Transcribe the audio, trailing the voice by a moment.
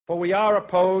For we are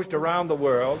opposed around the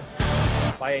world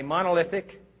by a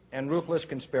monolithic and ruthless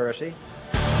conspiracy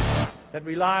that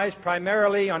relies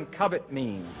primarily on covert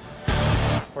means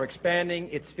for expanding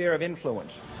its sphere of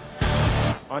influence,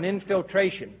 on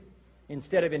infiltration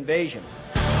instead of invasion,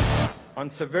 on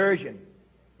subversion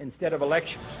instead of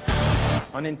elections,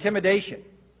 on intimidation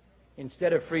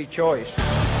instead of free choice,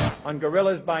 on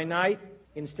guerrillas by night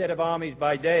instead of armies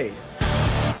by day.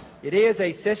 It is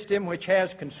a system which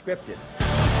has conscripted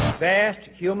vast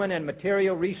human and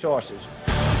material resources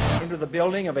into the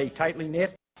building of a tightly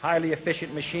knit, highly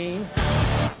efficient machine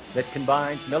that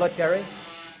combines military,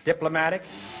 diplomatic,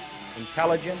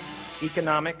 intelligence,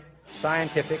 economic,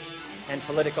 scientific, and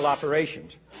political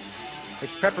operations.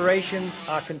 Its preparations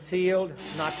are concealed,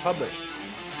 not published.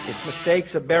 Its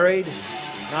mistakes are buried,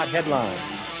 not headlined.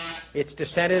 Its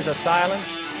dissenters are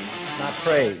silenced, not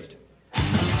praised.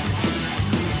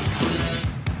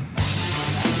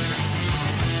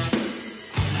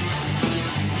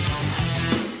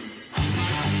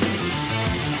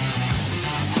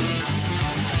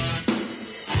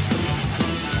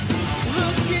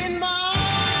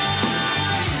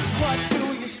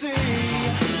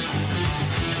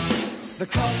 The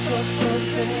cult of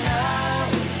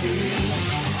personality.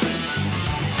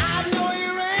 I know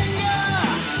your anger,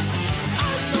 I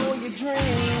know your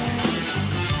dreams.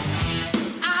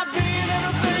 I've been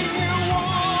anything you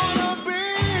wanna be.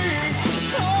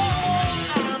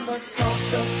 Oh, I'm the cult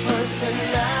of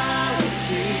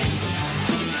personality.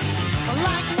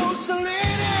 Like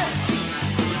Mussolini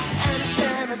and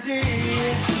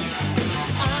Kennedy.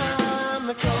 I'm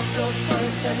the cult of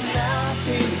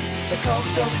personality. The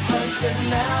cult of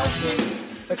personality.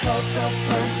 The cult of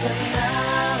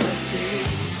personality.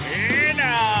 And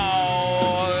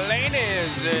now,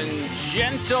 ladies and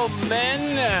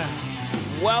gentlemen,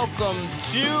 welcome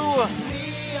to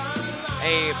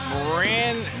a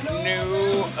brand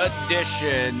new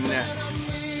edition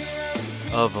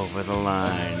of Over the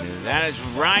Line. That is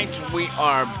right, we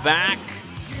are back.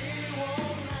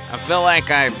 I feel like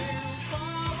I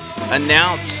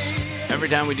announce every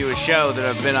time we do a show that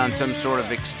I've been on some sort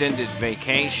of extended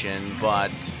vacation, but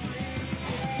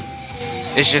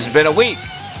it's just been a week.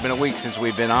 It's been a week since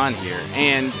we've been on here.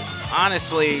 And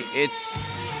honestly, it's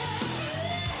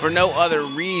for no other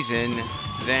reason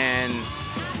than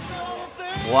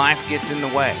life gets in the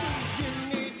way.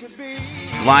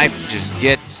 Life just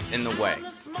gets in the way.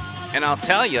 And I'll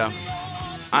tell you,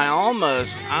 I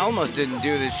almost didn't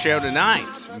do this show tonight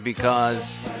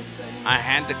because I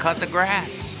had to cut the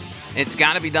grass. It's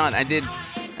got to be done. I did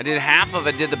half of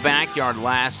it, did the backyard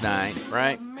last night,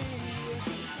 right?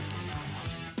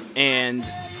 And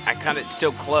I cut it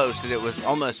so close that it was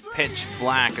almost pitch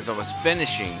black as I was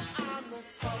finishing.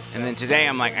 And then today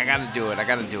I'm like, I got to do it. I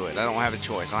don't have a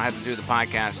choice. I'll have to do the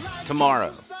podcast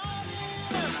tomorrow.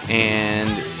 And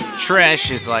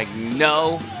Trish is like,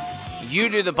 no, you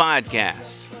do the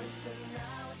podcast.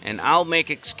 And I'll make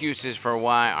excuses for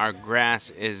why our grass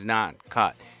is not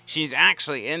cut. She's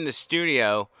actually in the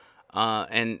studio,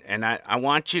 and I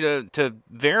want you to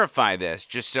verify this,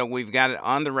 just so we've got it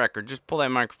on the record. Just pull that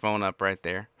microphone up right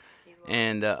there.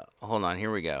 And hold on, here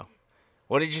we go.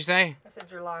 What did you say? I said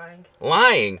you're lying.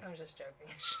 Lying? I'm just joking.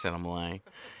 She said I'm lying.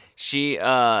 She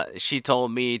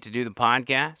told me to do the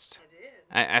podcast.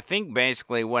 I did. I think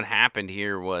basically what happened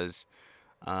here was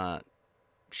her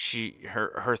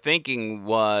thinking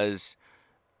was,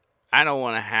 I don't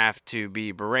want to have to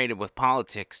be berated with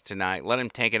politics tonight. Let him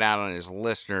take it out on his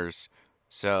listeners.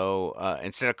 So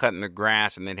instead of cutting the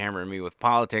grass and then hammering me with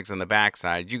politics on the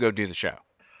backside, you go do the show.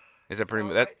 Is that pretty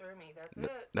much right through me. That's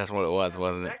it. That's what it was,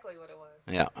 wasn't exactly what it was.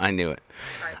 it? Yeah, I knew it.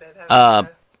 All right, babe. Have a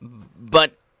good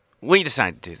But we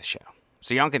decided to do the show.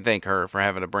 So y'all can thank her for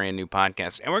having a brand new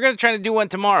podcast. And we're going to try to do one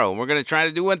tomorrow. We're going to try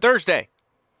to do one Thursday.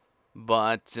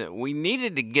 But we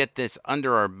needed to get this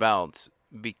under our belts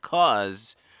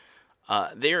because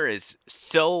there is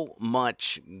so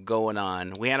much going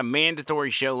on. We had a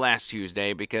mandatory show last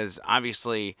Tuesday because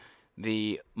obviously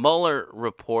the Mueller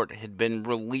report had been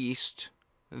released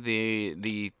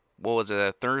what was it,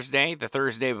 a Thursday? The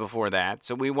Thursday before that.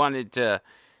 So we wanted to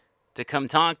come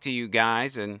talk to you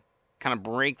guys and kind of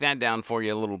break that down for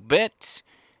you a little bit.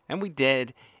 And we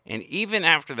did. And even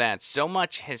after that, so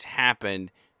much has happened.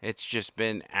 It's just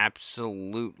been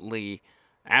absolute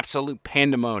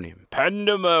pandemonium.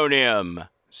 Pandemonium.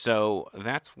 So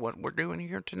that's what we're doing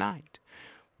here tonight.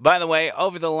 By the way,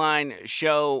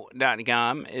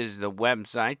 overthelineshow.com is the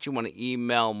website. You want to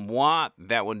email moi,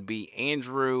 that would be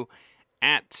Andrew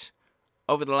at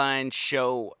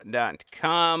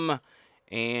overthelineshow.com,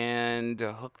 and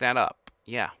hook that up.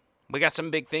 Yeah, we got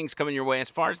some big things coming your way. As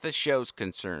far as the show's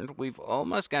concerned, we've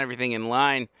almost got everything in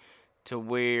line to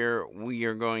where we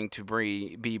are going to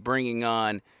be bringing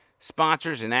on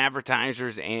sponsors and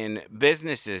advertisers and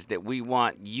businesses that we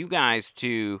want you guys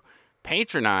to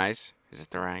patronize. Is that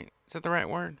the right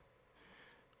word?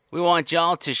 We want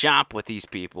y'all to shop with these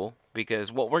people,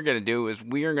 because what we're going to do is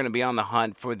we are going to be on the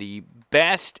hunt for the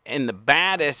best and the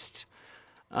baddest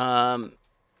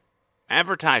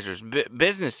advertisers,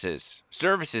 businesses,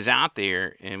 services out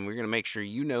there, and we're going to make sure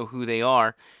you know who they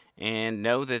are and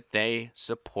know that they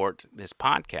support this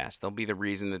podcast. They'll be the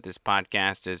reason that this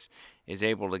podcast is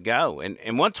able to go.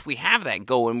 And once we have that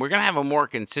going, we're going to have a more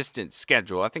consistent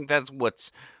schedule. I think that's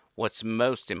what's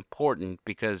most important,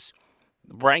 because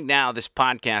right now this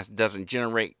podcast doesn't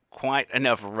generate quite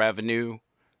enough revenue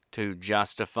to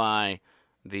justify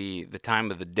the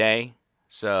time of the day.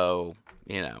 So,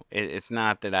 it's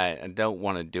not that I don't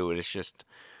want to do it. It's just,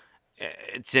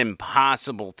 it's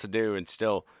impossible to do and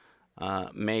still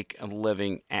make a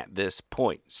living at this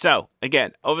point. So,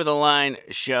 again,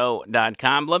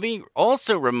 overthelineshow.com. Let me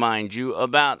also remind you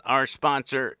about our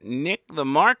sponsor, Nick the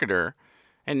Marketer,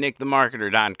 and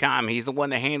nickthemarketer.com. He's the one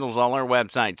that handles all our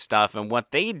website stuff, and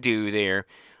what they do there.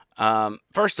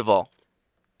 First of all,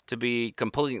 to be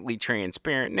completely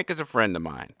transparent, Nick is a friend of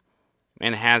mine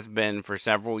and has been for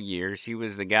several years. He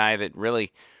was the guy that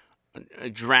really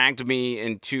dragged me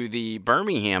into the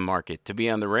Birmingham market to be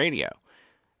on the radio.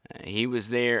 He was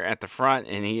there at the front,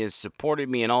 and he has supported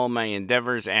me in all my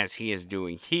endeavors, as he is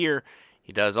doing here.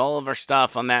 He does all of our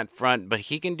stuff on that front, but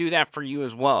he can do that for you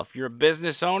as well. If you're a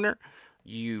business owner,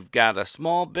 you've got a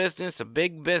small business, a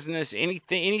big business,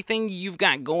 anything you've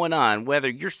got going on, whether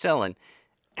you're selling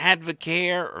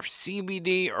Advocare or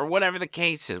CBD or whatever the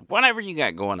case is, whatever you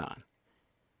got going on.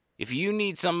 If you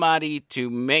need somebody to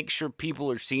make sure people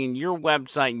are seeing your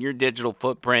website and your digital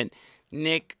footprint,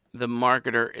 Nick the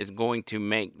Marketer is going to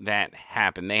make that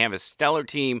happen. They have a stellar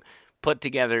team put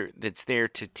together that's there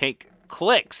to take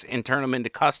clicks and turn them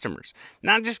into customers.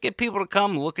 Not just get people to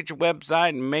come look at your website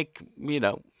and make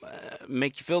you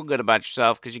feel good about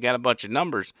yourself because you got a bunch of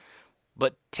numbers,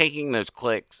 but taking those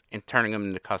clicks and turning them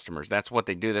into customers. That's what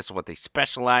they do. That's what they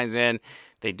specialize in.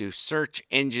 They do search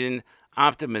engine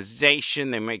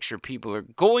optimization. They make sure people are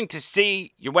going to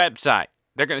see your website.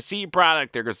 They're going to see your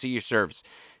product. They're going to see your service.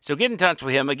 So get in touch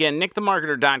with him. Again,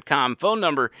 nickthemarketer.com. Phone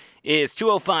number is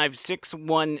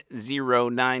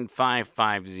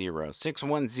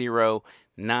 205-610-9550.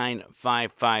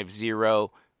 610-9550.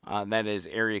 That is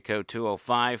area code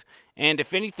 205. And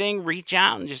if anything, reach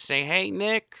out and just say, hey,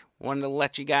 Nick, wanted to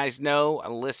let you guys know I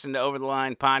listened to Over the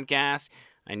Line podcast.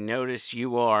 I notice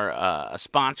you are a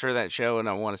sponsor of that show, and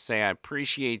I want to say I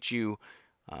appreciate you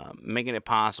making it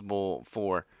possible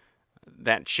for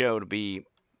that show to be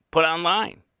put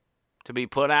online, to be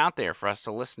put out there for us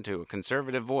to listen to, a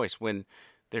conservative voice, when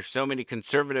there's so many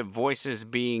conservative voices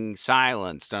being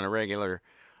silenced on a regular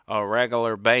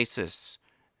basis.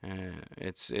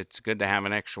 It's good to have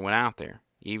an extra one out there,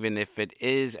 even if it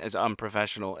is as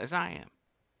unprofessional as I am.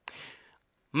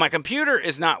 My computer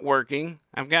is not working.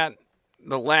 I've got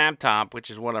the laptop,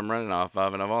 which is what I'm running off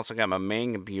of, and I've also got my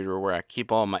main computer where I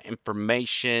keep all my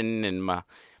information and my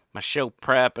show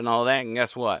prep and all that, and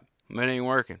guess what? It ain't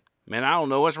working. Man, I don't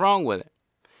know what's wrong with it.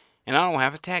 And I don't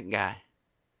have a tech guy.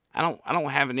 I don't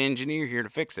have an engineer here to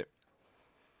fix it.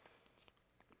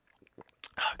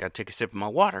 I got to take a sip of my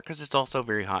water because it's also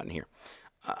very hot in here.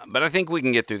 But I think we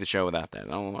can get through the show without that.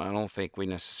 I don't think we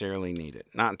necessarily need it.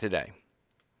 Not today.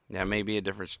 That may be a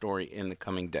different story in the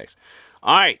coming days.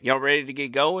 All right, y'all ready to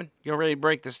get going? Y'all ready to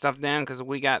break this stuff down? Because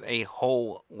we got a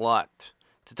whole lot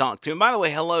to talk to. And by the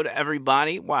way, hello to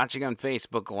everybody watching on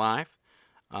Facebook Live.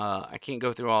 I can't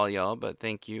go through all y'all, but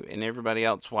thank you. And everybody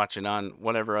else watching on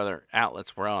whatever other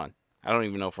outlets we're on. I don't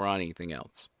even know if we're on anything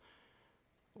else.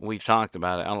 We've talked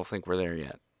about it. I don't think we're there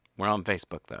yet. We're on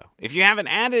Facebook, though. If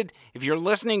you're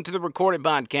listening to the recorded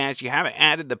podcast, you haven't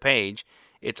added the page,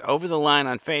 it's Over the Line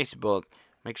on Facebook.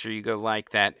 Make sure you go like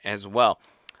that as well.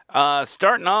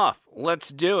 Starting off, let's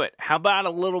do it. How about a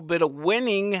little bit of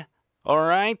winning? All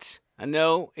right? I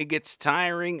know it gets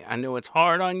tiring. I know it's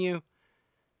hard on you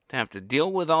to have to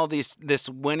deal with all this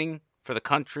winning for the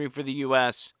country, for the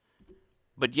U.S.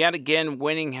 But yet again,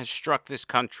 winning has struck this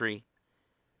country.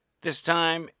 This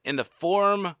time in the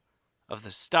form of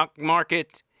the stock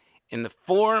market, in the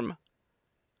form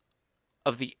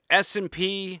of the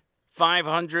S&P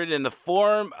 500, in the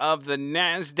form of the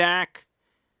NASDAQ.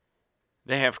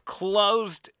 They have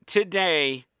closed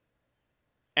today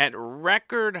at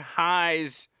record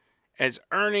highs as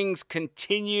earnings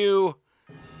continue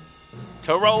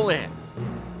to roll in.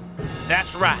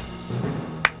 That's right.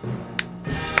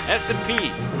 S&P,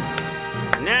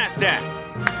 NASDAQ.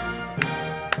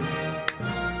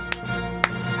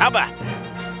 How about that?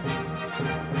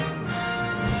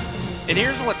 And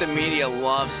here's what the media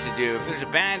loves to do. If there's a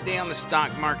bad day on the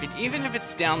stock market, even if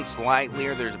it's down slightly,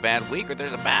 or there's a bad week, or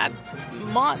there's a bad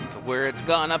month where it's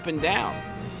gone up and down,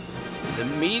 the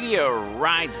media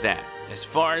rides that as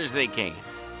far as they can.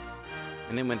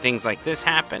 And then when things like this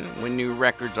happen, when new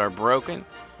records are broken,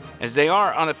 as they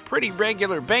are on a pretty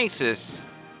regular basis,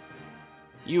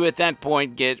 you at that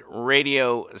point get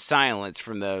radio silence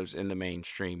from those in the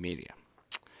mainstream media.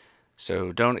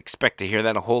 So don't expect to hear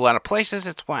that a whole lot of places.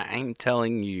 That's why I'm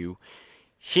telling you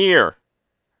here.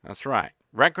 That's right.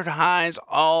 Record highs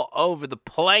all over the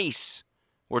place.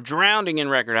 We're drowning in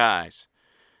record highs.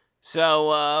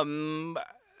 So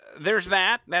there's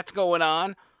that. That's going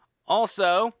on.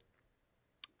 Also,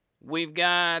 we've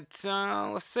got,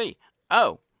 let's see.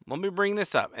 Oh, let me bring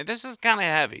this up. And this is kind of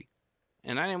heavy.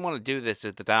 And I didn't want to do this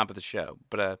at the top of the show,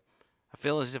 but I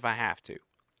feel as if I have to.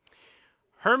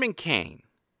 Herman Cain.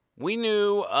 We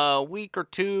knew a week or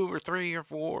 2 or 3 or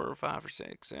 4 or 5 or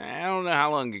 6. I don't know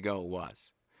how long ago it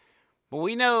was. But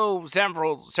we know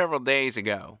several days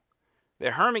ago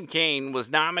that Herman Cain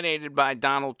was nominated by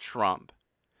Donald Trump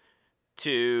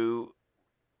to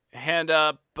head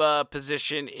up a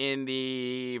position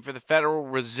for the Federal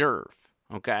Reserve.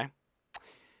 Okay?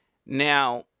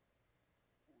 Now,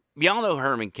 y'all know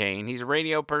Herman Cain. He's a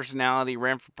radio personality,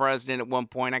 ran for president at one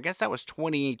point. I guess that was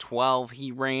 2012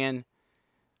 he ran.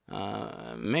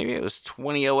 Maybe it was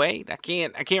 2008. I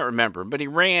can't remember. But he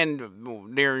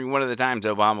ran during one of the times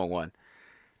Obama won.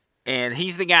 And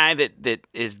he's the guy that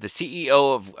is the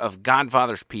CEO of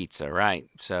Godfather's Pizza, right?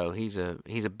 So he's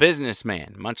a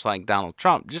businessman, much like Donald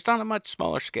Trump, just on a much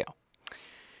smaller scale.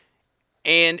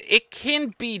 And it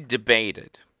can be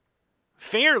debated,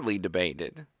 fairly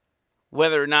debated,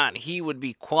 whether or not he would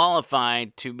be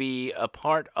qualified to be a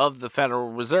part of the Federal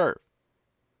Reserve.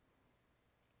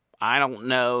 I don't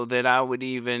know that I would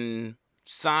even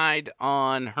side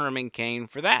on Herman Cain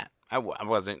for that. I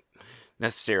wasn't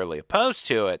necessarily opposed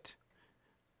to it,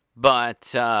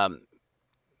 but I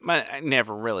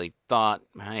never really thought,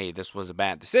 hey, this was a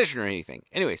bad decision or anything.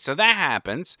 Anyway, so that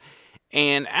happens,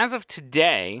 and as of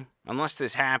today, unless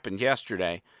this happened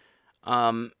yesterday,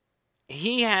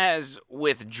 he has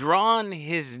withdrawn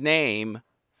his name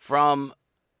from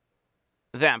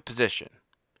that position.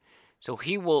 So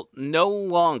he will no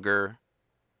longer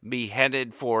be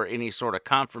headed for any sort of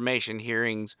confirmation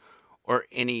hearings or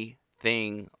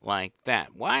anything like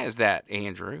that. Why is that,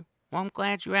 Andrew? Well, I'm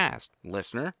glad you asked,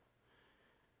 listener.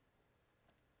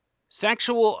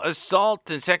 Sexual assault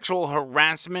and sexual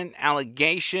harassment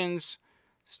allegations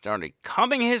started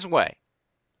coming his way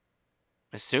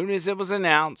as soon as it was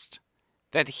announced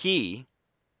that he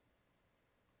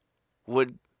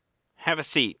would have a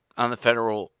seat on the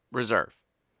Federal Reserve.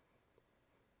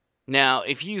 Now,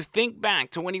 if you think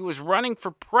back to when he was running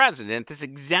for president, this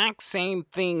exact same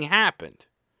thing happened.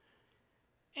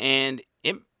 And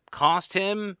it cost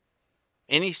him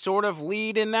any sort of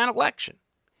lead in that election.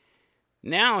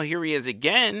 Now, here he is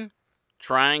again,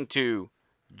 trying to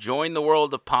join the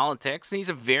world of politics. And he's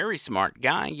a very smart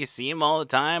guy. You see him all the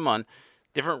time on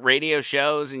different radio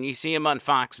shows, and you see him on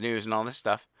Fox News and all this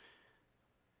stuff.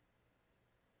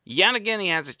 Yet again, he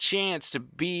has a chance to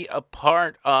be a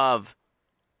part of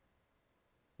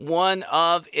one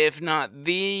of, if not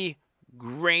the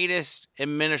greatest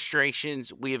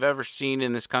administrations we have ever seen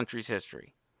in this country's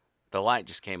history. The light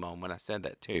just came on when I said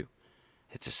that, too.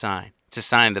 It's a sign. It's a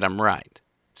sign that I'm right.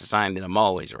 It's a sign that I'm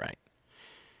always right.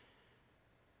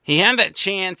 He had that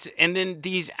chance, and then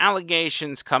these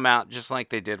allegations come out just like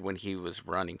they did when he was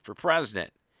running for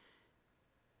president.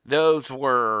 Those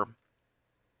were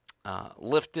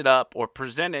lifted up, or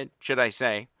presented, should I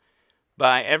say,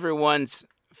 by everyone's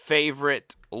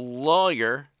favorite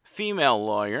lawyer, female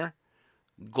lawyer,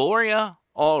 Gloria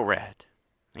Allred.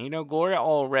 And you know Gloria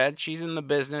Allred, she's in the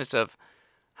business of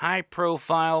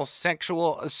high-profile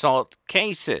sexual assault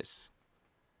cases.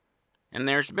 And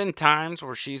there's been times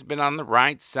where she's been on the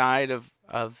right side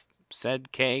of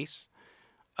said case.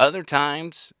 Other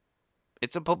times,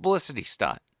 it's a publicity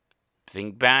stunt.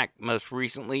 Think back most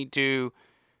recently to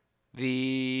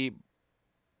the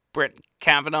Brett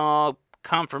Kavanaugh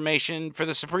confirmation for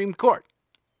the Supreme Court.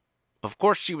 Of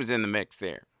course she was in the mix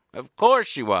there. Of course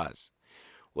she was.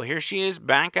 Well, here she is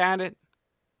back at it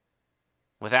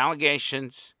with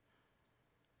allegations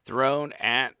thrown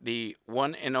at the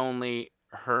one and only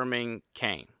Herman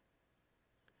Cain.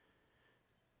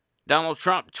 Donald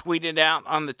Trump tweeted out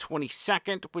on the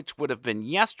 22nd, which would have been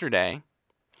yesterday.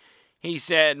 He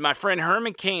said, "My friend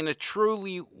Herman Cain, a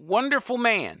truly wonderful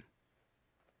man.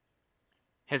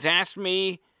 has asked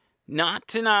me not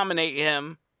to nominate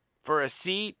him for a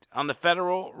seat on the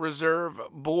Federal Reserve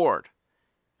Board.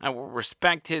 I will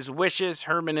respect his wishes.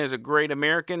 Herman is a great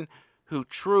American who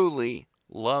truly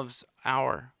loves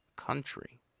our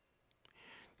country.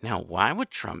 Now, why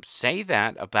would Trump say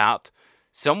that about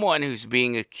someone who's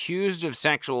being accused of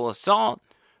sexual assault,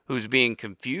 who's being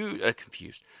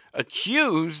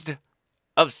accused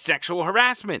of sexual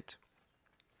harassment?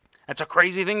 That's a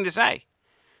crazy thing to say.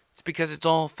 It's because it's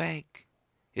all fake.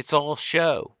 It's all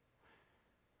show.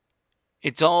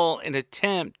 It's all an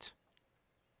attempt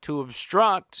to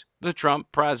obstruct the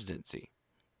Trump presidency.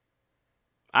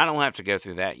 I don't have to go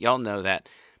through that. Y'all know that.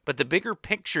 But the bigger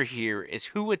picture here is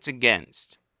who it's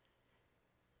against.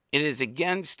 It is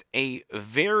against a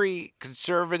very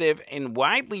conservative and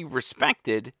widely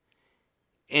respected,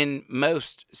 in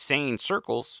most sane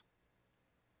circles,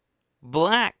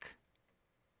 black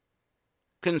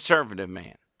conservative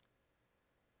man.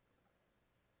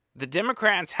 The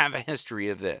Democrats have a history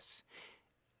of this.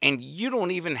 And you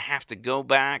don't even have to go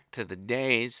back to the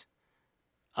days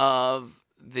of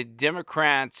the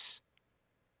Democrats'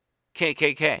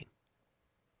 KKK.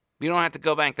 You don't have to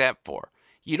go back that far.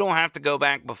 You don't have to go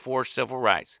back before civil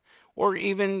rights or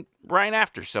even right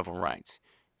after civil rights.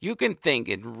 You can think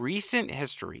in recent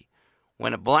history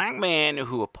when a black man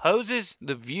who opposes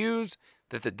the views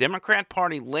that the Democrat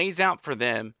Party lays out for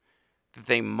them that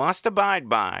they must abide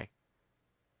by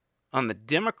on the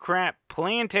Democrat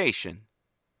plantation,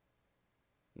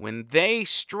 when they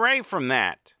stray from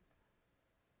that,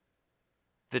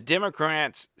 the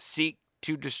Democrats seek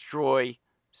to destroy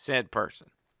said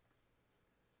person.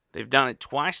 They've done it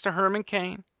twice to Herman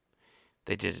Cain.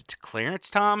 They did it to Clarence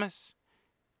Thomas.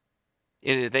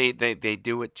 They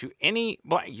do it to any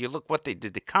black. You look what they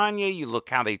did to Kanye. You look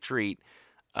how they treat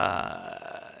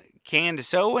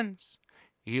Candace Owens.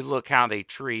 You look how they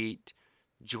treat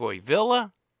Joy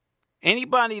Villa.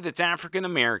 Anybody that's African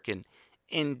American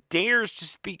and dares to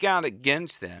speak out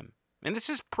against them. And this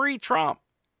is pre-Trump.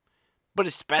 But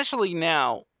especially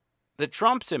now that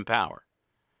Trump's in power.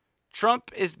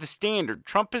 Trump is the standard.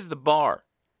 Trump is the bar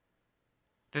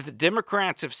that the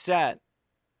Democrats have set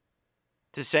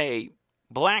to say,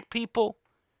 black people,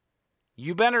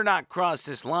 you better not cross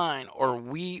this line or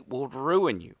we will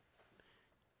ruin you.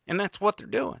 And that's what they're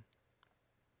doing.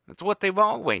 That's what they've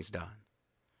always done.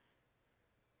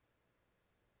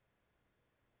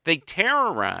 They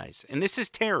terrorize, and this is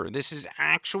terror. This is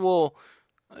actual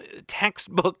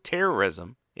textbook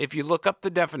terrorism. If you look up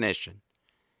the definition,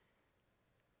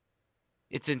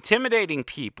 it's intimidating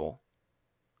people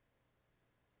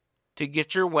to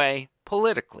get your way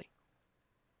politically.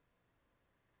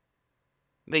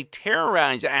 They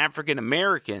terrorize African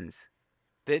Americans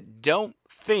that don't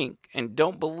think and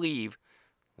don't believe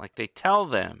like they tell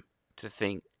them to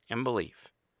think and believe.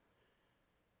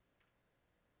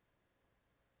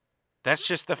 That's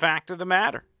just the fact of the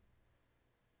matter.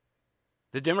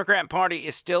 The Democrat Party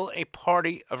is still a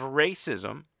party of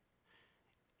racism.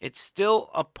 It's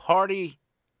still a party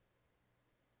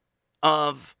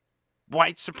of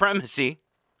white supremacy.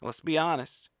 Let's be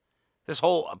honest. This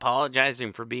whole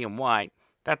apologizing for being white,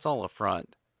 that's all a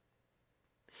front.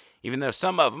 Even though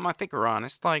some of them I think are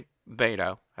honest, like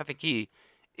Beto. I think he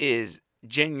is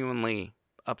genuinely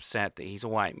upset that he's a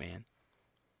white man.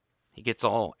 He gets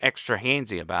all extra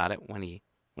handsy about it when he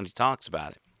talks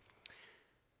about it.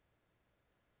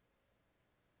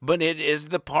 But it is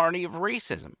the party of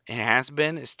racism. It has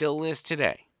been, it still is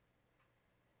today.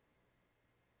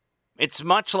 It's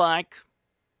much like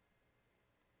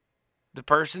the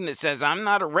person that says, I'm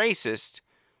not a racist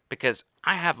because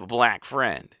I have a black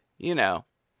friend, you know.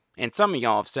 And some of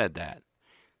y'all have said that.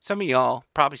 Some of y'all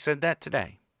probably said that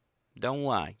today. Don't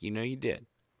lie. You know you did.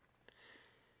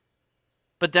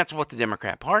 But that's what the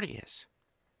Democrat Party is.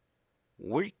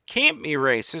 We can't be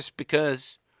racist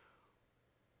because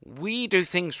we do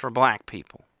things for black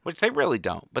people, which they really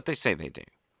don't, but they say they do.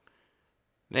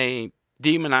 They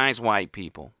demonize white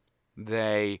people.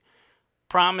 They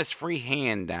promise free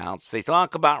handouts. They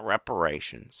talk about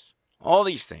reparations. All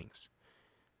these things.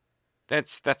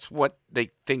 That's what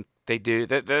they think they do.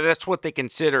 That's what they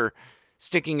consider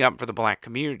sticking up for the black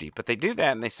community. But they do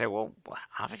that and they say, well,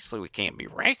 obviously we can't be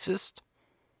racist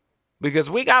because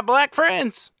we got black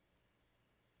friends.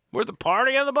 We're the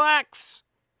party of the blacks.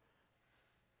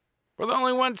 We're the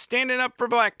only ones standing up for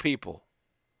black people.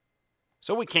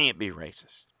 So we can't be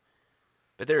racist.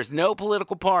 But there's no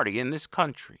political party in this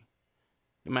country,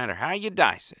 no matter how you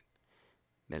dice it,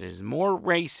 that is more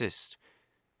racist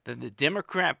than the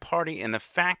Democrat Party, and the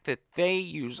fact that they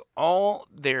use all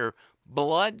their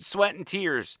blood, sweat, and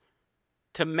tears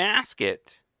to mask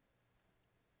it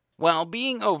Well,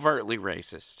 being overtly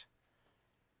racist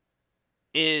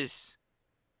is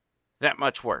that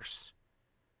much worse.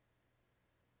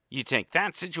 You take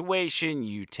that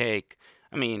situation,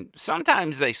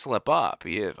 sometimes they slip up.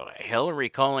 You have Hillary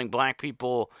calling black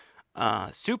people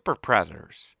super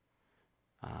predators,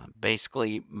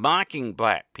 basically mocking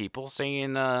black people,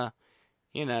 saying,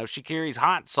 she carries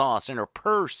hot sauce in her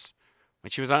purse when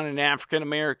she was on an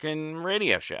African-American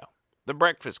radio show, The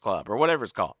Breakfast Club, or whatever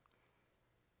it's called.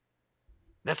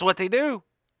 That's what they do.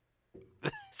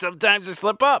 Sometimes they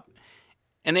slip up,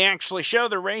 and they actually show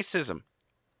their racism.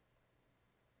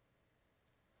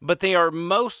 But they are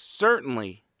most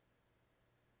certainly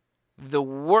the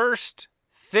worst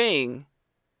thing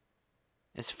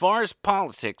as far as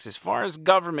politics, as far as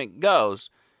government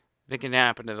goes, that can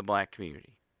happen to the black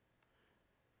community.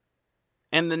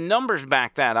 And the numbers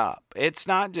back that up. It's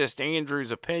not just Andrew's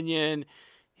opinion.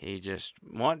 He just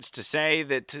wants to say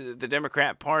that the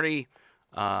Democrat Party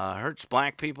hurts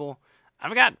black people.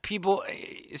 I've got people,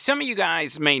 some of you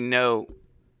guys may know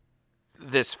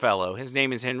this fellow. His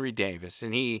name is Henry Davis,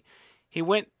 and he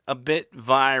went a bit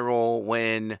viral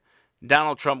when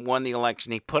Donald Trump won the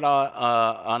election. He put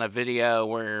on a video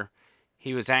where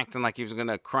he was acting like he was going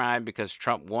to cry because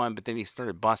Trump won, but then he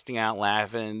started busting out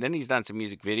laughing. And then he's done some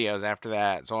music videos after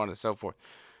that, so on and so forth.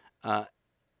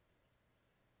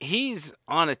 He's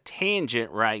on a tangent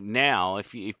right now,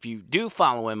 if you do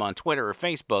follow him on Twitter or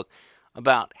Facebook,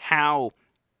 about how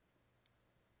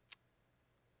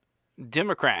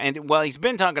he's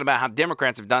been talking about how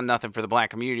Democrats have done nothing for the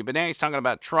black community, but now he's talking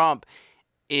about Trump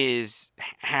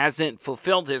hasn't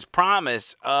fulfilled his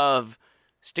promise of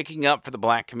sticking up for the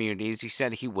black community as he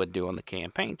said he would do on the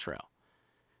campaign trail.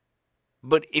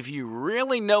 But if you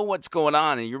really know what's going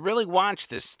on and you really watch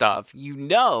this stuff, you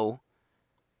know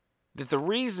that the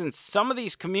reason some of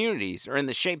these communities are in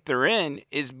the shape they're in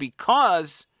is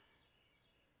because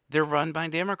they're run by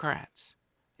Democrats.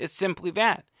 It's simply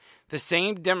that. The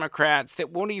same Democrats that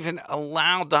won't even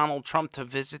allow Donald Trump to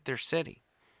visit their city.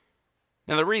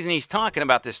 Now, the reason he's talking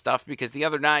about this stuff, because the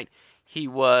other night he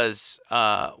was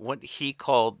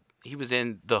he was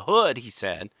in the hood, he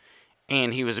said,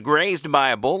 and he was grazed by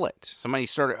a bullet. Somebody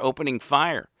started opening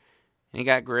fire, and he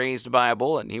got grazed by a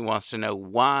bullet, and he wants to know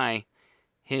why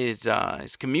his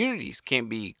communities can't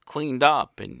be cleaned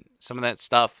up and some of that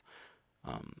stuff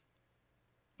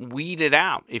weeded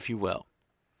out, if you will.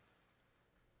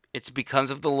 It's because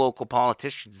of the local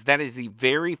politicians. That is the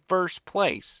very first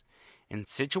place in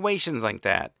situations like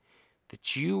that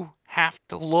you have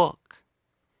to look.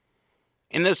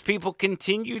 And those people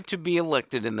continue to be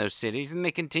elected in those cities, and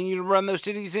they continue to run those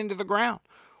cities into the ground.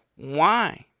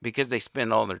 Why? Because they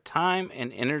spend all their time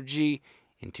and energy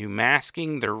into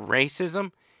masking their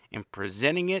racism and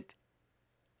presenting it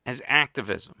as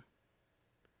activism.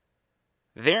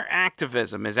 Their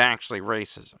activism is actually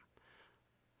racism.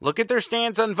 Look at their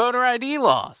stance on voter ID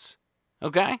laws,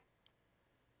 okay?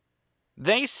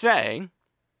 They say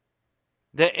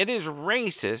that it is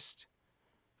racist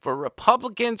for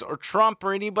Republicans or Trump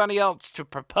or anybody else to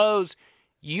propose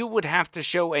you would have to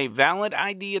show a valid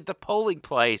ID at the polling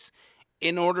place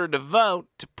in order to vote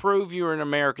to prove you're an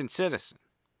American citizen.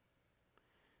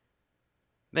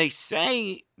 They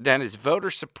say that is voter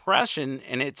suppression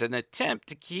and it's an attempt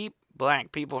to keep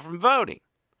black people from voting.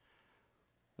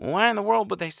 Why in the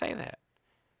world would they say that?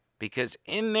 Because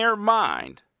in their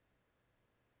mind,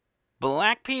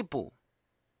 black people,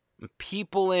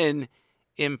 people in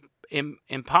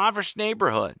impoverished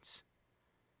neighborhoods,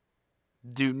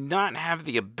 do not have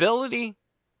the ability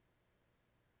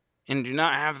and do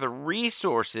not have the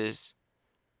resources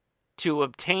to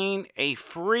obtain a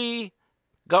free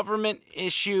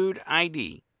government-issued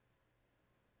ID.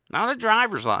 Not a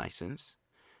driver's license,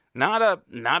 not a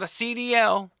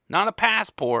CDL, not a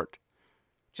passport,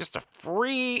 just a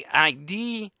free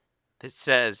ID that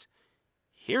says,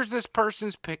 here's this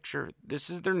person's picture, this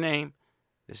is their name,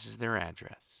 this is their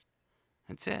address.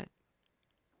 That's it.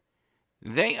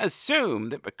 They assume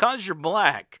that because you're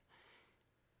black,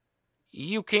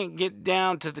 you can't get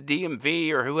down to the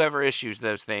DMV or whoever issues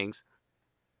those things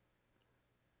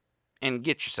and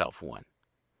get yourself one.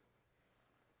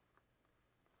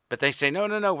 But they say,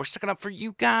 no, we're sticking up for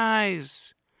you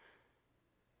guys.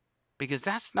 Because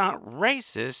that's not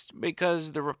racist,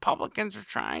 because the Republicans are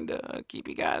trying to keep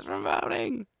you guys from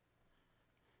voting.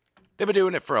 They've been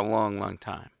doing it for a long, long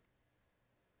time.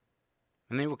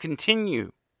 And they will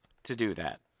continue to do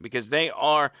that, because they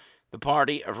are the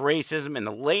party of racism, and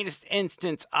the latest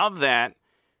instance of that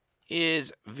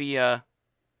is via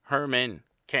Herman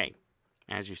Cain,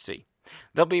 as you see.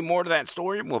 There'll be more to that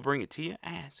story, and we'll bring it to you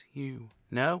as you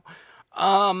know.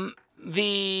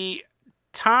 The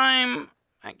Time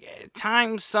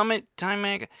Summit,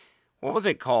 what was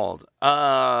it called?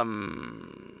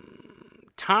 Time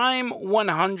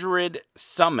 100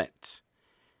 Summit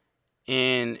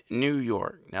in New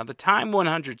York. Now, the Time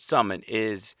 100 Summit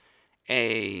is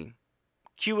a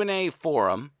Q&A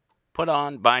forum put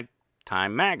on by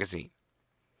Time Magazine.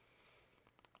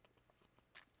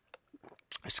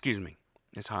 Excuse me.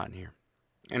 It's hot in here.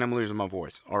 And I'm losing my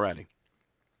voice already.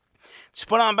 It's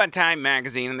put on by Time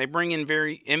Magazine, and they bring in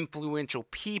very influential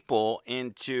people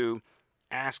in to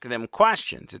ask them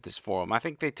questions at this forum. I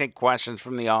think they take questions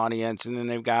from the audience, and then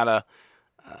they've got a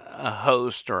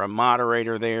host or a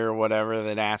moderator there or whatever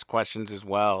that asks questions as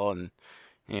well. And,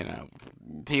 you know,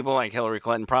 people like Hillary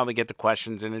Clinton probably get the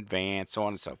questions in advance, so on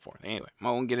and so forth. Anyway, I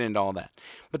won't get into all that.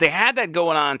 But they had that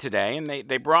going on today, and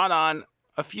they brought on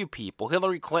a few people.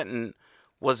 Hillary Clinton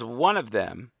was one of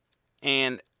them,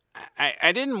 and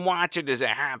I didn't watch it as it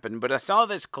happened, but I saw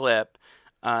this clip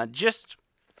just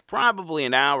probably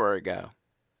an hour ago,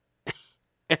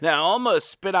 and I almost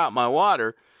spit out my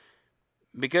water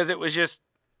because it was just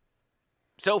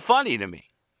so funny to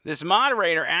me. This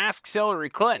moderator asks Hillary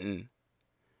Clinton,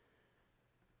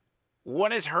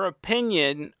 what is her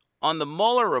opinion on the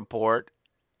Mueller report,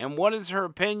 and what is her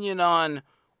opinion on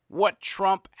what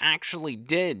Trump actually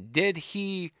did? Did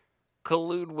he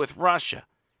collude with Russia?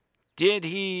 Did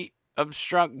he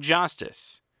obstruct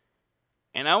justice?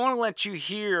 And I want to let you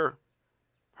hear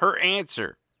her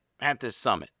answer at this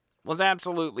summit. It was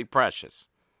absolutely precious.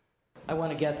 I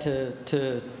want to get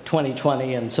to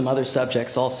 2020 and some other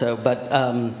subjects also, but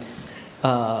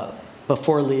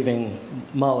before leaving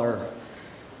Mueller,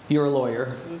 you're a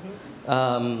lawyer.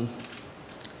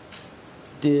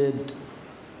 Did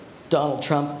Donald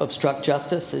Trump obstruct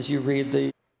justice as you read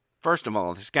the... First of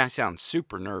all, this guy sounds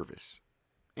super nervous.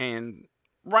 And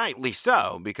rightly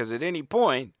so, because at any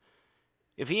point,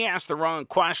 if he asks the wrong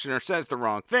question or says the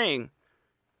wrong thing,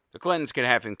 the Clintons could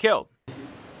have him killed.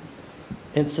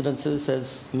 Incidences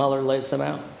as Mueller lays them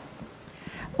out?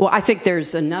 Well, I think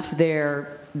there's enough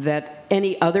there that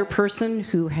any other person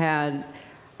who had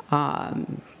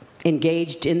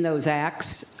engaged in those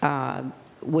acts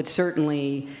would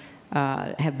certainly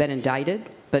have been indicted.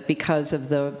 But because of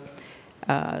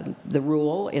the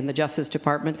rule in the Justice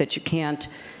Department that you can't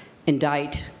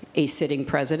indict a sitting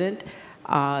president,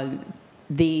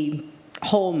 the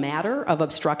whole matter of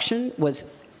obstruction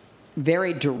was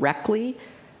very directly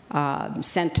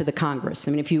sent to the Congress.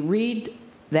 I mean, if you read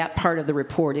that part of the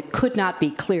report, it could not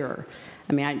be clearer.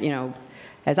 I mean,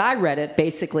 as I read it,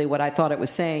 basically what I thought it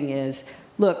was saying is,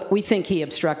 look, we think he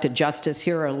obstructed justice.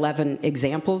 Here are 11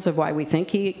 examples of why we think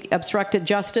he obstructed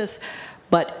justice,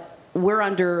 but we're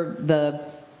under the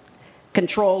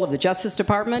control of the Justice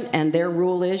Department, and their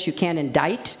rule is you can't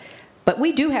indict. But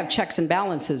we do have checks and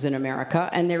balances in America,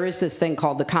 and there is this thing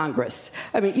called the Congress.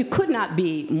 I mean, you could not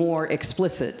be more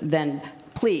explicit than,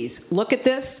 please, look at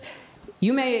this.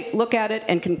 You may look at it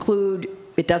and conclude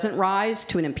it doesn't rise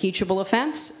to an impeachable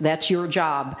offense. That's your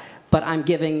job, but I'm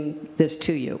giving this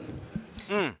to you.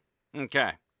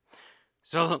 Okay.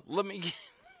 So let me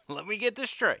get this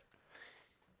straight.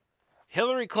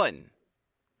 Hillary Clinton.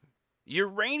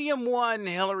 Uranium One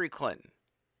Hillary Clinton.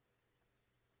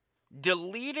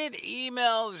 Deleted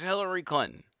emails Hillary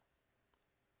Clinton.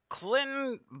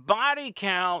 Clinton body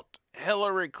count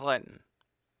Hillary Clinton.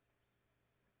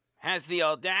 Has the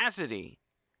audacity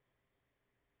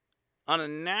on a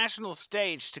national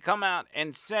stage to come out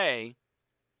and say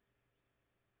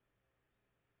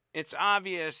it's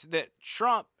obvious that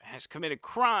Trump has committed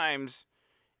crimes,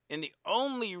 and the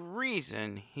only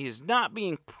reason he is not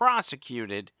being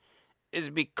prosecuted is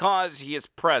because he is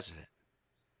president.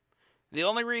 The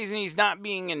only reason he's not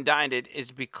being indicted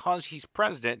is because he's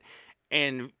president,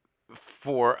 and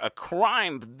for a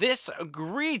crime this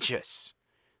egregious,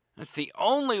 that's the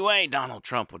only way Donald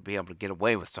Trump would be able to get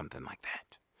away with something like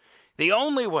that. The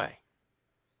only way.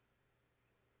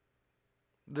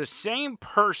 The same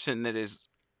person that is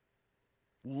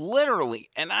literally,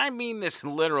 and I mean this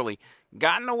literally,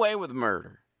 gotten away with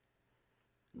murder,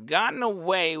 gotten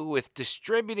away with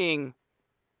distributing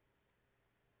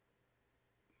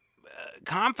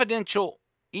confidential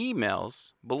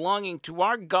emails belonging to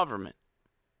our government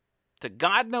to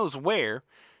God knows where,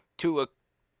 to a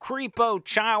creepo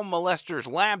child molester's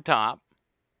laptop,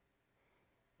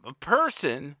 a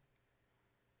person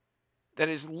that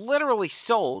is literally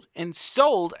sold,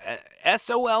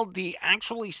 S-O-L-D,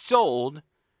 actually sold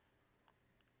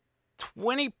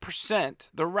 20%,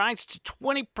 the rights to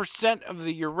 20% of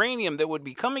the uranium that would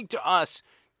be coming to us,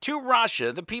 to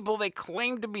Russia, the people they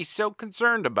claim to be so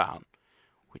concerned about,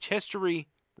 which history,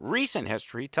 recent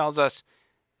history, tells us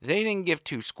They didn't give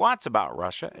two squats about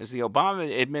Russia, as the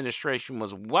Obama administration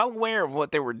was well aware of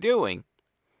what they were doing.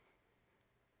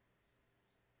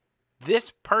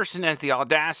 This person has the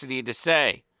audacity to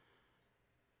say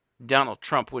Donald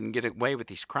Trump wouldn't get away with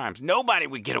these crimes. Nobody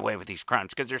would get away with these crimes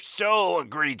because they're so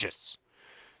egregious.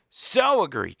 So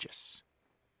egregious.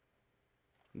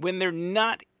 When they're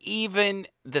not even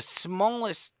the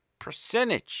smallest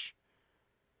percentage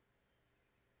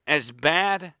as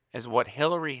bad as what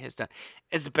Hillary has done.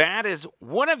 As bad as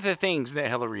one of the things that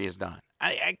Hillary has done.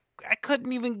 I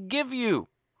couldn't even give you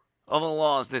all the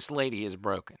laws this lady has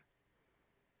broken.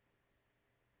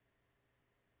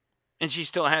 And she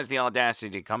still has the audacity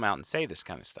to come out and say this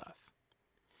kind of stuff.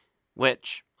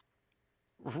 Which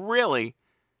really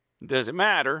doesn't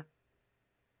matter,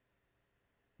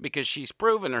 because she's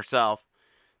proven herself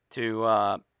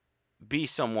to be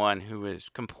someone who is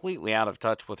completely out of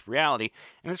touch with reality.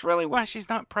 And it's really why she's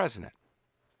not president.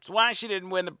 It's why she didn't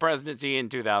win the presidency in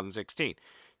 2016.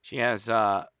 She has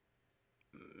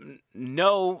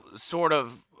no sort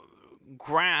of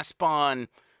grasp on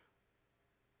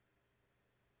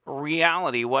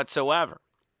reality whatsoever.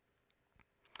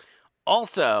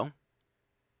 Also,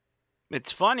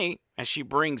 it's funny as she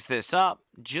brings this up,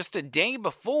 just a day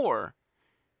before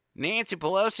Nancy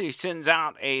Pelosi sends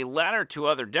out a letter to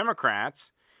other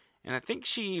Democrats, and I think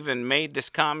she even made this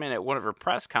comment at one of her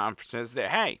press conferences that,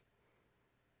 hey,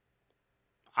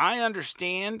 I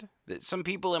understand that some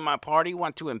people in my party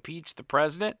want to impeach the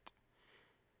president,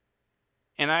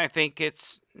 and I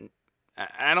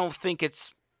don't think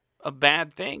it's a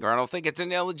bad thing, or I don't think it's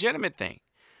an illegitimate thing.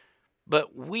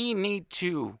 But we need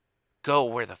to go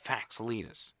where the facts lead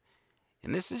us.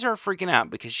 And this is her freaking out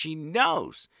because she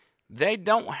knows they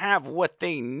don't have what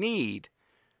they need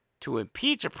to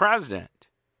impeach a president.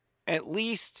 At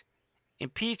least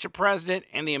impeach a president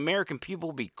and the American people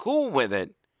will be cool with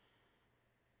it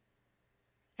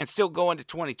and still go into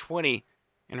 2020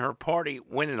 and her party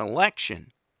win an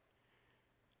election.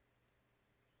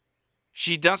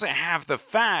 She doesn't have the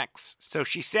facts, so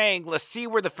she's saying, let's see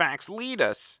where the facts lead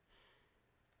us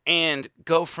and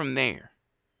go from there.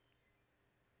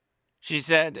 She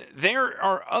said, there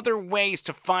are other ways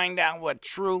to find out what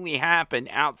truly happened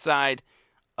outside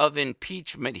of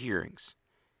impeachment hearings,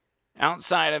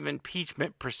 outside of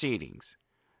impeachment proceedings.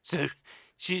 So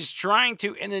she's trying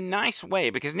to, in a nice way,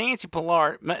 because Nancy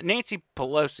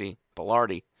Pelosi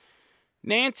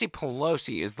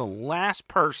is the last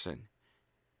person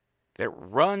that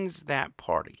runs that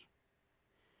party.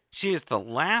 She is the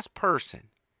last person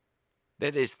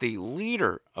that is the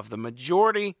leader of the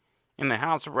majority in the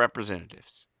House of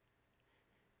Representatives.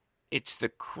 It's the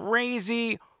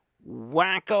crazy,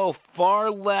 wacko,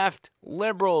 far-left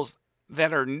liberals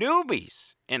that are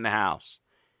newbies in the House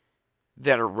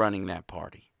that are running that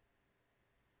party.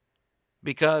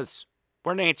 Because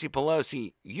where Nancy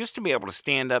Pelosi used to be able to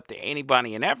stand up to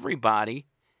anybody and everybody,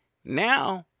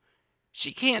 now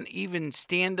she can't even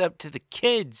stand up to the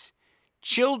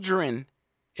children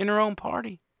in her own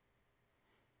party.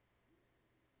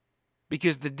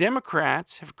 Because the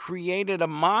Democrats have created a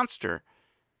monster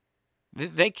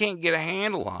that they can't get a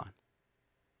handle on.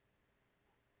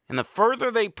 And the further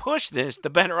they push this, the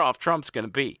better off Trump's going to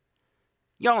be.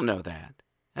 Y'all know that.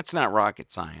 That's not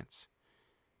rocket science.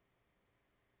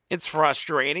 It's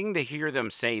frustrating to hear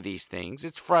them say these things.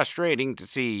 It's frustrating to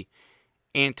see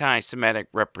anti-Semitic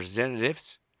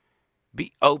representatives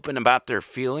be open about their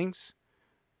feelings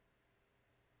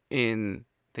in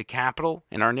the capital,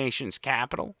 in our nation's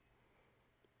capital.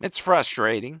 It's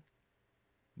frustrating,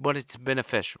 but it's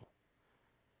beneficial.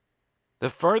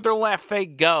 The further left they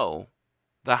go,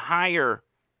 the higher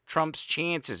Trump's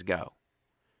chances go.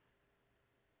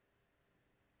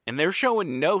 And they're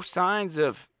showing no signs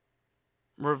of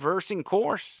reversing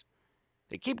course.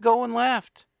 They keep going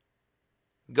left.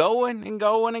 Going and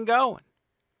going and going.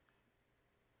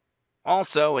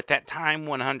 Also, at that Time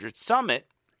 100 summit,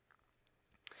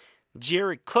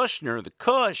 Jared Kushner, the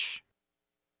Kush,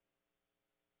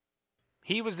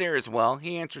 he was there as well.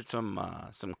 He answered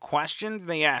some questions.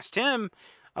 They asked him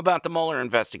about the Mueller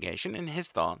investigation and his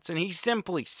thoughts. And he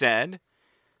simply said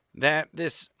that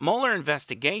this Mueller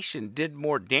investigation did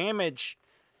more damage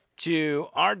to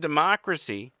our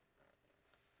democracy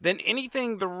than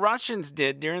anything the Russians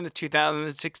did during the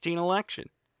 2016 election.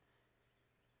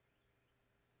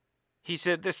 He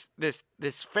said this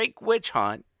fake witch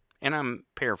hunt, and I'm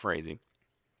paraphrasing,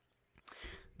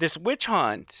 this witch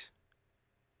hunt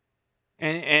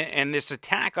and this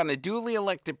attack on a duly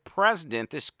elected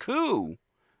president, this coup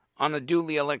on a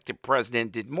duly elected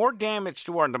president, did more damage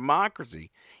to our democracy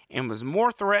and was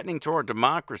more threatening to our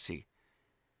democracy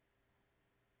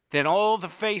that all the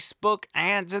Facebook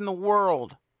ads in the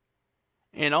world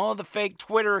and all the fake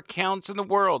Twitter accounts in the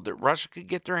world that Russia could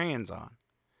get their hands on.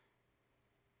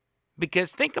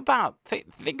 Because think about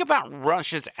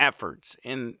Russia's efforts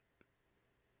in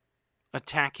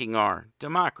attacking our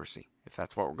democracy, if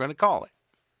that's what we're going to call it.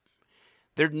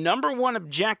 Their number one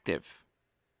objective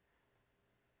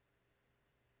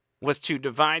was to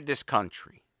divide this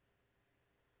country.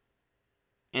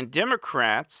 And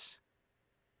Democrats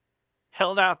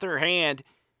held out their hand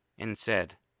and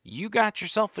said, you got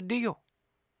yourself a deal.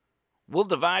 We'll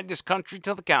divide this country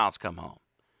till the cows come home.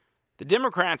 The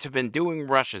Democrats have been doing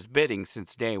Russia's bidding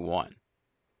since day one.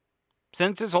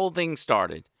 Since this whole thing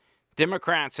started,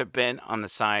 Democrats have been on the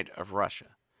side of Russia.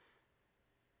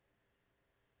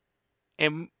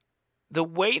 And the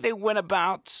way they went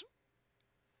about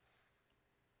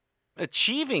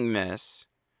achieving this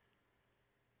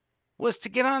was to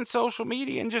get on social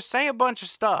media and just say a bunch of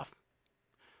stuff.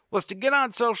 Was to get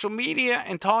on social media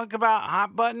and talk about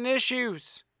hot button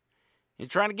issues. You're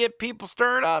trying to get people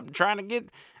stirred up,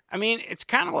 it's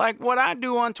kind of like what I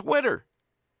do on Twitter.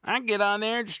 I get on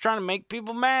there just trying to make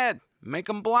people mad, make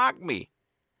them block me.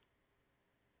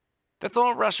 That's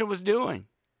all Russia was doing.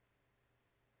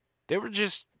 They were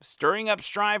just stirring up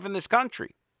strife in this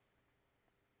country.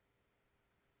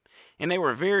 And they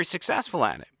were very successful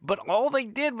at it. But all they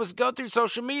did was go through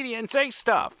social media and say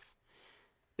stuff.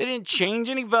 They didn't change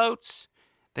any votes.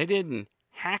 They didn't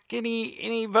hack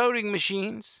any voting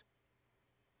machines.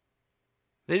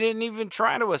 They didn't even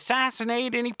try to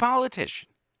assassinate any politician.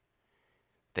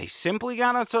 They simply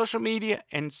got on social media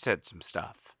and said some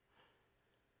stuff.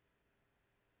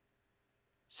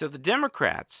 So the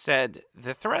Democrats said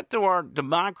the threat to our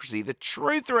democracy, the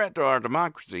true threat to our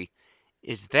democracy,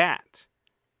 is that.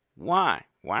 Why?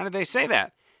 Why do they say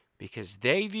that? Because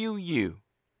they view you,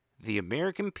 the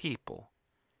American people,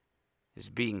 as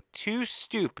being too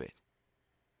stupid,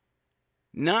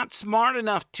 not smart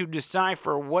enough to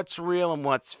decipher what's real and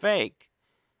what's fake,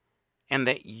 and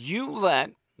that you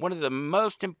let one of the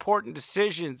most important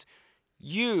decisions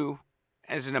you,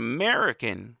 as an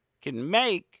American, can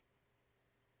make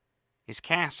is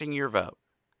casting your vote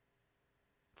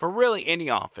for really any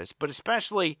office, but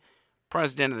especially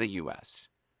President of the U.S.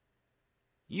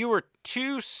 You are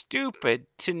too stupid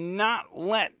to not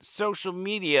let social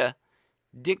media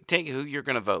dictate who you're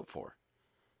going to vote for.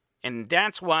 And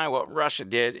that's why what Russia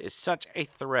did is such a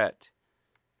threat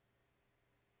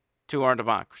to our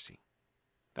democracy.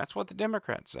 That's what the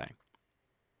Democrats say.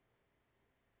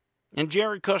 And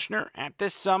Jared Kushner at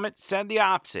this summit said the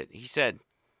opposite. He said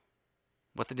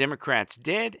what the Democrats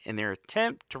did in their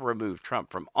attempt to remove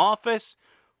Trump from office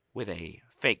with a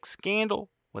fake scandal,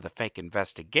 with a fake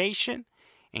investigation,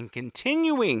 and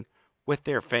continuing with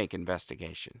their fake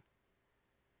investigation,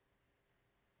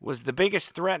 was the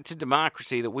biggest threat to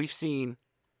democracy that we've seen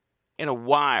in a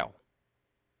while.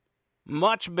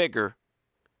 Much bigger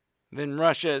than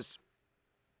Russia's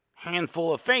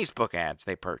handful of Facebook ads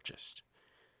they purchased.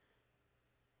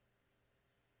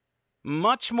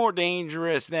 Much more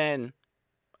dangerous than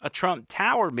a Trump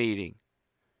Tower meeting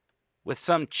with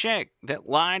some chick that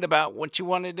lied about what you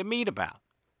wanted to meet about,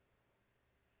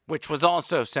 which was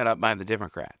also set up by the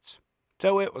Democrats.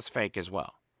 So it was fake as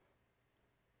well.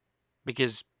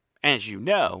 Because, as you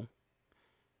know,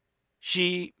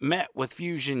 she met with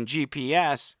Fusion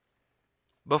GPS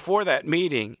before that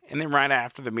meeting, and then right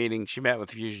after the meeting, she met with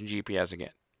Fusion GPS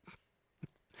again.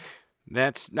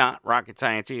 That's not rocket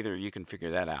science either. You can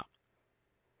figure that out.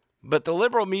 But the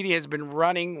liberal media has been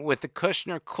running with the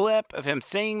Kushner clip of him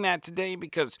saying that today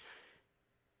because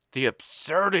the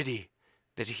absurdity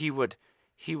that he would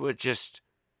just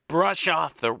brush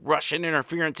off the Russian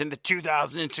interference in the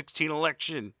 2016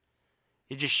 election.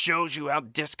 It just shows you how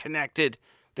disconnected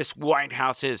this White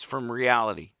House is from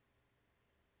reality.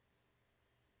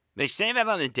 They say that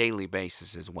on a daily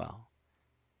basis as well.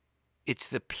 It's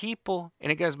the people,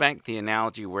 and it goes back to the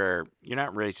analogy where you're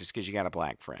not racist because you got a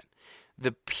black friend.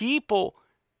 The people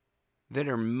that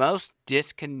are most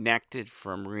disconnected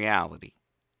from reality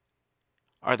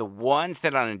are the ones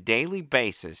that on a daily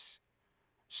basis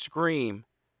scream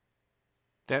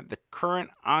that the current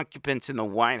occupants in the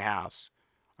White House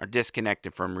are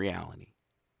disconnected from reality.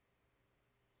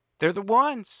 They're the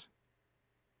ones.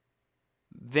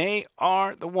 They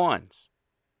are the ones.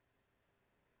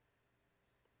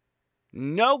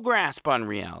 No grasp on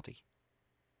reality.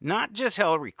 Not just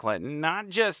Hillary Clinton, not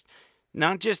just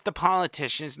the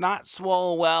politicians, not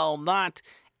Swalwell, not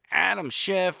Adam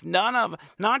Schiff, not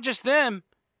just them.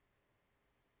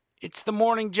 It's the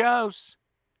Morning Joes.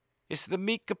 It's the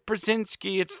Mika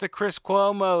Brzezinski. It's the Chris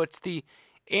Cuomo. It's the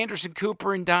Anderson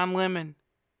Cooper and Don Lemon.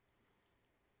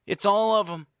 It's all of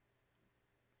them.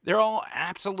 They're all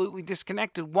absolutely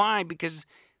disconnected. Why? Because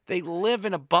they live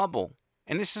in a bubble.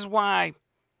 And this is why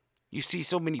you see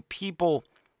so many people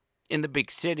in the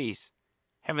big cities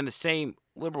having the same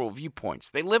liberal viewpoints.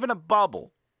 They live in a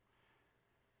bubble.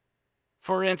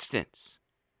 For instance,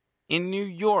 in New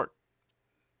York,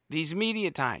 these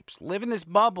media types live in this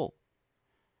bubble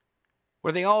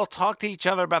where they all talk to each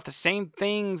other about the same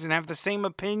things and have the same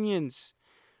opinions.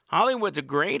 Hollywood's a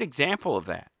great example of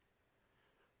that.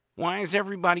 Why is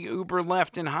everybody uber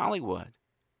left in Hollywood?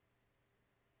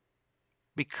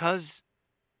 Because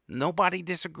nobody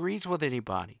disagrees with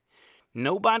anybody.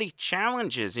 Nobody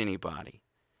challenges anybody.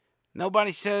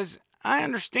 Nobody says, I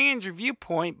understand your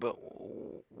viewpoint, but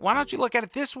why don't you look at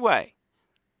it this way?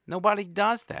 Nobody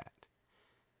does that.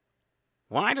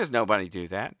 Why does nobody do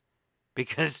that?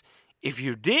 Because if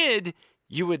you did,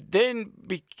 you would then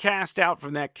be cast out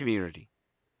from that community.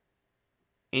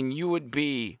 And you would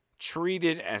be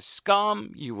treated as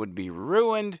scum. You would be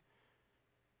ruined.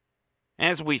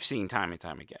 As we've seen time and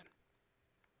time again.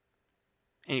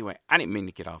 Anyway, I didn't mean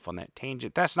to get off on that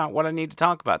tangent. That's not what I need to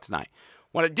talk about tonight.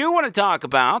 What I do want to talk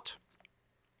about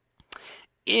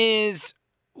is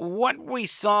what we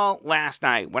saw last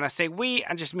night. When I say we,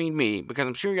 I just mean me, because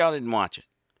I'm sure y'all didn't watch it.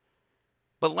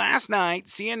 But last night,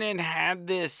 CNN had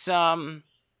this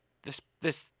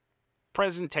this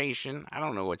presentation. I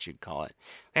don't know what you'd call it.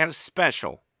 They had a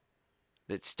special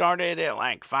that started at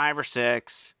like 5 or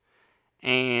 6,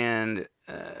 and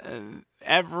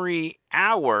every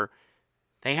hour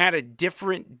they had a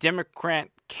different Democrat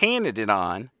candidate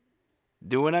on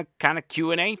doing a kind of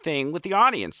Q&A thing with the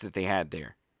audience that they had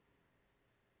there.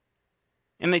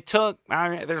 And they took,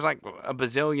 there's like a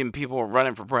bazillion people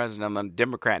running for president on the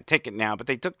Democrat ticket now, but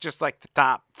they took just like the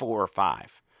top 4 or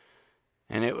 5.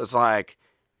 And it was like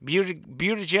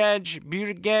Buttigieg,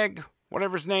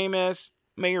 whatever his name is,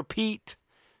 Mayor Pete.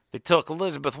 They took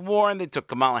Elizabeth Warren. They took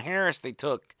Kamala Harris. They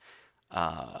took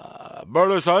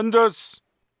Bernie Sanders.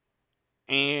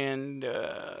 And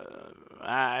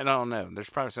I don't know.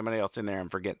 There's probably somebody else in there I'm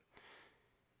forgetting.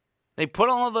 They put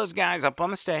all of those guys up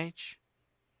on the stage,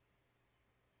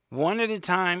 one at a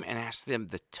time, and asked them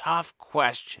the tough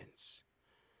questions.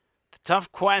 The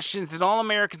tough questions that all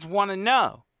Americans want to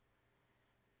know.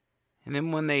 And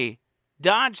then when they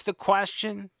dodged the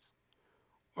questions,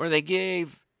 or they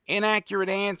gave inaccurate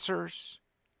answers,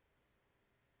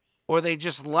 or they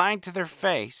just lied to their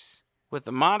face, with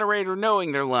the moderator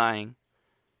knowing they're lying,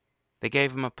 they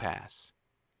gave them a pass.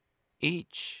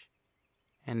 Each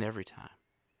and every time.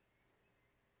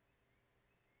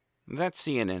 That's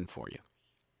CNN for you.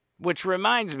 Which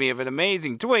reminds me of an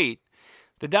amazing tweet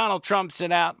that Donald Trump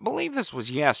sent out. I believe this was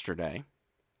yesterday.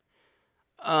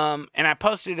 And I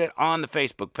posted it on the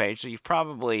Facebook page, so you've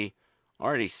probably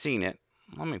already seen it.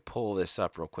 Let me pull this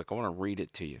up real quick. I want to read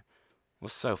it to you. It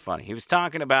was so funny. He was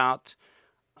talking about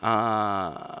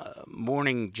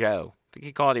Morning Joe. I think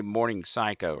he called him Morning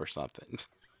Psycho or something.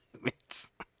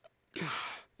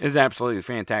 It's absolutely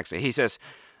fantastic. He says,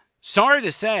 sorry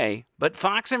to say, but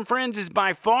Fox and Friends is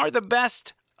by far the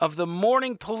best of the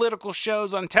morning political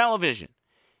shows on television.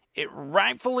 It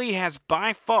rightfully has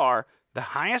by far the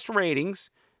highest ratings,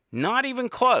 not even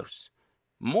close.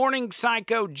 Morning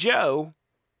Psycho Joe,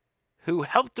 who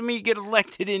helped me get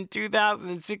elected in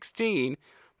 2016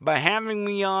 by having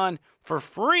me on for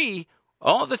free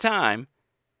all the time,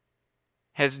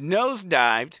 has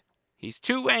nosedived. He's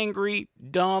too angry,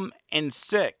 dumb, and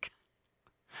sick.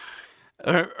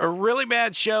 A really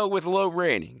bad show with low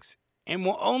ratings, and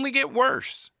will only get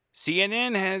worse.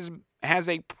 CNN has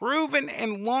a proven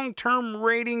and long-term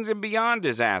ratings and beyond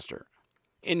disaster.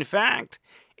 In fact,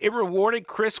 it rewarded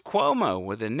Chris Cuomo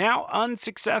with a now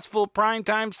unsuccessful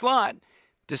primetime slot,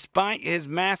 despite his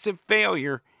massive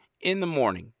failure in the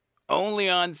morning, only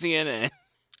on CNN.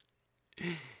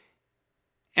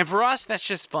 And for us, that's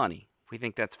just funny. We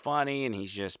think that's funny, and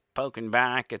he's just poking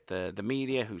back at the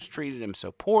media who's treated him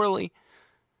so poorly.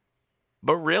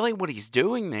 But really what he's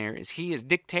doing there is he is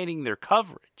dictating their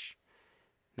coverage.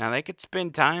 Now, they could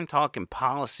spend time talking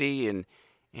policy and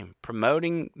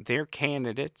promoting their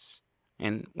candidates.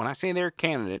 And when I say their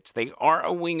candidates, they are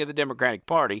a wing of the Democratic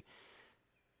Party.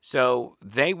 So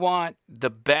they want the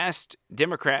best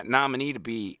Democrat nominee to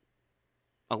be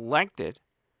elected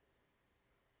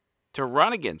to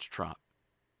run against Trump.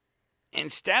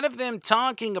 Instead of them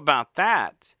talking about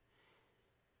that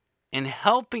and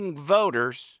helping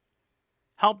voters,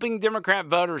 helping Democrat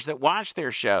voters that watch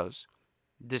their shows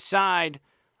decide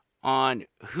on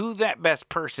who that best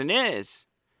person is,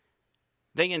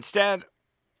 they instead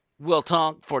will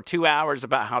talk for 2 hours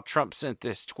about how Trump sent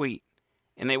this tweet,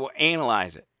 and they will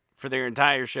analyze it for their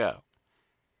entire show.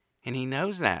 And he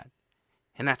knows that.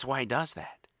 And that's why he does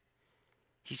that.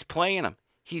 He's playing them.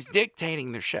 He's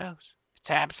dictating their shows. It's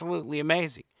absolutely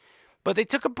amazing. But they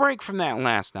took a break from that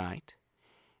last night.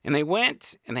 And they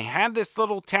went and they had this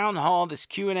little town hall, this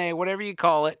Q&A, whatever you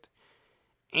call it.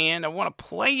 And I want to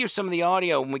play you some of the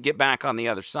audio when we get back on the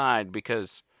other side,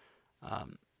 because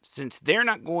since they're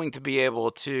not going to be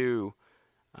able to,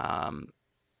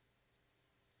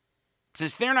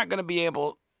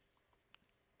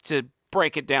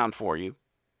 break it down for you,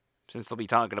 since they'll be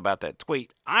talking about that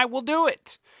tweet, I will do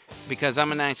it, because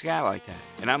I'm a nice guy like that.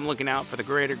 And I'm looking out for the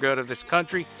greater good of this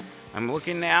country. I'm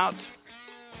looking out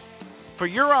for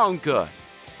your own good.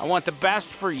 I want the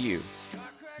best for you.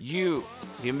 You,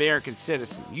 the American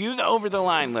citizen. You, the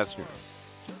over-the-line listener.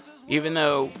 Even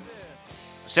though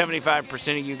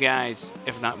 75% of you guys,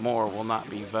 if not more, will not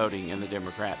be voting in the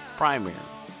Democrat primary.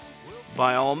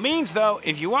 By all means, though,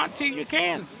 if you want to, you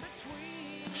can.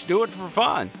 Just do it for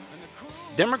fun.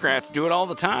 Democrats do it all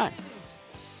the time.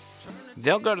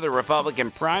 They'll go to the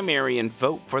Republican primary and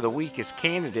vote for the weakest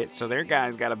candidate, so their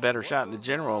guy's got a better shot in the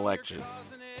general election.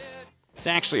 It's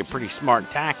actually a pretty smart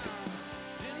tactic.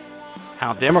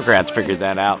 How Democrats figured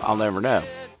that out, I'll never know.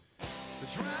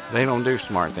 They don't do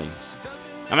smart things.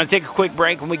 I'm going to take a quick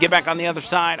break. When we get back on the other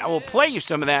side, I will play you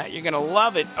some of that. You're going to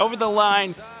love it. Over the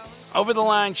Line,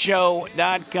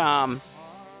 overthelineshow.com.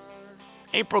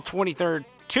 April 23rd,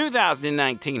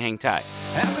 2019. Hang tight.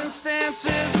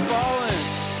 Happenstances falling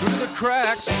through the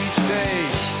cracks each day.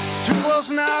 Too close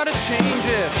now to change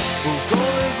it. Whose goal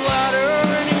is lighter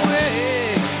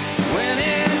anyway? When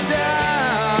in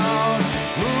doubt,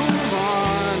 move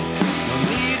on. No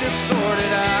need to sort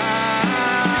it out.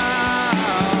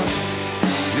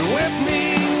 You're with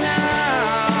me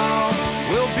now.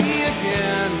 We'll be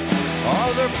again.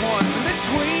 All their points in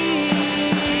between.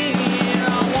 I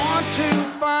want to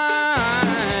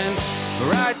find the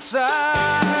right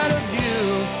side of you.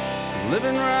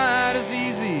 Living right is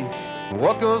easy.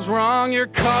 What goes wrong, you're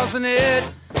causing it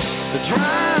to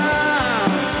drown.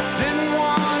 Didn't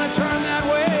want to turn that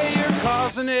way, you're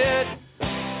causing it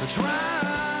to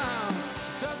drown.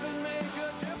 Doesn't make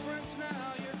a difference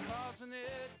now, you're causing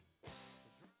it.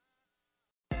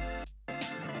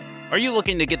 Are you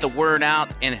looking to get the word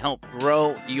out and help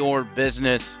grow your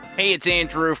business? Hey, it's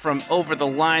Andrew from Over the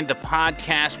Line, the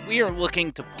podcast. We are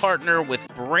looking to partner with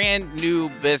brand new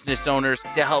business owners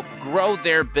to help grow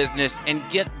their business and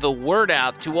get the word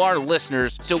out to our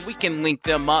listeners so we can link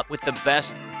them up with the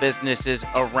best businesses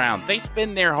around. They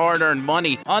spend their hard-earned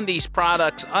money on these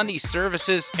products, on these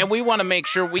services, and we want to make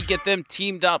sure we get them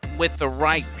teamed up with the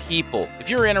right people. If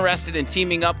you're interested in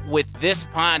teaming up with this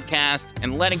podcast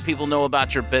and letting people know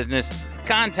about your business,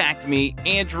 contact me,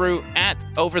 Andrew at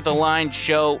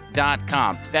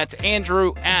overthelineshow.com. That's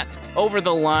Andrew at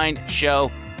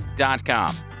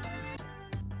overthelineshow.com.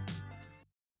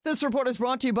 This report is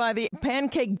brought to you by the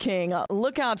Pancake King.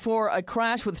 Look out for a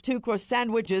crash with two-course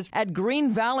sandwiches at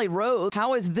Green Valley Road.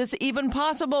 How is this even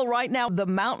possible? Right now, the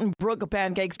Mountain Brook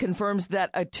Pancakes confirms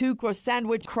that a two-course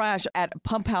sandwich crash at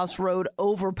Pump House Road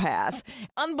overpass.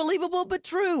 Unbelievable, but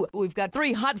true. We've got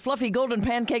 3 hot, fluffy golden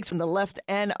pancakes from the left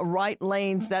and right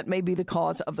lanes. That may be the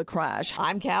cause of the crash.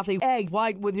 I'm Kathy Egg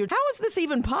White with your... How is this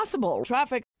even possible?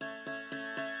 Traffic...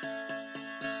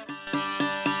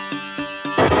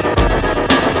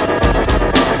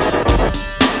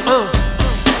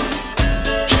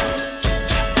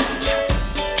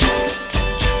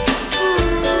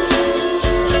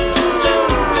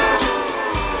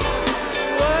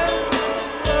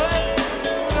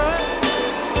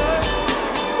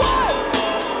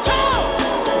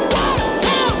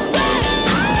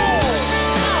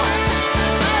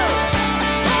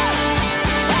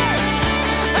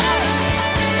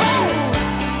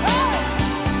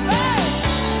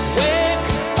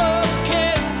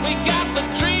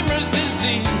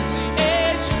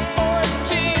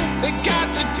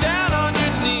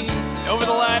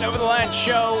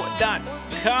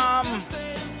 Show.com.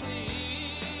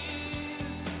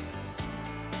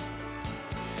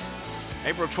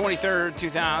 April 23rd,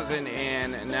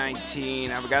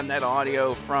 2019. I've gotten that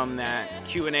audio from that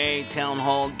Q&A town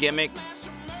hall gimmick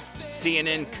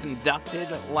CNN conducted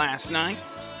last night.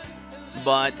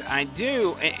 But I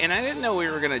do, and I didn't know we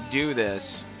were going to do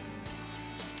this,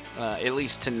 at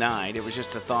least tonight. It was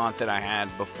just a thought that I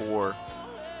had before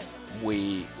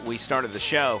we started the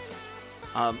show.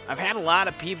 I've had a lot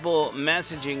of people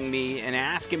messaging me and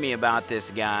asking me about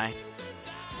this guy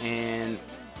and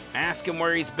asking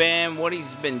where he's been, what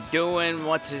he's been doing,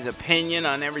 what's his opinion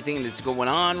on everything that's going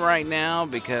on right now,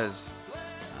 because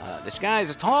this guy's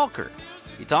a talker.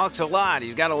 He talks a lot.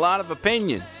 He's got a lot of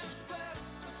opinions.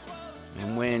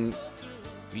 And when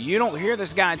you don't hear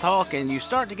this guy talking, you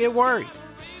start to get worried.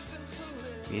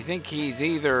 You think he's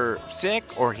either sick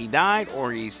or he died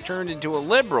or he's turned into a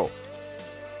liberal,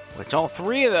 which all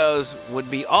three of those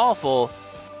would be awful,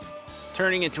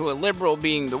 turning into a liberal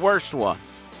being the worst one.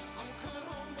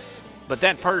 But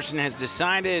that person has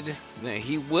decided that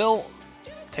he will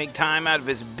take time out of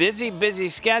his busy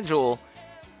schedule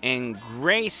and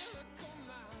grace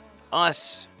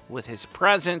us with his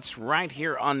presence right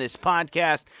here on this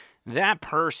podcast. That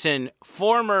person,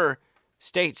 former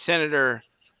state senator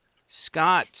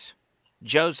Scott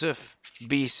Joseph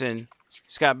Beeson.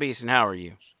 Scott Beeson, how are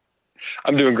you?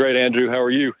 I'm doing great, Andrew. How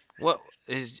are you? What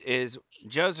is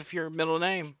Joseph your middle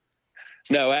name?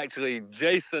 No, actually,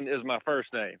 Jason is my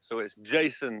first name, so it's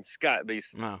Jason Scott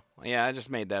Beeson. Oh, yeah, I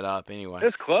just made that up anyway.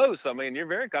 It's close. I mean, you're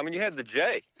very. I mean, you had the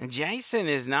J. Jason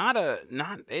is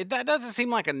that doesn't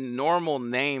seem like a normal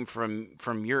name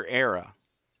from your era.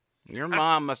 Your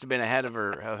mom must have been ahead of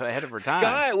her time.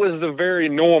 Scott was the very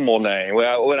normal name. When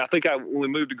we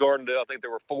moved to Gardendale, I think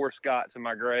there were 4 Scotts in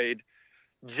my grade.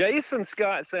 Jason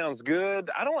Scott sounds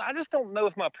good. I just don't know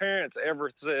if my parents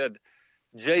ever said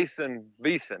Jason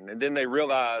Beeson, and then they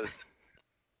realized,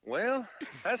 well,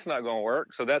 that's not going to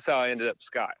work. So that's how I ended up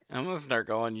Scott. I'm gonna start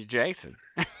calling you Jason.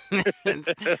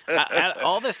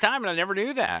 All this time, and I never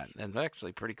knew that. That's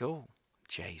actually pretty cool.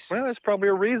 Jason. Well, that's probably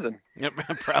a reason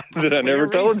Probably that I never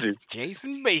told you.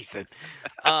 Jason Beeson.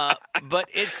 But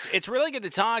it's really good to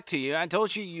talk to you. I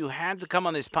told you had to come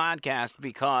on this podcast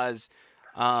because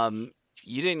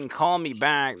you didn't call me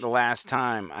back the last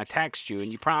time I texted you,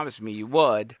 and you promised me you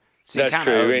would. So that's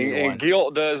true, and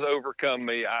guilt does overcome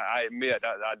me. I admit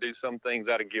I do some things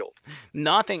out of guilt.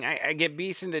 Nothing. I get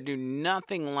Beeson to do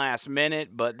nothing last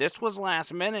minute, but this was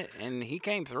last minute, and he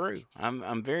came through.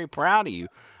 I'm very proud of you.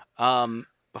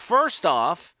 First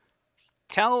off,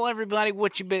 tell everybody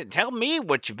tell me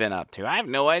what you've been up to. I have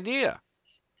no idea.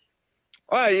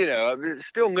 Well, I'm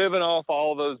still living off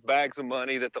all those bags of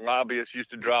money that the lobbyists used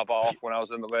to drop off when I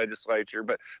was in the legislature.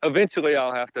 But eventually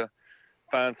I'll have to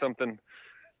find something,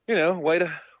 way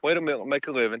to make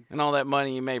a living. And all that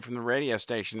money you made from the radio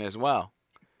station as well.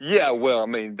 Yeah, well, I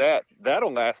mean,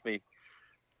 that'll last me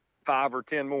 5 or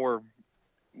 10 more,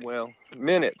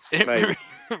 minutes, maybe.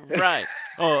 Right.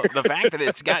 Well, the fact that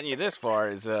it's gotten you this far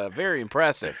is very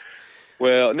impressive.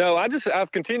 Well, no,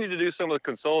 I've continued to do some of the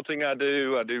consulting I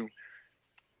do. I do,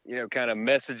 kind of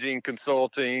messaging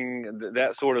consulting,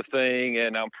 that sort of thing.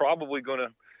 And I'm probably going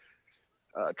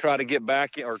to try to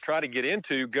get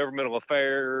into governmental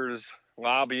affairs,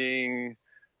 lobbying,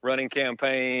 running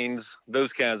campaigns,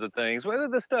 those kinds of things. Well,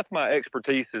 the stuff my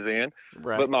expertise is in,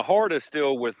 right. But my heart is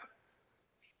still with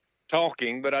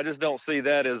talking, but I just don't see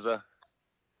that as a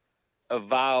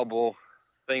viable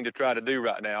thing to try to do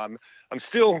right now. I'm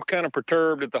still kind of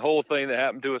perturbed at the whole thing that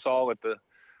happened to us all at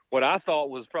what I thought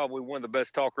was probably one of the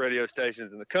best talk radio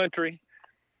stations in the country.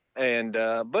 And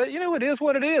but it is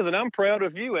what it is, and I'm proud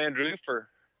of you, Andrew, for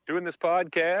doing this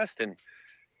podcast and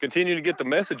continue to get the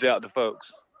message out to folks.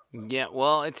 Yeah,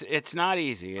 well, it's not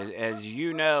easy, as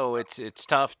you know. It's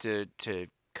tough to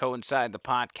coincide the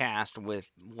podcast with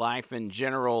life in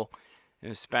general,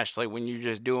 especially when you're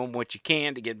just doing what you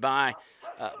can to get by.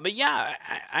 But yeah,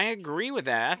 I agree with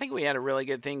that. I think we had a really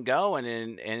good thing going,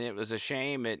 and it was a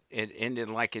shame it ended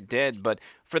like it did. But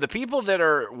for the people that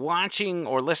are watching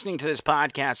or listening to this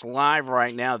podcast live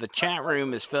right now, the chat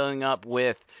room is filling up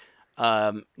with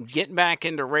getting back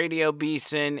into Radio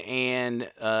Beeson and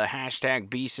hashtag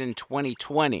Beeson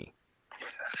 2020.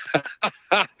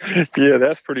 Yeah,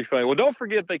 that's pretty funny. Well, don't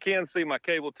forget they can see my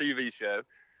cable TV show.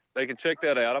 They can check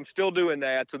that out. I'm still doing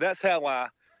that. So that's how I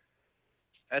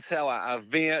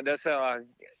vent. That's how I,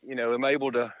 am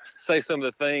able to say some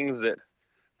of the things that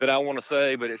I want to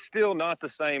say, but it's still not the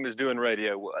same as doing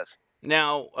radio was.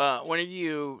 Now,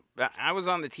 I was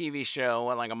on the TV show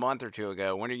like a month or two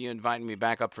ago. When are you inviting me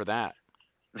back up for that?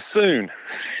 Soon.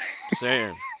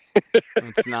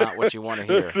 It's not what you want to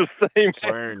hear. It's the same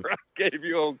Soon. answer I gave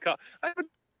you on call. I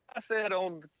said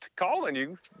on calling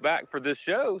you back for this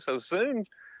show, so soon.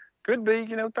 Could be,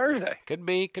 Thursday. Could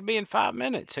be in 5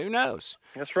 minutes. Who knows?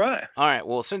 That's right. All right.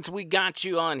 Well, since we got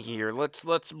you on here,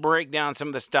 let's break down some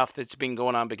of the stuff that's been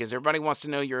going on, because everybody wants to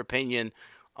know your opinion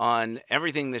on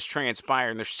everything that's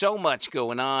transpired. There's so much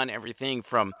going on. Everything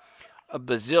from a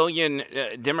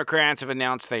bazillion Democrats have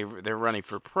announced they're running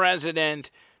for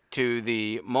president, to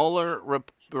the Mueller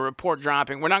report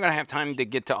dropping. We're not going to have time to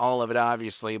get to all of it,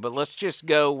 obviously, but let's just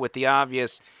go with the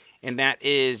obvious. And that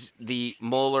is the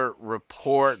Mueller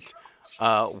report.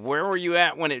 Where were you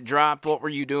at when it dropped? What were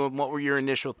you doing? What were your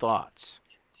initial thoughts?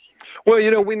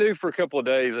 Well, we knew for a couple of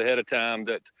days ahead of time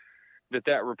that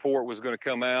that report was going to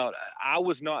come out. I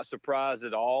was not surprised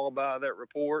at all by that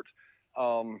report.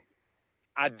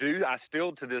 I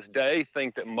still to this day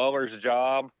think that Mueller's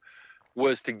job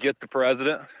was to get the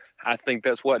president. I think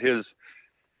that's what his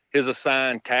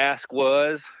assigned task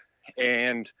was.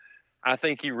 And I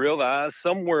think he realized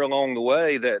somewhere along the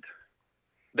way that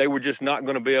they were just not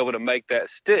going to be able to make that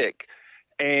stick.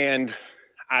 And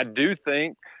I do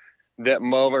think that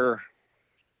Mueller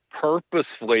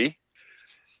purposefully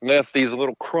left these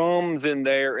little crumbs in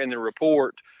there in the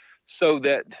report so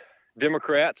that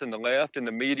Democrats and the left and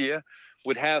the media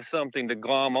would have something to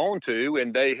glom onto,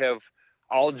 and they have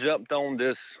all jumped on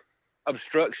this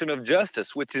obstruction of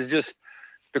justice, which is just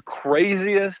the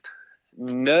craziest,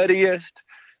 nuttiest,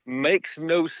 makes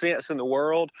no sense in the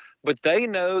world. But they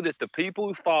know that the people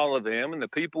who follow them and the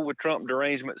people with Trump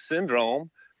derangement syndrome,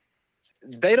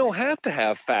 they don't have to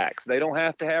have facts. They don't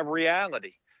have to have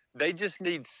reality. They just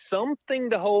need something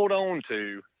to hold on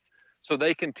to so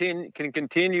they can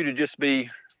continue to just be,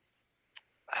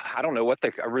 I don't know what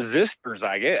resistors,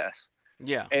 I guess.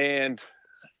 Yeah. And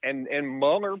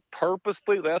Mueller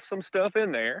purposely left some stuff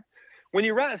in there. When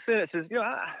you write sentences,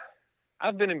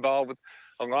 I've been involved with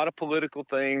a lot of political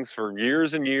things for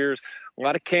years and years, a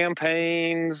lot of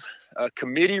campaigns,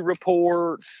 committee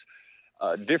reports,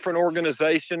 different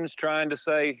organizations trying to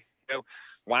say,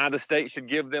 why the state should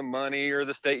give them money, or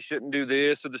the state shouldn't do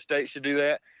this, or the state should do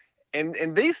that.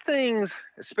 And these things,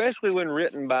 especially when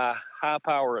written by high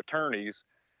power attorneys,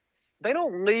 they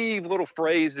don't leave little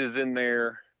phrases in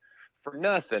there for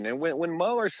nothing. And when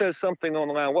Mueller says something on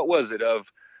the line, what was it of,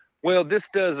 well,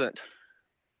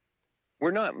 we're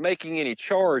not making any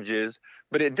charges,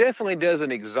 but it definitely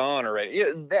doesn't exonerate.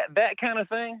 That kind of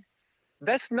thing,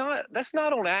 that's not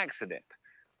on accident.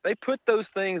 They put those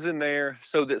things in there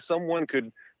so that someone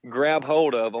could grab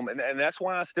hold of them. And that's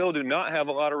why I still do not have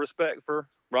a lot of respect for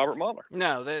Robert Mueller.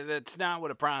 No, that's not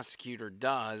what a prosecutor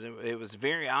does. It was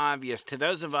very obvious to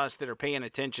those of us that are paying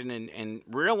attention and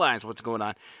realize what's going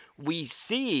on. We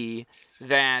see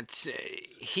that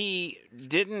he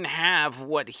didn't have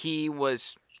what he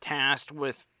was tasked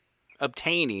with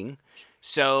obtaining.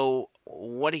 So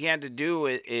what he had to do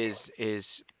is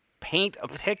paint a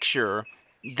picture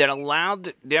that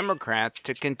allowed Democrats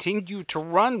to continue to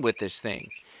run with this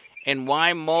thing. And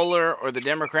why Mueller or the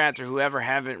Democrats or whoever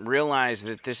haven't realized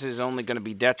that this is only going to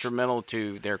be detrimental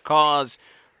to their cause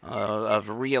of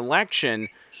re-election,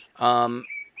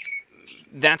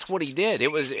 that's what he did.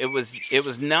 It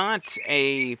was not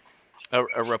a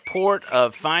report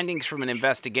of findings from an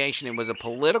investigation. It was a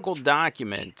political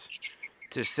document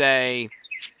to say,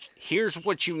 here's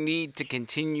what you need to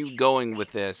continue going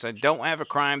with this. I don't have a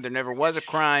crime. There never was a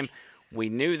crime. We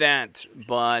knew that,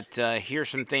 but here's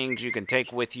some things you can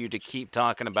take with you to keep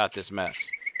talking about this mess.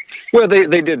 Well, they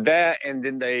did that, and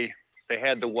then they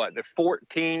had the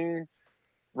 14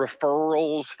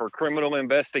 referrals for criminal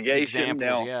investigation.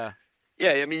 Examples, now,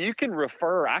 yeah. I mean, you can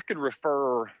refer. I could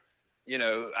refer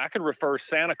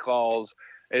Santa Claus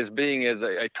as being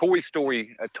a toy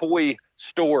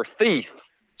store thief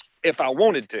if I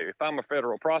wanted to, if I'm a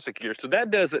federal prosecutor. So that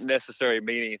doesn't necessarily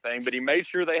mean anything, but he made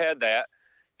sure they had that.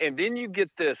 And then you get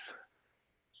this,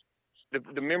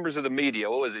 the members of the media,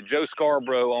 what was it, Joe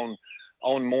Scarborough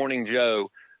on Morning Joe,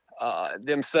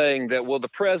 them saying that, well, the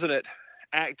president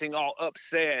acting all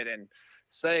upset and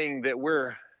saying that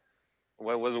what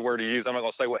was the word he used? I'm not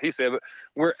going to say what he said, but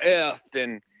we're effed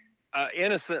and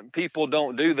innocent people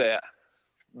don't do that.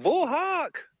 Bull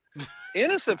hawk.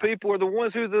 Innocent people are the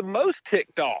ones who are the most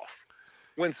ticked off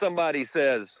when somebody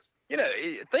says,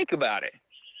 think about it.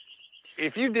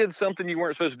 If you did something you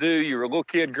weren't supposed to do, you were a little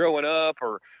kid growing up,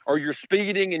 or you're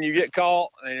speeding and you get caught,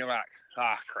 and you're like,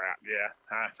 crap,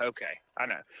 yeah, okay, I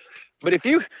know. But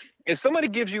if somebody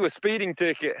gives you a speeding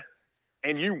ticket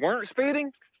and you weren't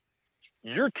speeding,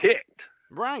 you're ticked.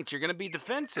 Right, you're going to be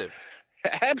defensive.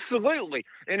 Absolutely.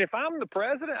 And if I'm the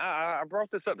president, I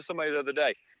brought this up to somebody the other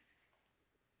day.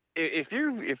 If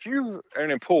you are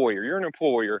an employer, you're an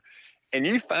employer, and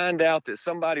you find out that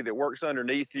somebody that works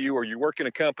underneath you, or you work in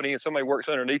a company and somebody works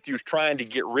underneath you is trying to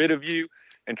get rid of you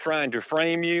and trying to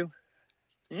frame you,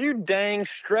 you dang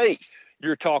straight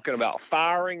you're talking about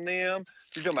firing them.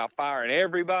 You're talking about firing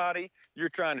everybody. You're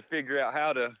trying to figure out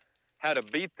how to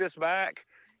beat this back.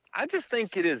 I just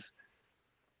think it is,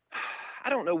 I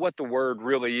don't know what the word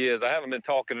really is. I haven't been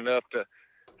talking enough to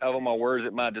have all my words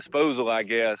at my disposal, I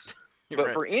guess. But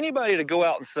right. For anybody to go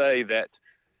out and say that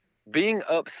being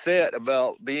upset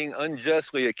about being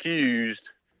unjustly accused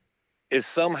is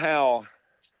somehow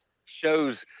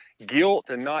shows guilt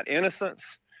and not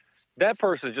innocence, that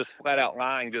person is just flat out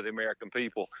lying to the American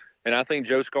people. And I think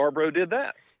Joe Scarborough did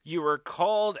that. You were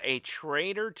called a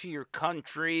traitor to your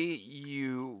country.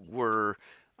 You were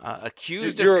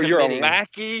accused of committing... You're a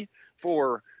lackey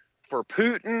for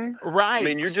Putin. Right. I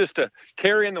mean, you're just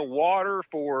carrying the water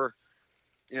for,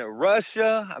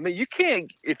 Russia. I mean, you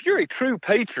can't, if you're a true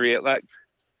patriot, like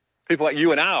people like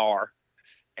you and I are,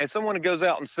 and someone goes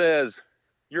out and says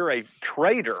you're a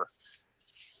traitor,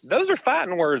 those are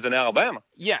fighting words in Alabama.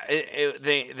 Yeah,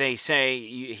 they say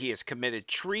he has committed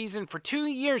treason. For 2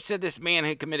 years, said this man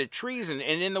had committed treason.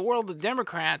 And in the world of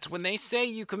Democrats, when they say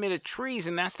you committed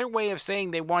treason, that's their way of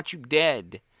saying they want you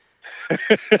dead.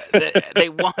 They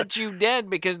want you dead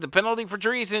because the penalty for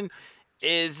treason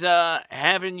is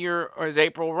having your, or as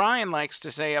April Ryan likes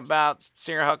to say about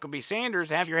Sarah Huckabee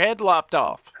Sanders, have your head lopped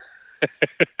off.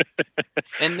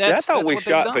 And I thought we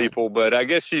shot people, but I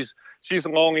guess she's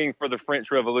longing for the French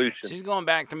Revolution. She's going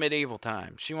back to medieval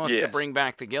times. She wants to bring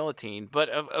back the guillotine. But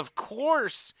of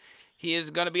course, he is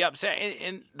going to be upset.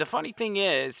 And the funny thing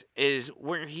is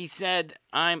where he said,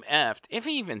 "I'm effed." If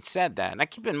he even said that, and I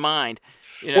keep in mind,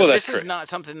 this is not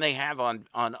something they have on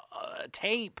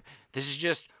tape. This is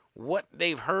just what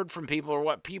they've heard from people or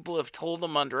what people have told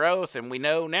them under oath. And we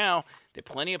know now that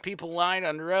plenty of people lied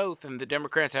under oath, and the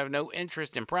Democrats have no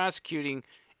interest in prosecuting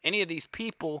any of these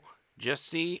people. Just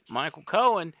see Michael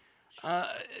Cohen.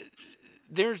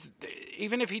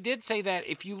 Even if he did say that,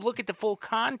 if you look at the full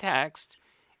context,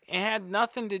 it had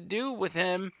nothing to do with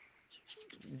him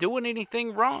doing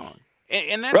anything wrong.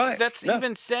 And that's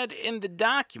even said in the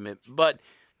document. But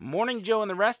Morning Joe and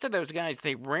the rest of those guys,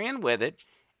 they ran with it,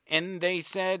 and they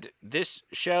said this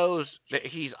shows that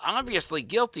he's obviously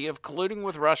guilty of colluding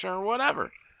with Russia or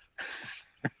whatever.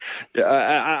 Yeah,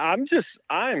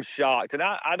 I am shocked. And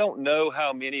I don't know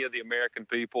how many of the American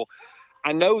people,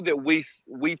 I know that we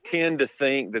tend to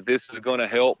think that this is going to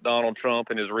help Donald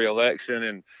Trump in his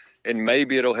reelection, and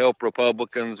maybe it'll help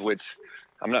Republicans, which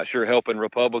I'm not sure helping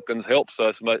Republicans helps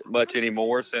us much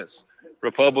anymore, since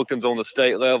Republicans on the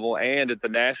state level and at the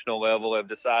national level have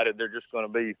decided they're just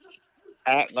going to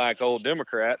act like old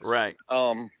Democrats. Right.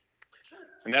 And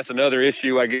that's another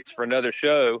issue, I guess, for another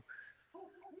show.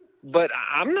 But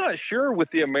I'm not sure with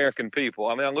the American people.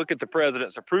 I mean, I look at the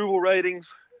president's approval ratings.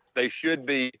 They should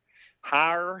be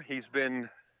higher. He's been,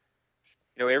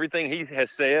 everything he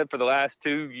has said for the last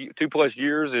two plus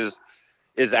years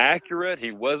is accurate.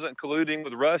 He wasn't colluding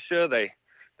with Russia. They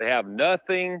have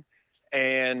nothing.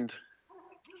 And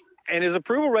his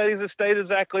approval ratings have stayed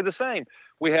exactly the same.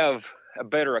 We have a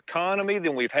better economy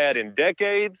than we've had in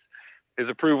decades. His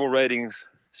approval ratings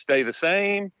stay the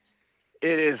same.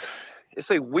 It's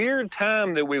a weird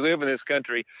time that we live in this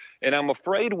country, and I'm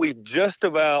afraid we've just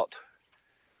about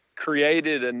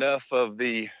created enough of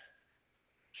the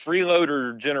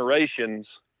freeloader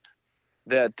generations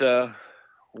that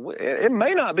it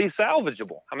may not be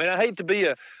salvageable. I mean, I hate to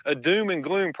be a doom and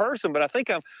gloom person, but I think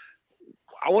I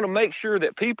want to make sure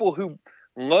that people who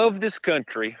love this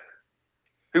country,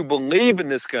 who believe in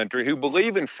this country, who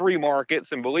believe in free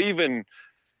markets and believe in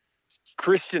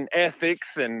Christian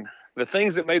ethics and the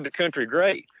things that made the country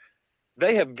great,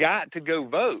 they have got to go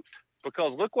vote,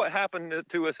 because look what happened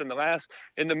to us in the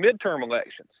midterm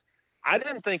elections. I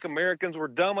didn't think Americans were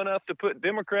dumb enough to put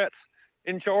Democrats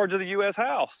in charge of the U.S.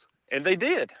 House, and they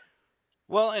did.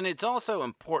 Well, and it's also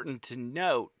important to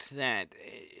note that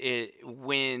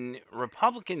when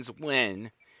Republicans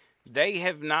win, they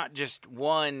have not just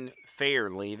won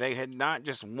fairly. They had not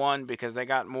just won because they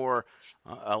got more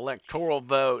electoral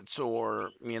votes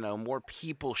or, more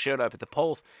people showed up at the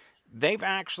polls. They've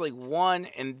actually won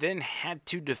and then had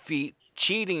to defeat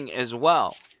cheating as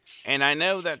well. And I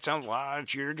know that sounds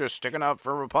like you're just sticking up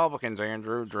for Republicans,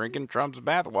 Andrew, drinking Trump's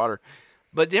bathwater.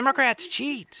 But Democrats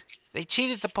cheat. They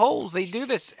cheat at the polls. They do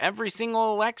this every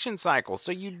single election cycle.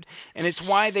 And it's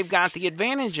why they've got the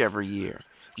advantage every year.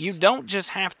 You don't just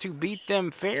have to beat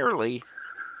them fairly.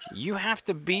 You have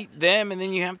to beat them, and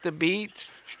then you have to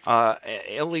beat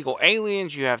illegal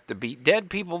aliens. You have to beat dead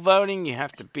people voting. You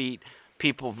have to beat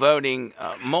people voting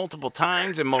multiple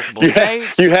times in multiple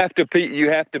states. You have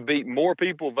to beat more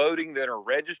people voting than are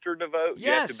registered to vote. Yes.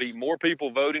 You have to beat more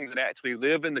people voting than actually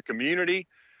live in the community.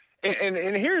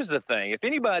 And here's the thing. If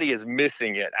anybody is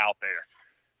missing it out there,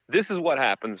 this is what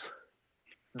happens.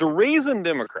 The reason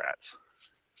Democrats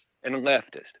and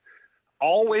leftists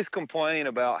always complain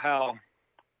about how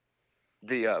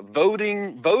the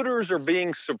voters are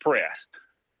being suppressed,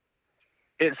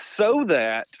 it's so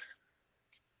that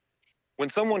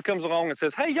when someone comes along and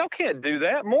says, hey, y'all can't do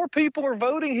that, more people are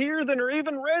voting here than are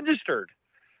even registered,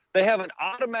 they have an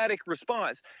automatic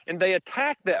response, and they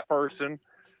attack that person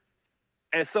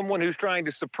as someone who's trying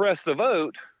to suppress the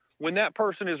vote when that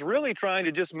person is really trying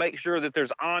to just make sure that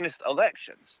there's honest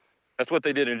elections. That's what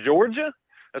they did in Georgia.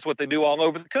 That's what they do all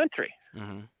over the country.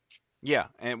 Mm-hmm. Yeah,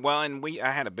 and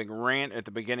I had a big rant at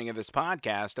the beginning of this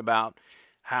podcast about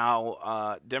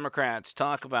how Democrats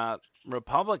talk about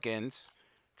Republicans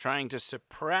trying to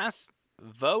suppress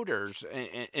voters,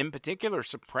 in particular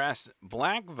suppress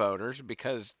black voters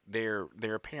because they're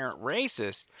apparent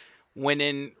racist, when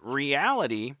in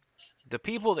reality, the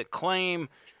people that claim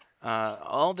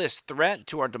all this threat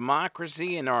to our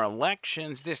democracy and our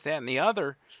elections, this, that, and the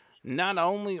other, not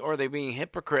only are they being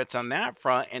hypocrites on that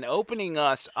front and opening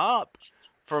us up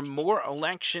for more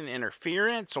election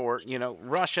interference or,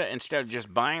 Russia, instead of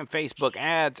just buying Facebook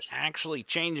ads, actually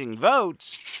changing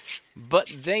votes,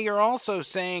 but they are also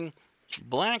saying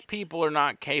black people are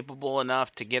not capable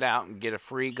enough to get out and get a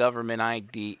free government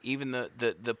ID, even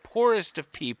the poorest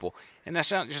of people. And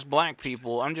that's not just black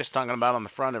people. I'm just talking about on the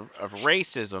front of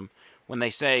racism when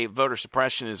they say voter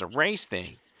suppression is a race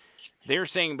thing. They're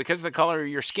saying because of the color of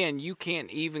your skin, you can't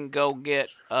even go get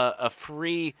a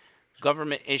free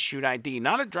government-issued ID.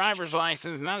 Not a driver's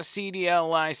license, not a CDL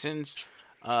license,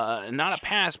 not a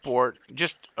passport,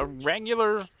 just a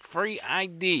regular free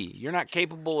ID. You're not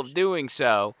capable of doing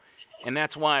so, and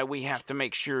that's why we have to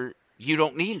make sure you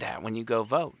don't need that when you go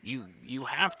vote. You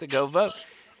have to go vote.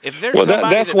 If there's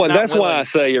somebody that's why I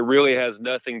say it really has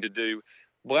nothing to do.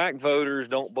 Black voters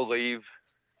don't believe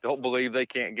they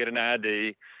can't get an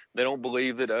ID. They don't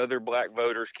believe that other black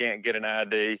voters can't get an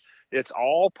ID. It's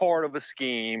all part of a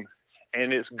scheme,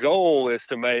 and its goal is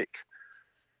to make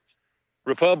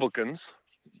Republicans,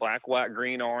 black, white,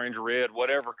 green, orange, red,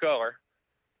 whatever color,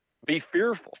 be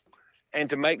fearful, and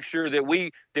to make sure that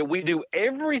we do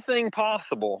everything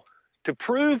possible to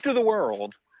prove to the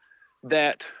world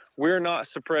that we're not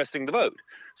suppressing the vote.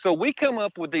 So we come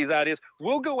up with these ideas.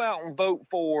 We'll go out and vote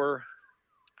for,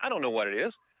 I don't know what it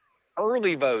is,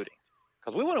 early voting,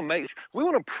 because we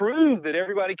want to prove that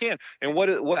everybody can. And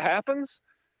what happens?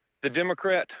 The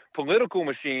Democrat political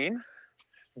machine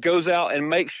goes out and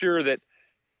makes sure that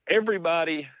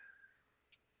everybody,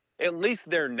 at least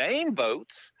their name,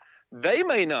 votes. They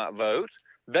may not vote.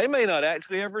 They may not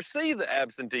actually ever see the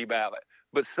absentee ballot,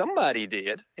 but somebody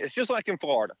did. It's just like in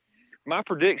Florida. My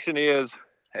prediction is,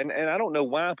 and I don't know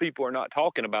why people are not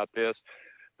talking about this,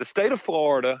 the state of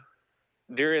Florida,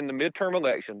 during the midterm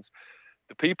elections,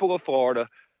 the people of Florida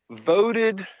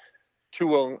voted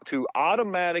to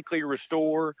automatically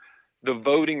restore the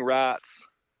voting rights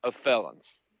of felons.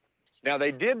 Now,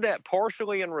 they did that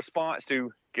partially in response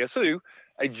to, guess who?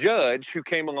 A judge who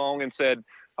came along and said,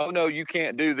 oh, no, you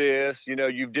can't do this.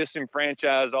 You've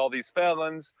disenfranchised all these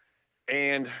felons.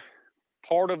 And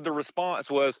part of the response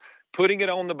was putting it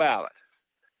on the ballot.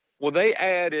 Well, they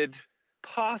added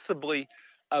possibly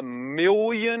a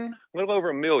little over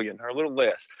a million, or a little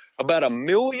less, about 1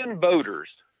 million voters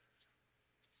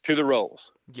to the rolls.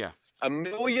 Yeah. 1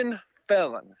 million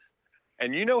felons.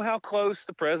 And you know how close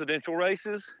the presidential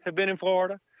races have been in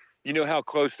Florida? You know how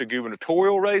close the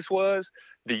gubernatorial race was,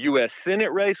 the U.S.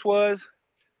 Senate race was?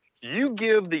 You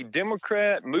give the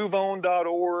Democrat,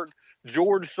 MoveOn.org,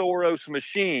 George Soros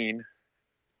machine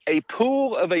a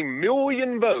pool of 1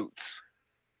 million votes.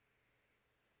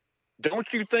 Don't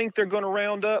you think they're going to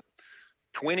round up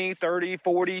 20, 30,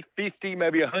 40, 50,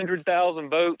 maybe 100,000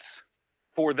 votes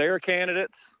for their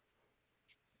candidates?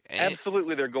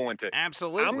 Absolutely, they're going to.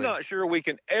 Absolutely. I'm not sure we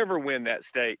can ever win that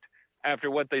state after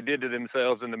what they did to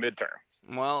themselves in the midterm.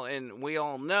 Well, and we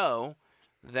all know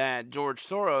that George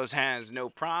Soros has no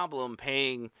problem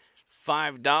paying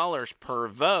 $5 per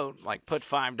vote, like put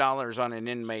 $5 on an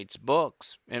inmate's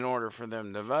books in order for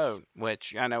them to vote,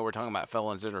 which I know we're talking about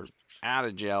felons that are out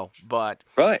of jail, but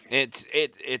right.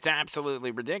 It's absolutely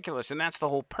ridiculous, and that's the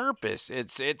whole purpose.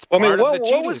 It's part of the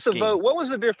cheating scheme. What was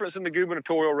the difference in the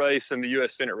gubernatorial race and the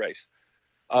U.S. Senate race?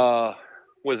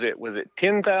 Was it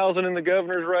 10,000 in the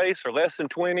governor's race, or less than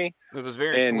 20? It was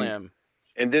very slim.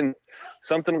 And then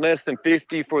something less than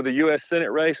 50 for the U.S.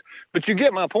 Senate race. But you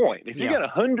get my point. If you got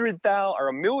 100,000 or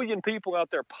 1 million people out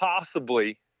there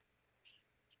possibly,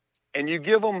 and you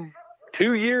give them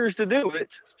 2 years to do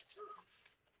it,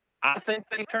 I think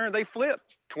they flip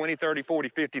 20, 30, 40,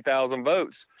 50,000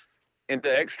 votes into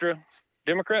extra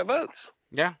Democrat votes.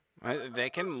 Yeah. They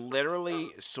can literally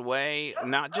sway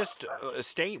not just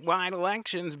statewide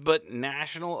elections, but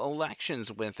national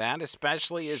elections with that,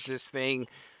 especially as this thing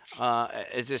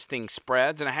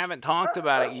spreads. And I haven't talked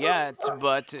about it yet,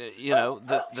 but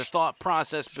the thought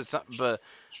process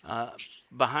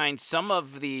behind some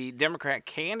of the Democrat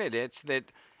candidates that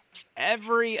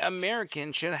every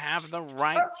American should have the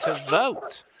right to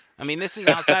vote. I mean, this is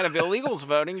outside of illegals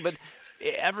voting, but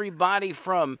everybody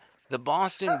from the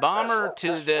Boston bomber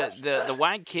to the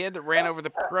white kid that ran over the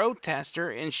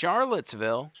protester in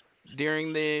Charlottesville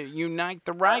during the Unite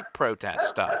the Right protest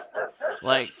stuff.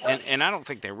 Like, and I don't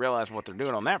think they realize what they're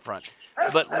doing on that front.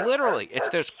 But literally, it's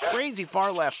those crazy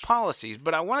far left policies.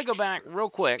 But I want to go back real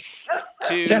quick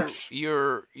to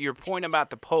your point about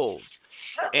the polls.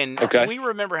 And we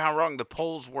remember how wrong the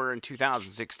polls were in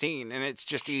 2016, and it's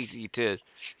just easy to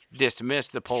dismiss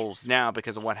the polls now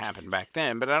because of what happened back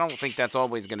then. But I don't think that's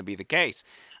always going to be the case.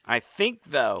 I think,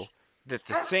 though, that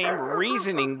the same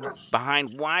reasoning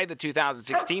behind why the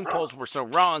 2016 polls were so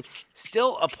wrong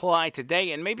still apply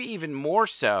today, and maybe even more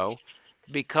so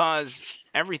because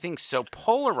everything's so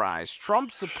polarized.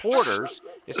 Trump supporters,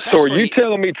 especially... So are you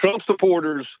telling me Trump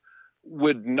supporters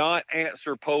would not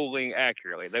answer polling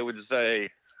accurately? They would say,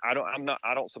 I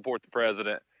don't support the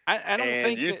president. I don't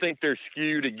think you think they're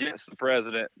skewed against the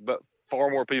president, but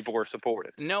far more people are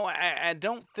supported. No, I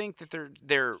don't think that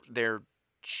they're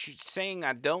saying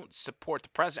I don't support the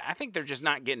president. I think they're just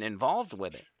not getting involved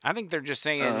with it. I think they're just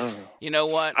saying, you know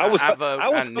what, I vote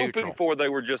I'm neutral. Hoping for they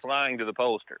were just lying to the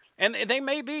pollsters. And they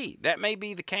may be. That may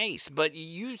be the case. But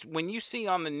when you see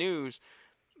on the news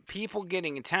people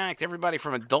getting attacked, everybody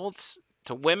from adults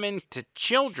to women to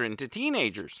children to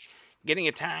teenagers getting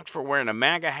attacked for wearing a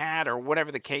MAGA hat or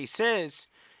whatever the case is,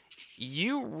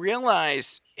 you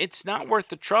realize it's not worth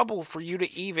the trouble for you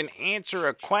to even answer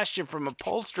a question from a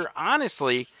pollster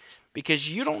honestly, because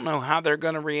you don't know how they're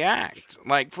going to react.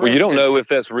 Like, for instance, you don't know if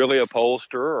that's really a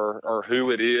pollster or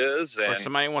who it is, or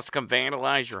somebody wants to come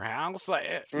vandalize your house.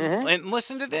 Like, and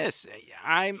listen to this: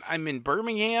 I'm in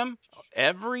Birmingham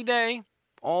every day,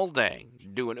 all day,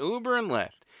 doing Uber and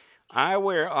Lyft. I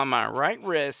wear on my right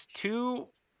wrist 2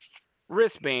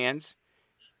 wristbands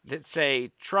that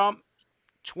say Trump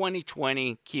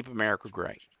 2020, keep America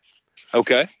great.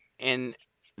 Okay. And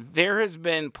there has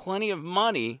been plenty of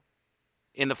money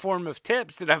in the form of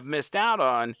tips that I've missed out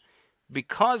on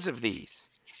because of these.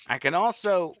 I can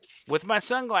also, with my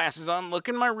sunglasses on, look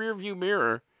in my rearview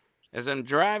mirror as I'm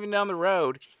driving down the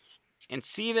road and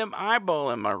see them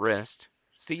eyeballing my wrist,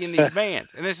 seeing these bands.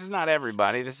 And this is not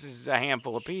everybody. This is a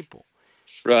handful of people.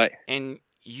 Right. And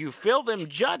you feel them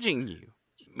judging you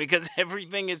because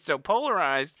everything is so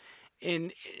polarized.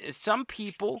 And some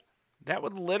people, that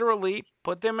would literally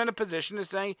put them in a position to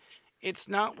say, it's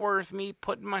not worth me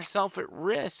putting myself at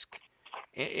risk,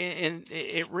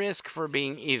 at risk for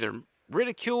being either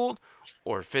ridiculed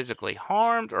or physically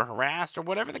harmed or harassed or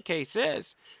whatever the case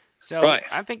is. So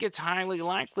I think it's highly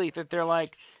likely that they're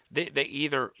like, they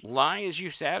either lie, as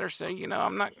you said, or say, you know,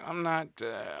 I'm not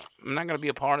going to be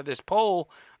a part of this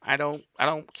poll. I don't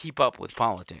keep up with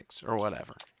politics or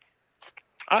whatever.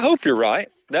 I hope you're right.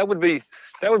 That would be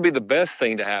the best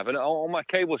thing to happen. On my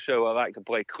cable show, I like to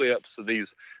play clips of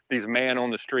these man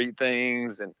on the street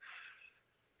things and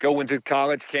go into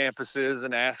college campuses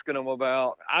and asking them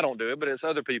about, I don't do it, but it's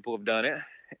other people have done it,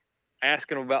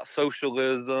 asking them about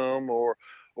socialism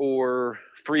or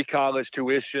free college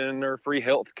tuition or free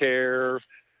health care.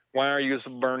 Why are you a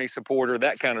Bernie supporter?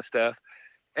 That kind of stuff.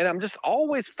 And I'm just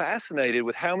always fascinated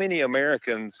with how many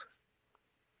Americans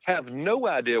have no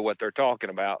idea what they're talking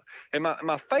about. And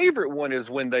my favorite one is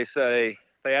when they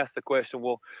ask the question,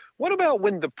 well, what about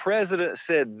when the president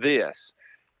said this?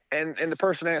 And the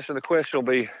person answering the question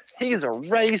will be, he's a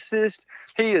racist.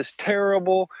 He is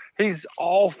terrible. He's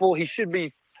awful. He should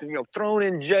be, thrown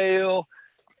in jail.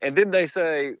 And then they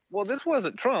say, well, this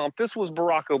wasn't Trump. This was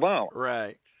Barack Obama.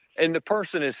 Right. And the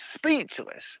person is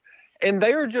speechless. And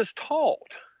they are just taught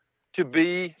to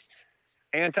be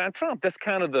anti-Trump. That's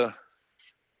kind of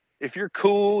if you're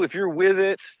cool, if you're with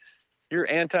it, you're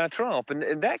anti-Trump.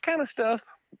 And that kind of stuff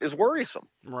is worrisome.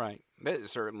 Right. It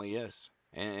certainly is.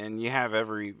 And you have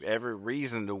every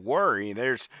reason to worry.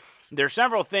 There's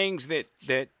several things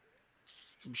that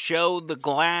show the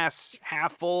glass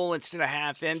half full instead of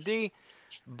half empty.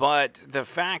 But the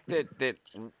fact that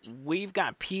we've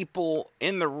got people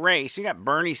in the race, you got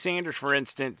Bernie Sanders, for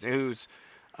instance, who's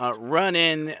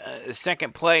running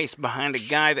second place behind a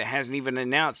guy that hasn't even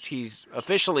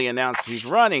officially announced he's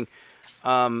running.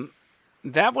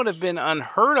 That would have been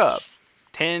unheard of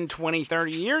 10, 20,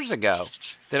 30 years ago,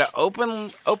 that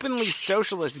an openly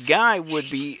socialist guy would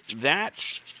be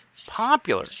that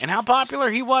popular. And how popular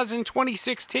he was in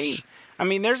 2016. I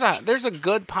mean, there's a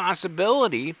good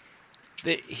possibility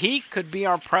that he could be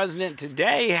our president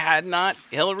today had not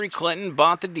Hillary Clinton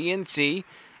bought the DNC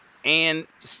and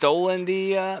stolen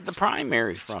the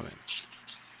primary from him.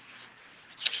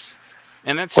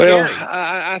 And that's scary. Well,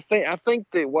 I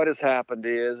think that what has happened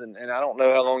is, and I don't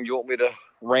know how long you want me to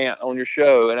rant on your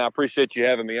show, and I appreciate you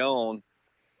having me on.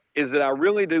 is that I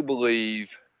really do believe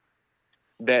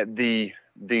that the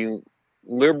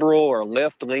liberal or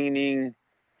left-leaning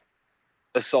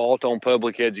assault on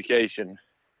public education,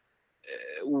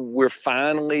 we're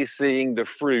finally seeing the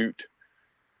fruit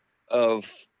of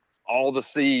all the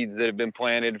seeds that have been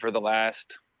planted for the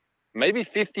last maybe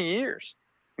 50 years,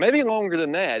 maybe longer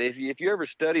than that. If you ever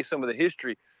study some of the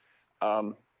history,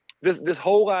 this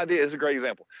whole idea is a great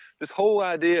example. This whole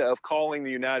idea of calling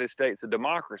the United States a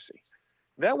democracy,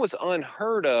 that was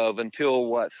unheard of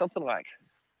until something like,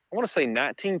 I want to say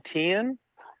 1910.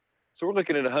 So we're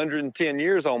looking at 110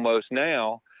 years almost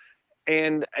now.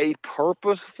 And a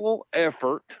purposeful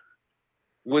effort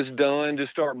was done to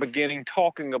start beginning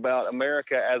talking about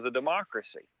America as a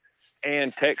democracy.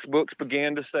 And textbooks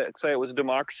began to say it was a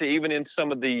democracy. Even in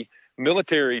some of the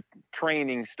military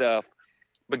training stuff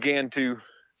began to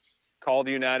call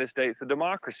the United States a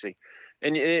democracy.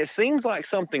 And it seems like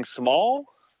something small,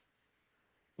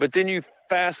 but then you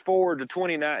fast forward to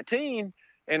 2019,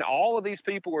 and all of these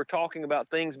people are talking about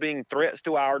things being threats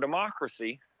to our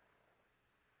democracy.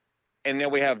 And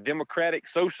then we have democratic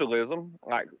socialism,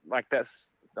 like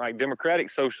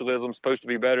democratic socialism is supposed to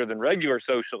be better than regular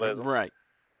socialism. Right.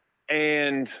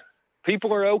 And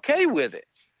people are okay with it.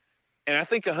 And I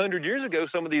think 100 years ago,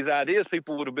 some of these ideas,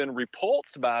 people would have been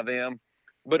repulsed by them.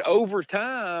 But over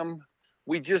time,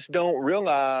 we just don't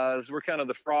realize, we're kind of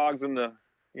the frogs in the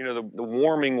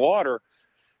warming water.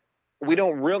 We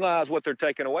don't realize what they're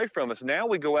taking away from us. Now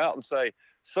we go out and say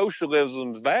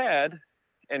socialism's bad,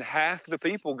 and half the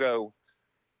people go,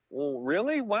 well,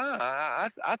 really? Why?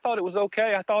 I thought it was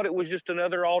okay. I thought it was just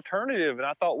another alternative, and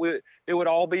I thought it would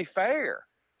all be fair.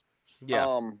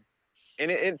 Yeah.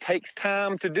 And it takes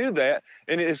time to do that,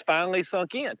 and it has finally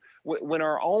sunk in. When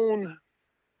our own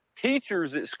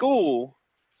teachers at school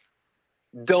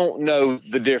don't know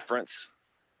the difference,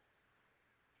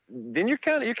 then you're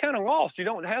kind of lost. You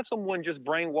don't have someone just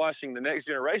brainwashing the next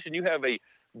generation. You have a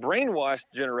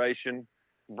brainwashed generation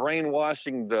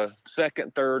brainwashing the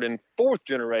second, third, and fourth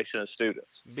generation of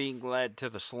students, being led to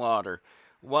the slaughter.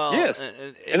 Well, yes,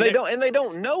 and they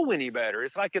don't know any better.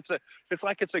 It's like it's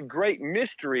a great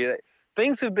mystery that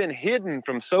things have been hidden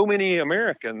from so many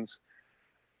Americans,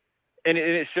 and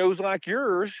it shows like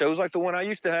yours, shows like the one I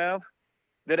used to have,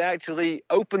 that actually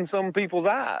opened some people's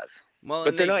eyes. Well,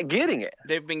 but they're not getting it.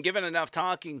 They've been given enough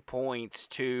talking points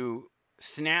to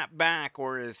snap back,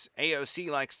 or as AOC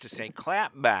likes to say,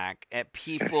 clap back at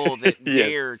people that Yes.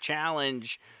 dare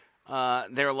challenge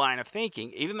their line of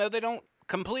thinking. Even though they don't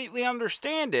completely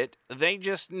understand it, they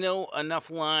just know enough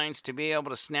lines to be able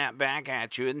to snap back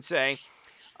at you and say,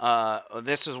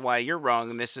 this is why you're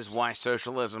wrong, and this is why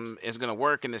socialism is going to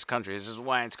work in this country. This is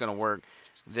why it's going to work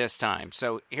this time.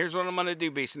 So here's what I'm going to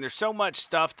do, Beeson. There's so much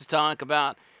stuff to talk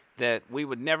about that we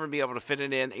would never be able to fit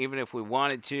it in, even if we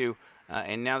wanted to.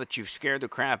 And now that you've scared the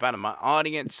crap out of my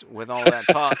audience with all that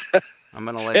talk, I'm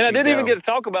going to let you go. And I didn't even get to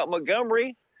talk about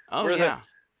Montgomery. Oh, yeah.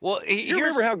 Well, you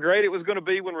remember how great it was going to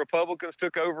be when Republicans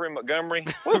took over in Montgomery?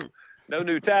 Woo! No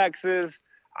new taxes.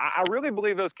 I really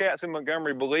believe those cats in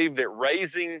Montgomery believe that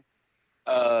raising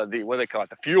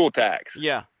the fuel tax,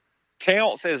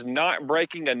 counts as not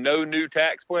breaking a no new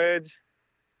tax pledge,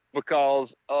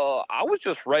 because I was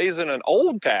just raising an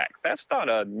old tax. That's not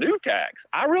a new tax.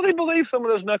 I really believe some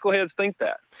of those knuckleheads think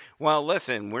that. Well,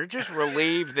 listen, we're just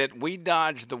relieved that we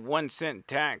dodged the 1 cent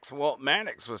tax Walt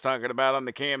Maddox was talking about on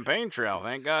the campaign trail.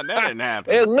 Thank God that didn't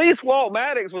happen. At least Walt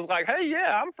Maddox was like, hey,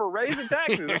 yeah, I'm for raising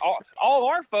taxes. all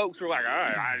our folks were like,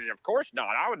 of course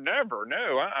not. I would never.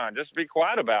 No, just be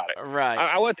quiet about it. Right.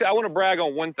 I want to brag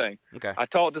on one thing. Okay. I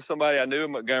talked to somebody I knew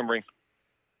in Montgomery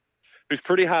who's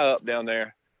pretty high up down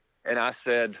there. And I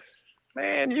said,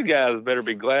 man, you guys better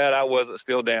be glad I wasn't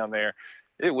still down there.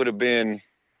 It would have been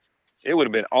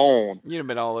on. You'd have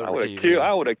been all over TV.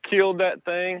 I would have killed that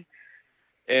thing.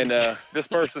 And this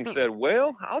person said,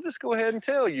 well, I'll just go ahead and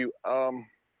tell you.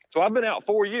 So I've been out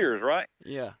 4 years, right?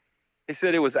 Yeah. He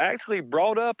said it was actually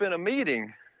brought up in a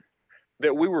meeting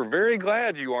that we were very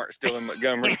glad you aren't still in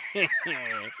Montgomery.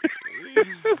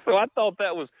 So I thought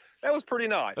that was pretty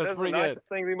nice. That's pretty the nicest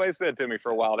good. thing anybody said to me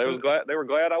for a while. They were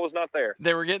glad I was not there.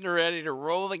 They were getting ready to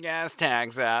roll the gas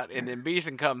tags out, and then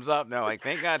Beeson comes up, and they're like,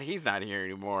 thank God he's not here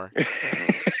anymore.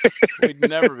 We'd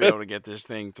never be able to get this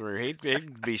thing through.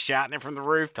 He'd be shouting it from the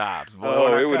rooftops.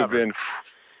 Boy, it would have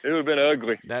been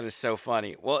ugly. That is so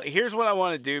funny. Well, here's what I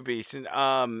want to do, Beeson.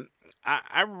 I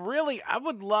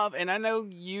would love, and I know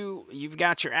you've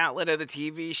got your outlet of the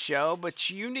TV show, but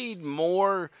you need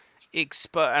more I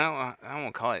don't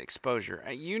want to call it exposure.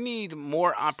 You need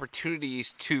more opportunities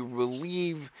to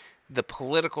relieve the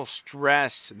political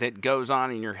stress that goes on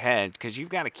in your head, because you've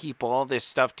got to keep all this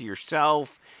stuff to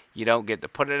yourself. You don't get to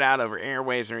put it out over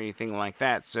airwaves or anything like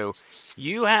that. So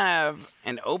you have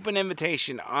an open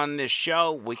invitation on this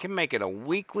show. We can make it a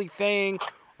weekly thing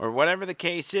or whatever the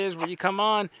case is where you come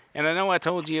on. And I know I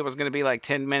told you it was going to be like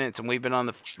 10 minutes, and we've been on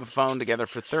the phone together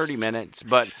for 30 minutes.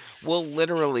 But we'll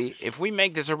literally, if we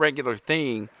make this a regular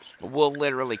thing, we'll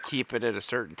literally keep it at a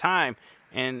certain time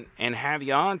and have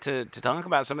you on to talk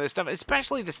about some of this stuff,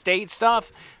 especially the state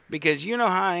stuff, because you know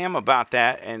how I am about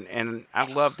that, and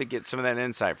I'd love to get some of that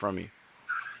insight from you.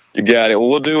 You got it. Well,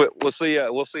 we'll do it. We'll see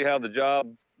how the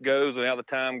job goes and how the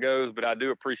time goes, but I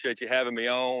do appreciate you having me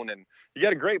on, and you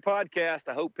got a great podcast.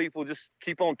 I hope people just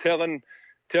keep on telling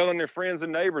their friends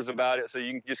and neighbors about it, so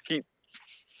you can just keep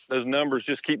those numbers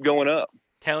just keep going up.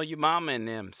 Tell your mama and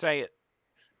them. Say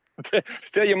it.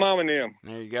 Tell your mom and them.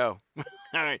 There you go. All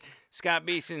right. Scott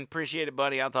Beeson, appreciate it,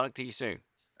 buddy. I'll talk to you soon.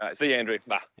 All right. See you, Andrew.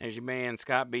 Bye. There's your man,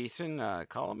 Scott Beeson,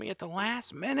 calling me at the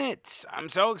last minute. I'm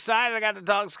so excited I got to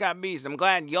talk to Scott Beeson. I'm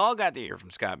glad y'all got to hear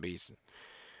from Scott Beeson.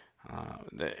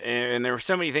 And there were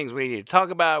so many things we needed to talk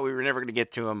about. We were never going to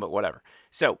get to them, but whatever.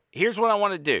 So here's what I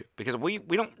want to do, because we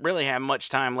don't really have much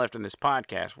time left in this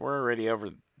podcast. We're already over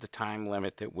the time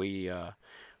limit that we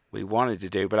wanted to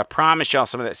do, but I promised y'all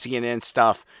some of that CNN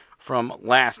stuff from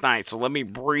last night. So let me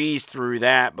breeze through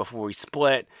that before we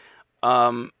split.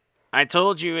 I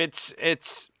told you it's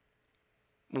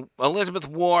Elizabeth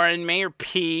Warren, Mayor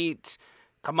Pete,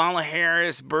 Kamala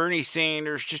Harris, Bernie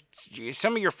Sanders, just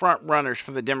some of your front runners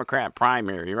for the Democrat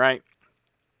primary, right?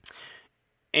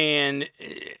 And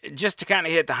just to kind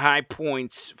of hit the high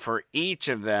points for each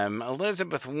of them,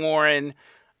 Elizabeth Warren,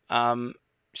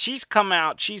 she's come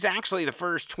out. She's actually the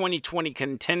first 2020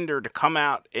 contender to come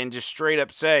out and just straight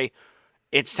up say,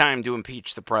 it's time to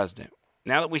impeach the president.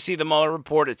 Now that we see the Mueller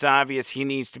report, it's obvious he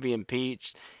needs to be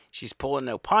impeached. She's pulling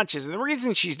no punches. And the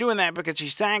reason she's doing that because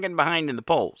she's sagging behind in the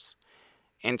polls.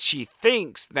 And she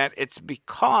thinks that it's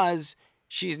because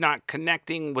she's not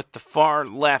connecting with the far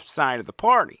left side of the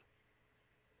party,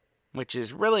 which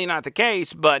is really not the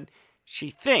case, but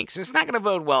she thinks. It's not going to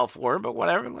vote well for her, but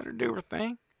whatever, let her do her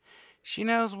thing. She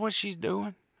knows what she's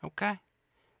doing, okay?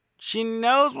 She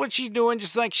knows what she's doing,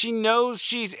 just like she knows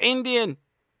she's Indian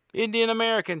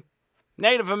American,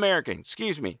 Native American,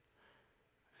 excuse me.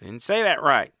 I didn't say that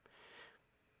right.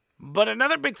 But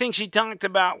another big thing she talked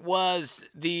about was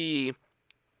the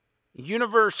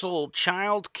universal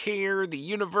child care, the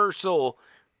universal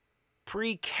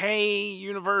pre-K,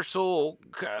 universal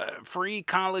free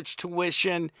college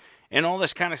tuition, and all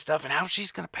this kind of stuff, and how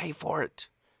she's going to pay for it.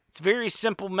 It's a very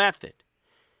simple method.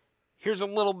 Here's a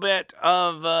little bit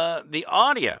of the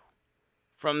audio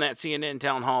from that CNN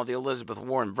town hall, the Elizabeth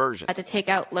Warren version. I had to take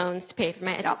out loans to pay for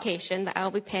my education that I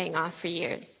will be paying off for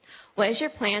years. What is your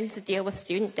plan to deal with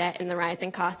student debt and the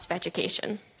rising cost of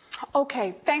education?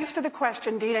 Okay, thanks for the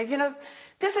question, Dina. You know,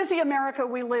 this is the America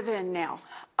we live in now.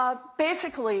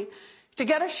 Basically, to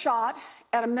get a shot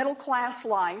at a middle-class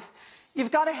life,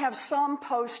 you've got to have some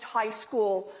post-high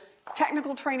school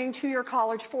technical training, 2-year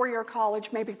college, 4-year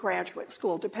college, maybe graduate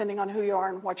school, depending on who you are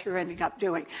and what you're ending up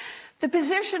doing. The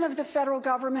position of the federal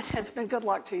government has been good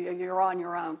luck to you. You're on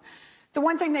your own. The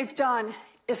one thing they've done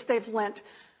is they've lent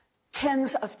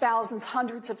tens of thousands,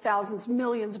 hundreds of thousands,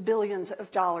 millions, billions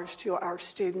of dollars to our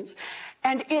students,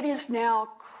 and it is now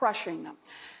crushing them.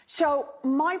 So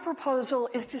my proposal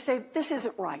is to say this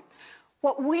isn't right.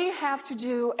 What we have to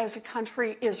do as a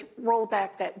country is roll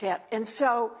back that debt. And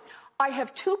so I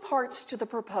have two parts to the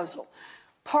proposal.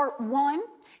 Part one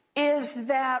is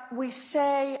that we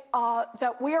say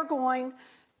that we are going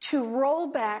to roll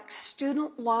back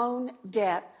student loan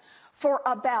debt for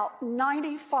about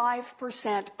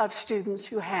 95% of students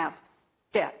who have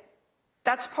debt.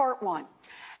 That's part one.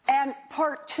 And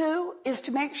part two is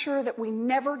to make sure that we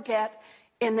never get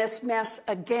in this mess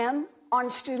again on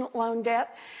student loan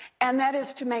debt, and that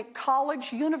is to make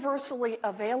college universally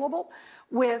available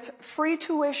with free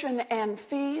tuition and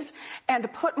fees, and to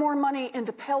put more money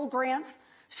into Pell Grants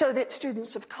so that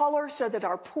students of color, so that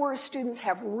our poorest students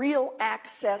have real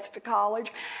access to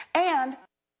college, and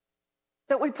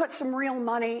that we put some real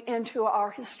money into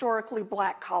our historically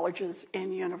black colleges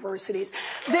and universities.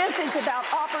 This is about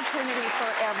opportunity for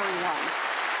everyone.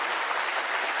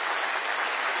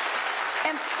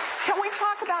 And can we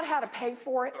talk about how to pay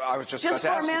for it? I was just for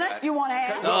a minute. That. You want to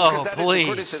ask? Because that please. is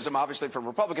the criticism, obviously, from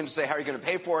Republicans to say how you're going to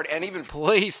pay for it, and even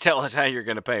please tell us how you're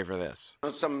going to pay for this.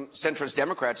 Some centrist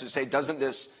Democrats who say, doesn't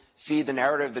this feed the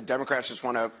narrative that Democrats just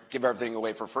want to give everything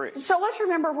away for free? So let's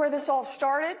remember where this all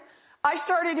started. I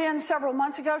started in several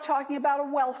months ago talking about a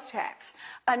wealth tax,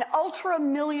 an ultra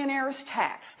millionaire's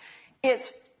tax.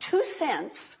 It's 2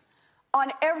 cents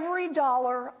on every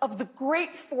dollar of the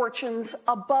great fortunes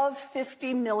above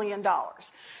 $50 million.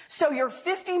 So your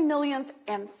 50 millionth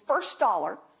and first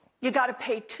dollar, you got to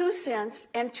pay 2 cents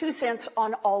and 2 cents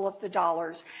on all of the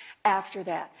dollars after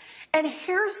that. And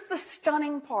here's the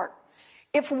stunning part.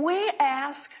 If we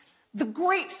ask the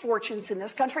great fortunes in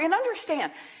this country, and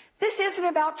understand, this isn't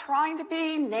about trying to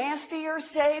be nasty or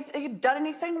say that you've done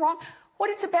anything wrong. What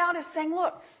it's about is saying,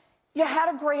 look, you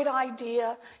had a great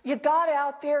idea, you got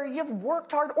out there, you've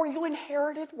worked hard, or you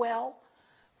inherited well,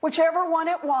 whichever one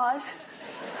it was.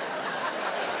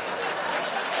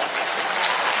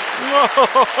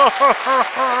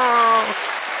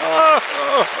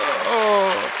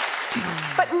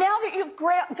 But now that you've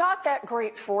got that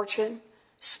great fortune,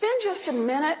 spend just a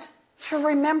minute to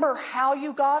remember how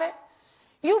you got it.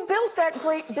 You built that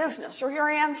great business, or your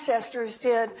ancestors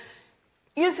did,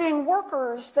 using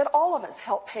workers that all of us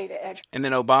help pay to educate. And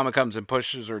then Obama comes and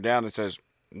pushes her down and says,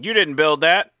 you didn't build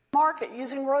that. Market,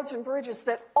 using roads and bridges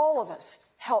that all of us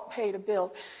help pay to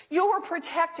build. You were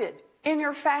protected in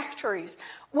your factories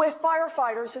with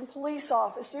firefighters and police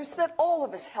officers that all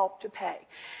of us help to pay.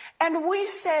 And we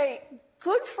say,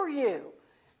 good for you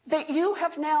that you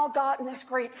have now gotten this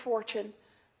great fortune,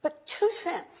 but 2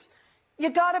 cents, you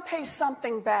got to pay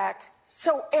something back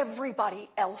so everybody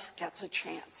else gets a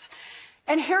chance.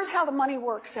 And here's how the money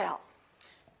works out.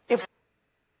 If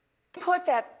we put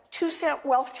that 2 cent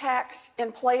wealth tax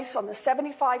in place on the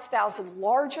 75,000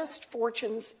 largest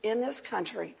fortunes in this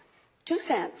country, 2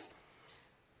 cents,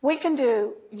 we can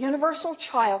do universal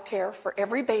child care for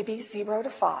every baby 0 to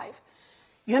 5,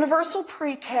 universal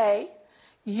pre-K,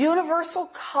 universal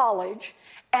college,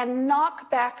 and knock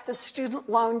back the student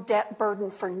loan debt burden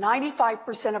for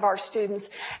 95% of our students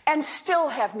and still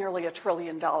have nearly $1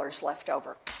 trillion left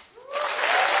over.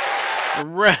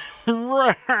 Right.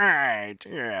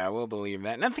 Yeah, we'll believe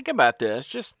that. Now think about this,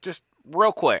 just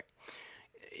real quick.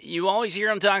 You always hear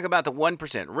them talk about the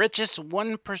 1%, richest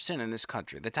 1% in this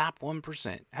country, the top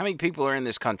 1%. How many people are in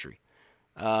this country?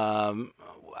 I'll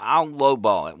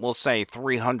lowball it. We'll say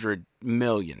 300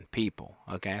 million people.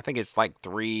 Okay, I think it's like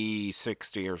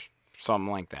 360 or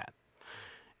something like that.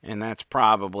 And that's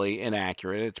probably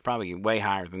inaccurate. It's probably way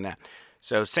higher than that.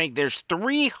 So say there's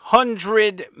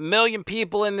 300 million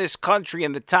people in this country,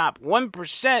 and the top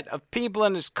 1% of people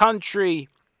in this country,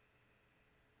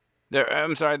 the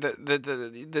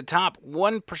top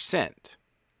 1%,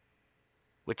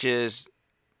 which is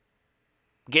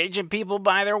gauging people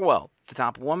by their wealth, the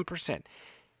top 1%.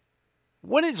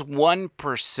 What is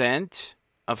 1%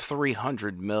 of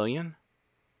 300 million?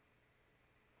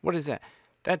 What is that?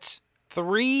 That's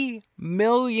 3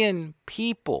 million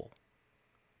people.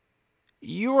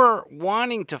 You're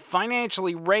wanting to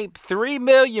financially rape 3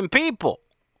 million people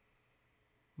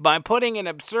by putting an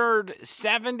absurd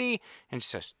 70, and it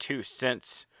says 2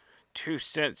 cents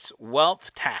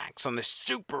wealth tax on the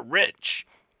super rich.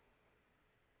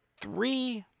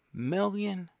 3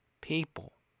 million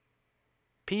people.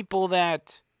 People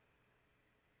that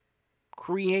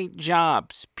create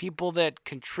jobs, people that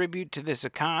contribute to this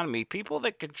economy, people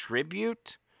that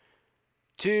contribute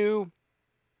to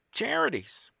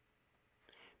charities,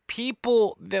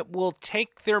 people that will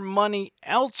take their money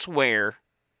elsewhere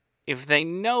if they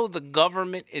know the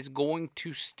government is going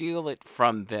to steal it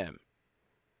from them.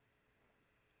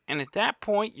 And at that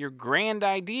point, your grand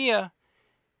idea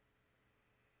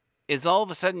is all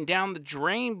of a sudden down the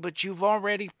drain, but you've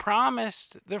already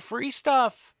promised the free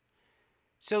stuff.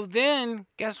 So then,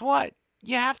 guess what?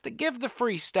 You have to give the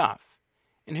free stuff.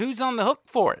 And who's on the hook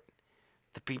for it?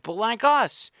 The people like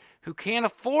us who can't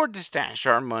afford to stash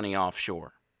our money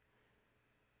offshore.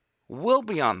 We'll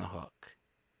be on the hook.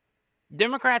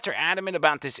 Democrats are adamant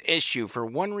about this issue for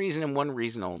one reason and one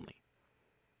reason only.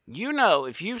 You know,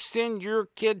 if you send your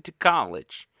kid to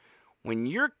college, when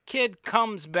your kid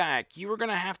comes back, you are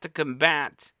going to have to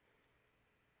combat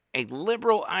a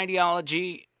liberal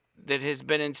ideology that has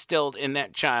been instilled in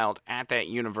that child at that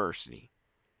university.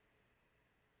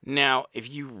 Now, if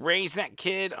you raise that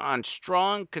kid on a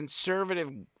strong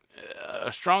conservative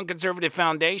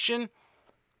foundation,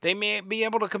 they may be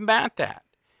able to combat that.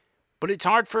 But it's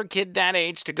hard for a kid that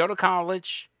age to go to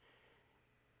college,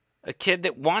 a kid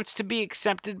that wants to be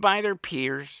accepted by their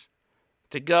peers,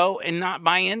 to go and not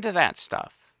buy into that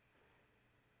stuff.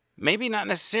 Maybe not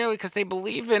necessarily because they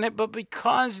believe in it, but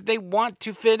because they want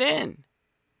to fit in.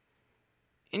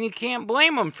 And you can't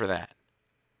blame them for that.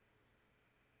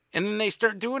 And then they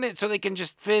start doing it so they can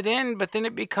just fit in, but then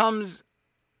it becomes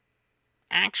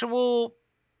actual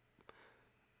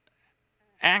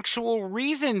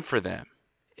reason for them.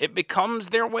 It becomes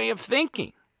their way of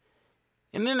thinking.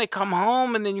 And then they come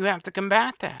home and then you have to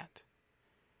combat that.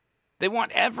 They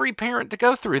want every parent to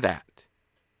go through that.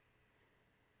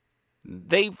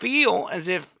 They feel as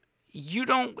if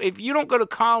if you don't go to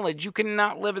college, you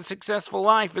cannot live a successful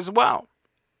life as well.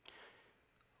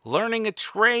 Learning a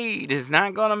trade is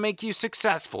not going to make you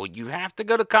successful. You have to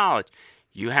go to college.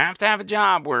 You have to have a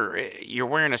job where you're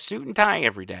wearing a suit and tie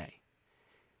every day.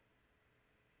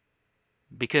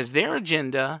 Because their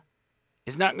agenda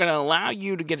is not going to allow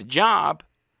you to get a job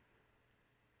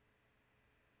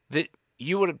that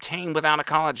you would obtain without a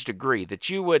college degree, that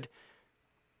you would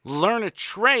learn a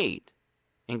trade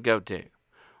and go do.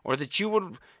 Or that you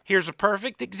would, here's a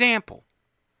perfect example.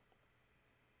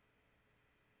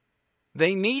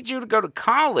 They need you to go to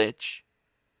college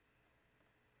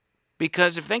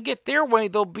because if they get their way,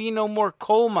 there'll be no more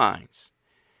coal mines.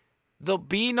 There'll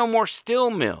be no more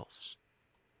steel mills.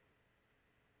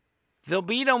 There'll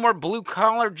be no more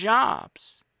blue-collar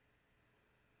jobs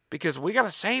because we got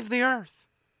to save the earth.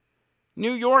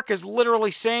 New York is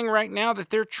literally saying right now that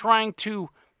they're trying to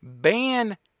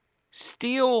ban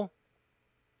steel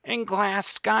and glass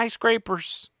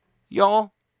skyscrapers,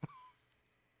 y'all.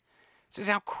 This is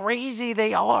how crazy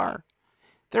they are.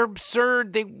 They're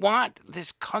absurd. They want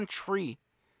this country.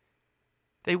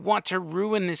 They want to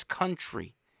ruin this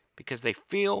country because they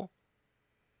feel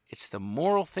it's the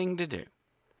moral thing to do.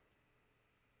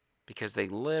 Because they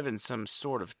live in some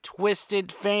sort of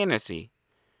twisted fantasy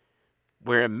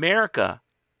where America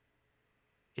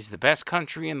is the best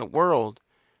country in the world,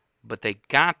 but they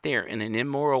got there in an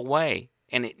immoral way,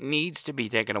 and it needs to be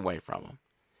taken away from them.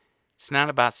 It's not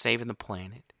about saving the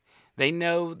planet. They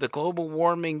know the global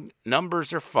warming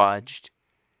numbers are fudged.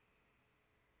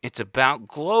 It's about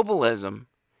globalism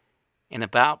and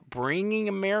about bringing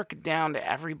America down to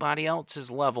everybody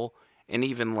else's level and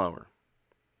even lower.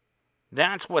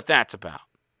 That's what that's about.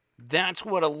 That's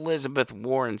what Elizabeth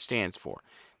Warren stands for.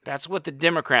 That's what the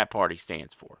Democrat Party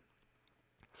stands for.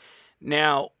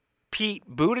 Now, Pete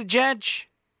Buttigieg,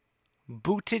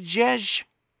 the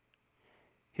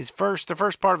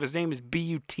first part of his name is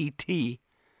B-U-T-T,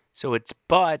 so it's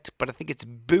but I think it's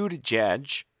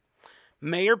Buttigieg.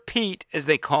 Mayor Pete, as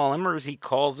they call him, or as he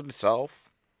calls himself,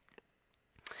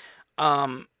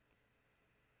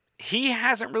 he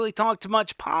hasn't really talked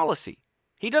much policy.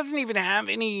 He doesn't even have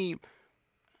any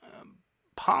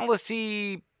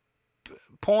policy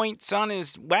points on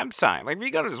his website. Like, if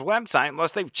you go to his website,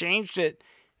 unless they've changed it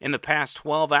in the past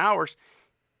 12 hours,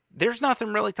 there's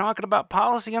nothing really talking about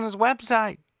policy on his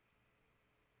website.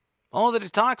 All that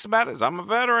it talks about is, I'm a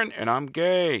veteran and I'm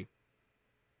gay.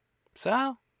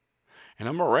 So, and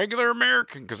I'm a regular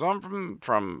American because I'm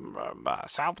from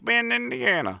South Bend,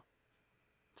 Indiana.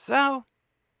 So,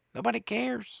 nobody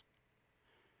cares.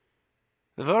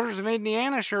 The voters of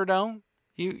Indiana sure don't.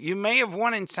 You may have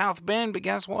won in South Bend, but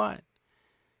guess what?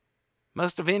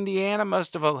 Most of Indiana,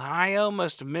 most of Ohio,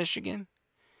 most of Michigan,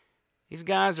 these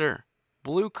guys are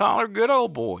blue-collar, good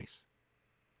old boys.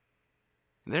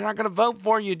 They're not going to vote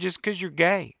for you just because you're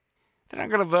gay. They're not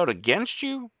going to vote against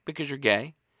you because you're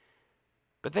gay.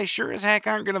 But they sure as heck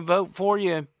aren't going to vote for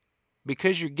you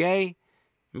because you're gay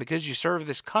and because you serve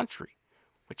this country.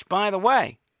 Which, by the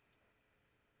way,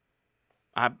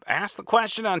 I asked the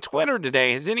question on Twitter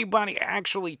today, has anybody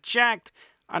actually checked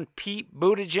on Pete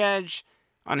Buttigieg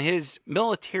on his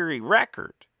military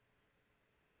record?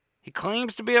 He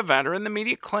claims to be a veteran. The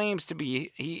media claims to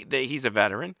be that he's a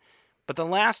veteran. But the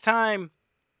last time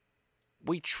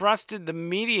we trusted the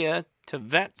media to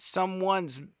vet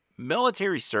someone's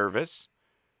military service,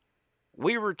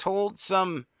 we were told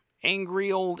some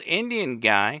angry old Indian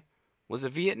guy was a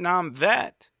Vietnam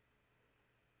vet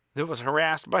that was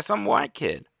harassed by some white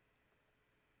kid.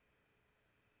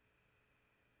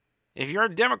 If you're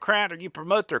a Democrat or you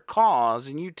promote their cause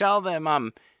and you tell them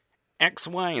I'm X,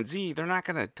 Y, and Z, they're not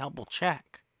going to double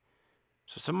check.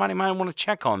 So somebody might want to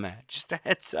check on that. Just a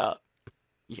heads up.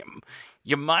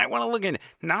 You might want to look into it.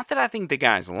 Not that I think the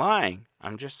guy's lying.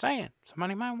 I'm just saying.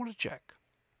 Somebody might want to check.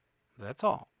 That's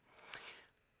all.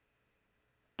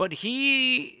 But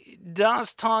he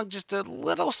does talk just a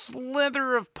little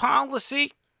slither of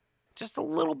policy. Just a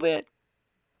little bit.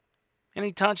 And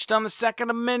he touched on the Second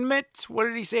Amendment. What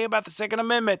did he say about the Second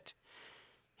Amendment?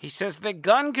 He says that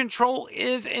gun control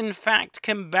is, in fact,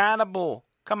 compatible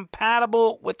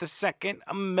with the Second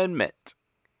Amendment.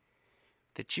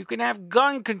 That you can have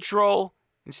gun control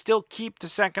and still keep the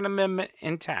Second Amendment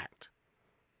intact.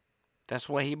 That's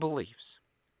what he believes.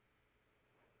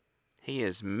 He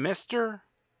is Mr.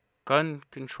 Gun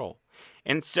Control.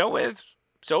 And so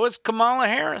is Kamala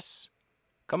Harris.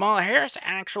 Kamala Harris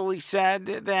actually said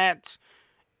that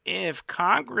if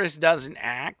Congress doesn't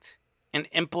act and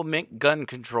implement gun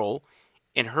control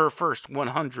in her first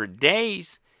 100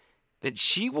 days, that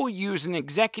she will use an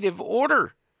executive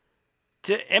order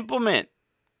to implement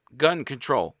gun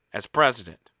control as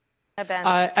president.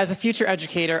 As a future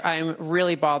educator, I'm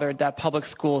really bothered that public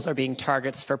schools are being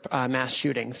targets for mass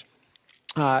shootings.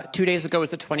 2 days ago was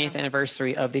the 20th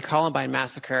anniversary of the Columbine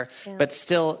massacre, but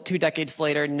still 2 decades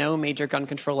later, no major gun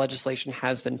control legislation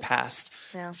has been passed.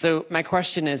 So my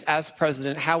question is, as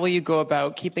president, how will you go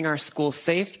about keeping our schools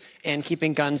safe and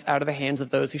keeping guns out of the hands of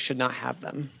those who should not have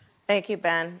them? Thank you,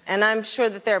 Ben. And I'm sure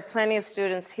that there are plenty of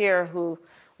students here who,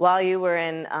 while you were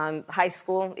in high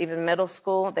school, even middle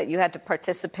school, that you had to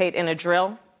participate in a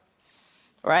drill,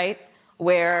 right?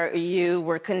 Where you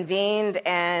were convened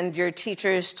and your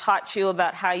teachers taught you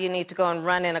about how you need to go and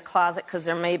run in a closet because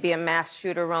there may be a mass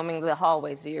shooter roaming the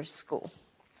hallways of your school.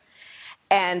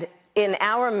 And in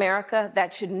our America,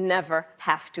 that should never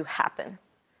have to happen.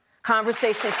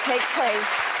 Conversations take place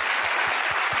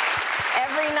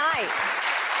every night.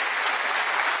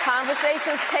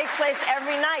 Conversations take place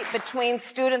every night between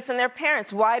students and their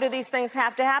parents. Why do these things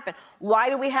have to happen? Why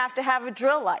do we have to have a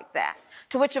drill like that?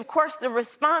 To which, of course, the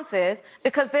response is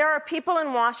because there are people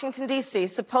in Washington, D.C.,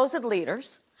 supposed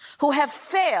leaders, who have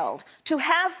failed to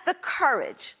have the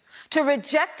courage to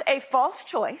reject a false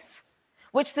choice,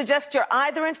 which suggests you're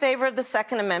either in favor of the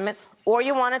Second Amendment or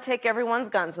you want to take everyone's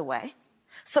guns away.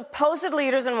 Supposed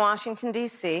leaders in Washington,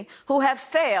 D.C., who have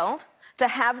failed to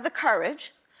have the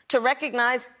courage to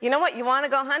recognize, you know what, you want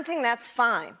to go hunting, that's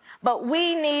fine. But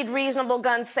we need reasonable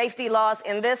gun safety laws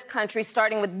in this country,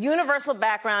 starting with universal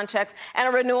background checks and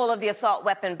a renewal of the assault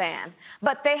weapon ban.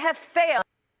 But they have failed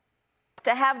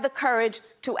to have the courage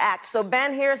to act. So,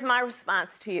 Ben, here's my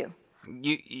response to you.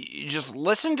 You just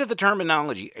listen to the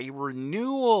terminology, a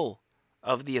renewal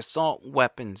of the assault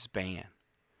weapons ban.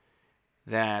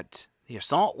 That the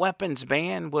assault weapons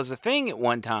ban was a thing at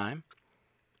one time,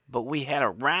 but we had a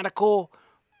radical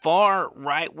far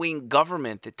right-wing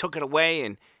government that took it away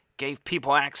and gave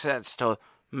people access to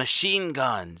machine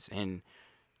guns and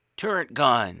turret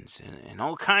guns and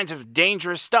all kinds of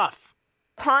dangerous stuff.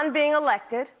 Upon being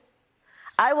elected,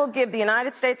 I will give the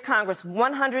United States Congress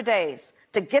 100 days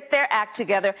to get their act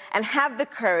together and have the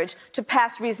courage to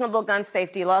pass reasonable gun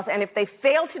safety laws. And if they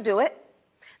fail to do it,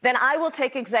 then I will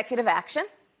take executive action.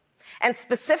 And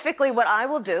specifically what I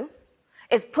will do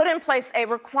is put in place a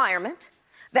requirement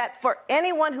that for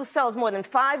anyone who sells more than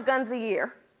 5 guns a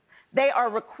year, they are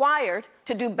required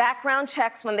to do background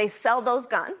checks when they sell those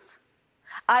guns.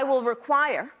 I will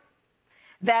require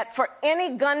that for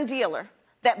any gun dealer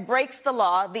that breaks the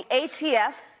law, the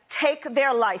ATF take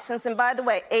their license. And by the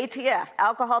way, ATF,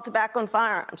 alcohol, tobacco, and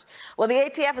firearms. Well, the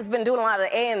ATF has been doing a lot of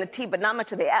the A and the T, but not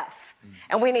much of the F.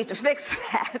 And we need to fix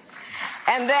that.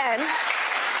 And then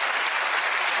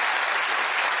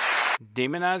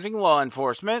demonizing law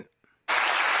enforcement.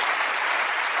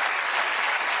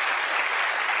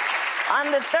 On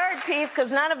the third piece,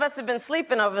 because none of us have been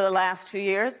sleeping over the last 2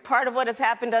 years, part of what has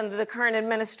happened under the current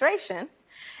administration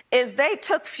is they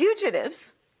took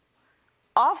fugitives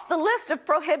off the list of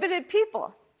prohibited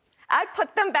people. I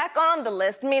put them back on the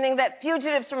list, meaning that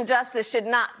fugitives from justice should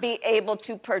not be able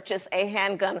to purchase a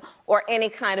handgun or any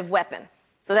kind of weapon.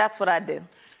 So that's what I do.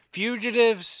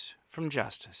 Fugitives from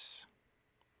justice.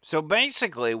 So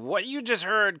basically, what you just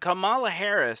heard, Kamala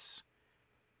Harris,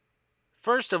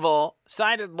 first of all,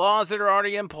 cited laws that are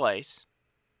already in place,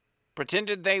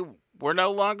 pretended they were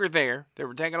no longer there, they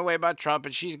were taken away by Trump,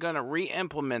 and she's going to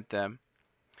re-implement them.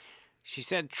 She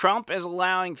said Trump is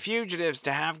allowing fugitives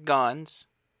to have guns,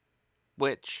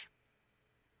 which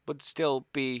would still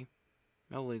be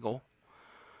illegal.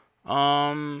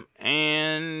 And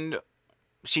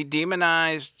she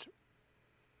demonized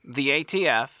the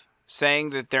ATF,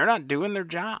 saying that they're not doing their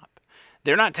job.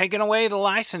 They're not taking away the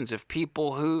license of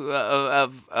people who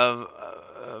of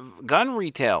gun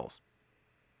retail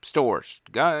stores,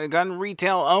 gun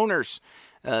retail owners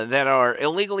that are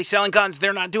illegally selling guns.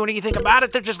 They're not doing anything about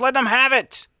it. They're just letting them have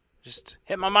it. Just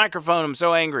hit my microphone. I'm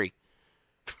so angry.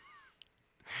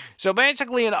 So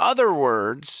basically, in other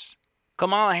words,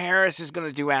 Kamala Harris is going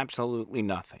to do absolutely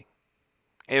nothing.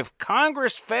 If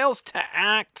Congress fails to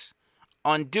act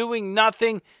on doing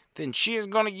nothing, then she is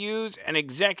going to use an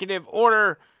executive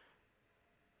order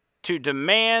to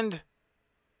demand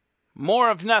more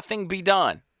of nothing be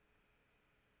done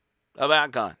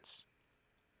about guns.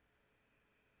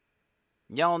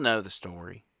 Y'all know the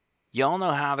story. Y'all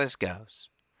know how this goes.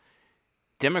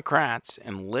 Democrats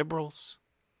and liberals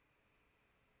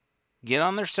get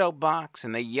on their soapbox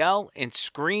and they yell and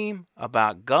scream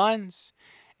about guns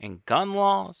and gun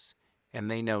laws, and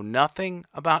they know nothing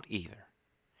about either.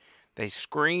 They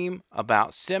scream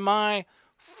about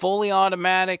fully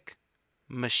automatic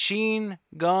machine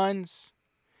guns,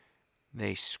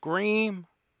 They scream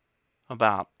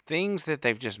about things that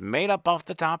they've just made up off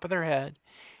the top of their head,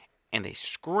 and they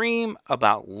scream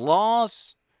about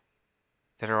laws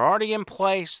that are already in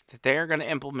place that they're going to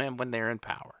implement when they're in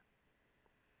power.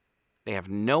 They have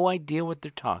no idea what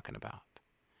they're talking about.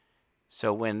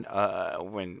 So when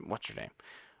what's her name?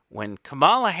 When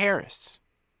Kamala Harris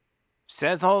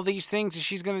says all these things that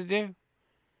she's going to do,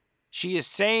 she is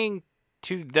saying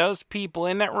to those people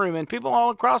in that room and people all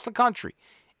across the country,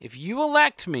 if you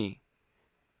elect me,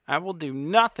 I will do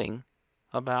nothing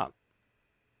about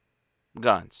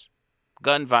guns,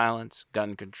 gun violence,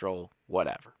 gun control,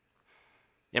 whatever.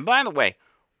 And by the way,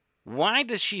 why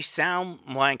does she sound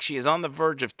like she is on the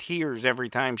verge of tears every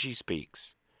time she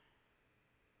speaks?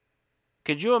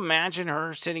 Could you imagine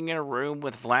her sitting in a room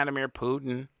with Vladimir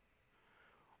Putin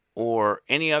or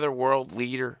any other world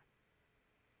leader,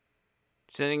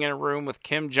 sitting in a room with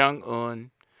Kim Jong-un,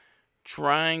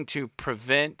 trying to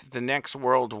prevent the next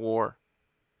world war?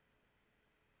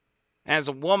 As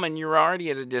a woman, you're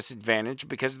already at a disadvantage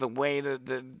because of the way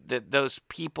that those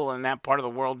people in that part of the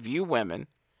world view women.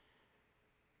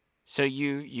 So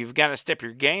you've got to step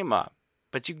your game up.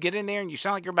 But you get in there and you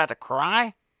sound like you're about to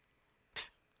cry?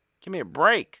 Give me a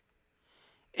break.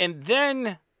 And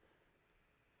then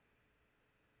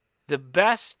the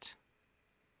best,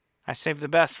 I saved the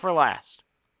best for last.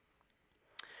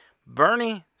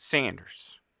 Bernie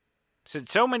Sanders said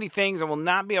so many things I will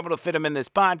not be able to fit them in this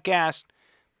podcast,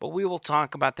 but we will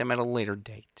talk about them at a later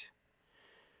date.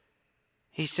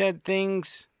 He said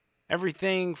things,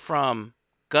 everything from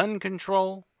gun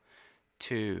control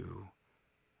to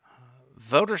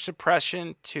voter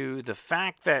suppression to the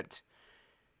fact that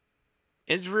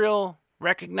Israel,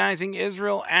 recognizing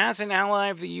Israel as an ally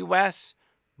of the U.S.,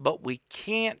 but we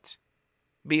can't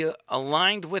be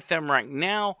aligned with them right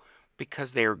now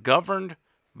because they are governed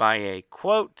by a,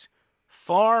 quote,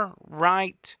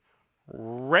 far-right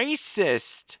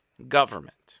racist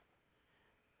government.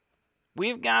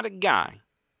 We've got a guy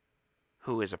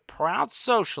who is a proud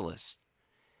socialist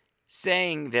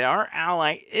saying that our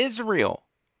ally Israel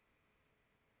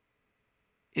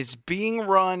is being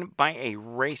run by a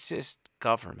racist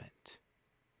government.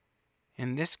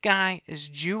 And this guy is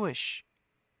Jewish.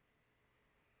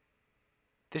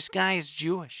 This guy is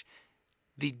Jewish.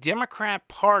 The Democrat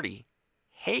Party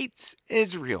hates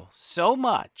Israel so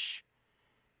much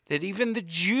that even the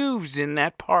Jews in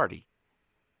that party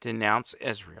denounce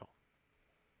Israel.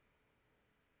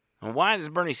 And why does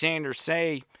Bernie Sanders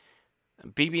say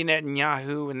Bibi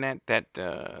Netanyahu and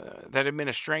that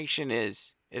administration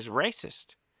is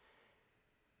racist?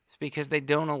 It's because they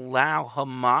don't allow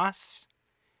Hamas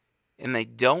and they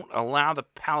don't allow the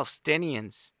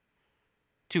Palestinians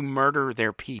to murder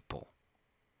their people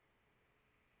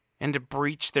and to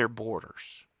breach their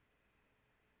borders.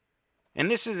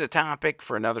 And this is a topic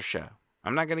for another show.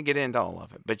 I'm not going to get into all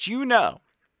of it, but you know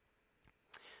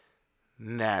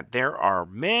that there are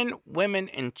men, women,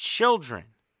 and children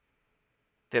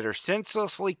that are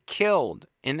senselessly killed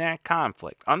in that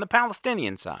conflict on the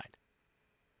Palestinian side.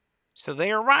 So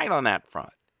they are right on that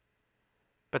front.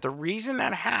 But the reason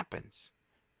that happens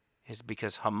is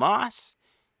because Hamas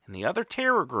and the other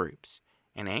terror groups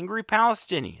and angry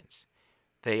Palestinians,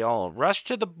 they all rush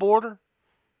to the border,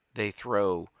 they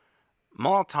throw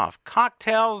Molotov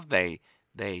cocktails, they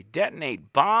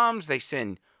detonate bombs, they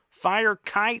send fire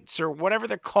kites or whatever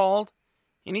they're called,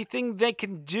 anything they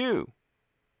can do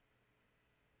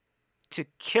to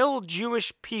kill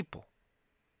Jewish people.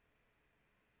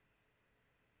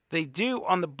 They do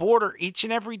on the border each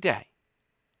and every day.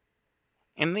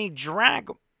 And they drag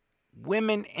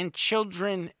women and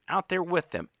children out there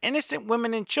with them. Innocent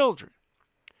women and children.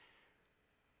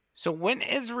 So when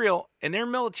Israel and their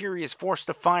military is forced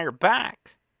to fire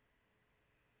back,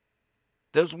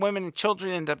 those women and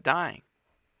children end up dying.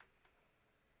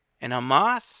 And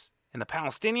Hamas and the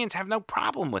Palestinians have no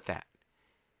problem with that.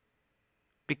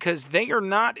 Because they are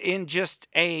not in just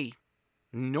a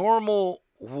normal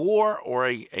war or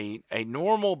a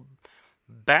normal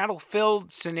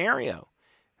battlefield scenario.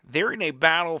 They're in a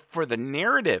battle for the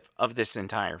narrative of this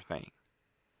entire thing.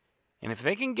 And if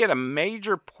they can get a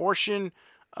major portion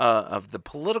of the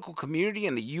political community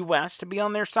in the U.S. to be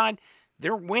on their side,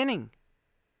 they're winning.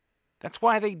 That's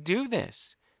why they do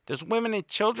this. Those women and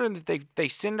children that they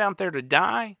send out there to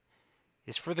die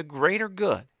is for the greater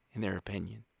good, in their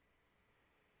opinion.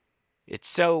 It's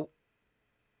so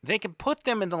they can put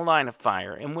them in the line of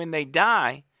fire, and when they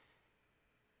die,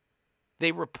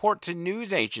 they report to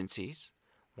news agencies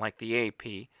like the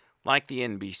AP, like the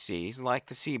NBCs, like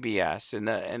the CBS, and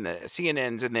the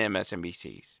CNNs and the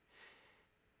MSNBCs.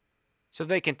 So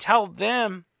they can tell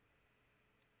them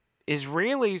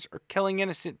Israelis are killing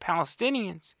innocent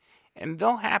Palestinians, and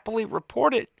they'll happily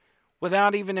report it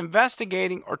without even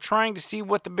investigating or trying to see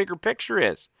what the bigger picture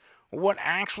is, or what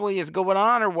actually is going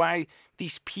on, or why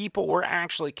these people were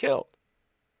actually killed.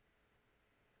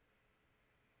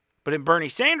 But in Bernie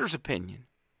Sanders' opinion,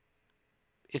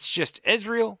 it's just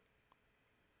Israel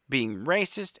being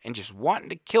racist and just wanting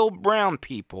to kill brown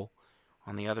people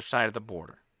on the other side of the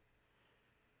border.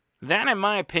 That, in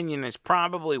my opinion, is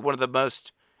probably one of the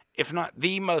most, if not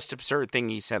the most absurd thing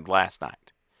he said last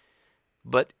night.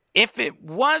 But if it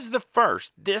was the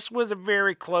first, this was a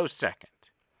very close second.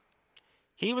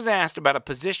 He was asked about a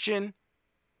position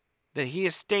that he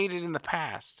has stated in the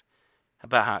past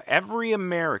about how every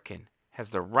American has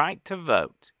the right to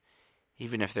vote,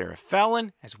 even if they're a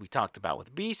felon, as we talked about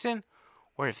with Beeson,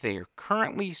 or if they are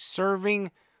currently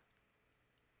serving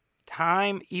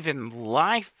time, even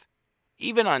life,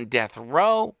 even on death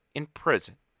row in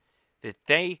prison, that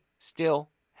they still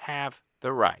have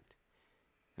the right.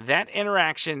 That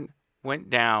interaction went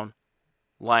down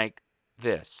like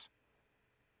this.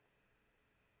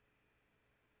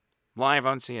 Live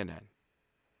on CNN.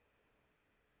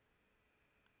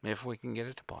 If we can get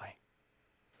it to play.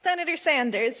 Senator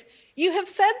Sanders, you have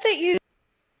said that you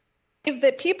believe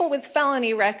that people with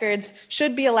felony records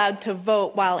should be allowed to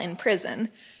vote while in prison.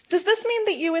 Does this mean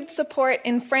that you would support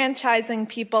enfranchising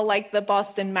people like the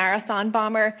Boston Marathon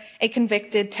bomber, a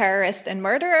convicted terrorist and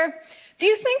murderer? Do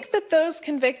you think that those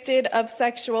convicted of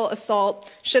sexual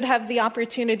assault should have the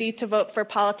opportunity to vote for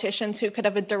politicians who could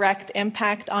have a direct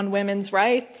impact on women's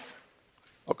rights?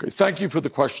 Okay, thank you for the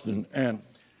question, Ann.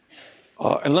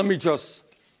 And let me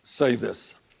just say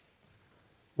this.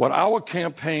 What our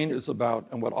campaign is about,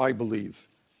 and what I believe,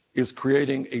 is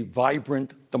creating a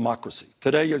vibrant democracy.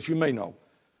 Today, as you may know,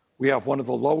 we have one of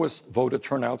the lowest voter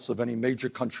turnouts of any major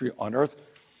country on earth.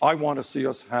 I want to see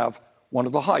us have one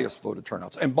of the highest voter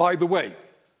turnouts. And by the way,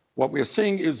 what we're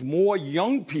seeing is more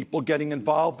young people getting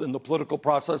involved in the political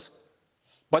process,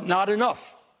 but not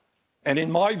enough. And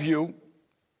in my view,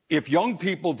 if young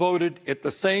people voted at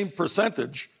the same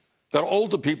percentage that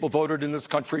older people voted in this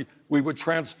country, we would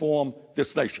transform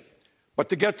this nation. But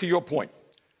to get to your point,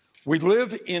 we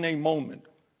live in a moment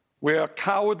where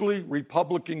cowardly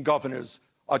Republican governors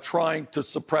are trying to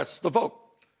suppress the vote.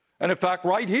 And in fact,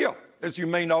 right here, as you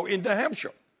may know, in New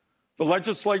Hampshire, the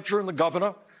legislature and the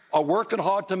governor are working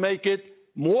hard to make it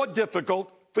more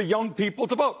difficult for young people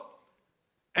to vote.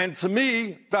 And to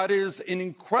me, that is an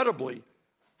incredibly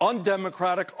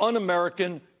undemocratic,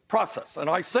 un-American process. And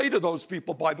I say to those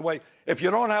people, by the way, if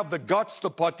you don't have the guts to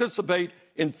participate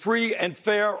in free and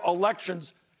fair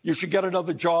elections, you should get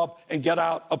another job and get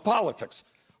out of politics.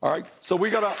 All right? So we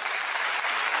got to...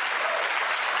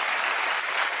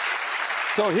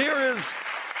 So here is,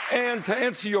 and to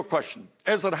answer your question,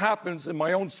 as it happens in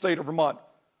my own state of Vermont,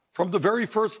 from the very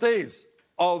first days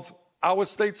of our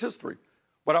state's history,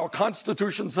 what our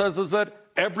Constitution says is that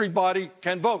everybody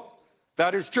can vote.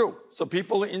 That is true. So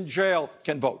people in jail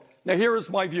can vote. Now, here is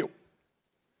my view.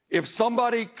 If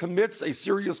somebody commits a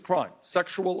serious crime,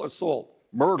 sexual assault,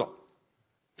 murder,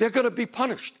 they're going to be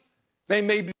punished. They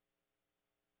may be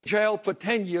in jail for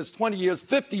 10 years, 20 years,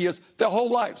 50 years, their whole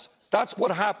lives. That's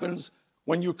what happens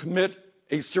when you commit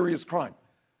a serious crime.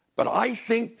 But I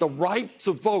think the right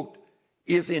to vote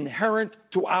is inherent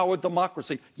to our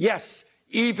democracy. Yes,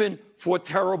 even for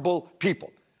terrible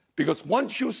people. Because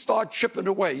once you start chipping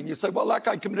away and you say, well, that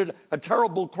guy committed a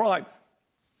terrible crime,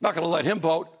 not going to let him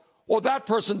vote, or that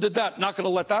person did that, not going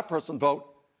to let that person vote,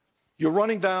 you're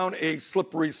running down a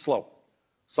slippery slope.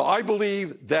 So I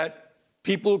believe that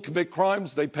people who commit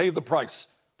crimes, they pay the price.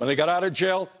 When they get out of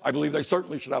jail, I believe they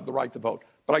certainly should have the right to vote.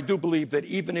 But I do believe that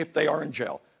even if they are in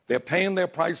jail, they're paying their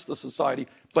price to society,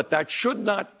 but that should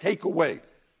not take away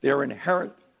their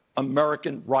inherent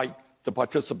American right to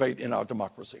participate in our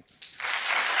democracy.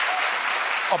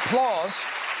 Applause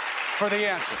for the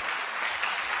answer.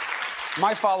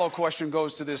 My follow-up question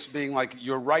goes to this being like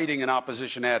you're writing an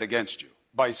opposition ad against you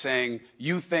by saying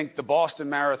you think the Boston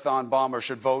Marathon bomber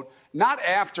should vote not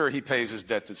after he pays his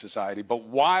debt to society, but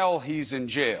while he's in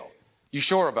jail. You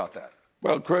sure about that?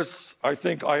 Well, Chris, I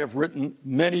think I have written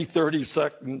many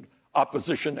 30-second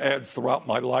opposition ads throughout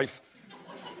my life.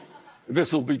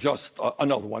 This will be just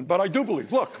another one. But I do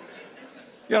believe, look,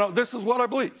 you know, this is what I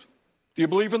believe. Do you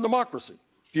believe in democracy?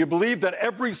 Do you believe that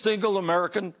every single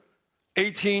American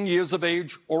 18 years of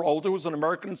age or older who's an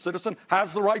American citizen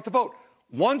has the right to vote?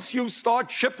 Once you start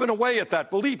chipping away at that,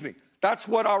 believe me, that's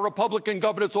what our Republican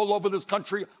governors all over this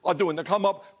country are doing. They come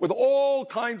up with all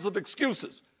kinds of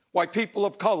excuses why people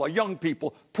of color, young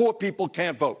people, poor people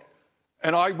can't vote.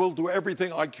 And I will do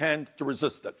everything I can to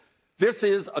resist it. This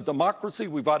is a democracy.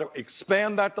 We've got to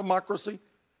expand that democracy.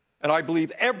 And I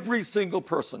believe every single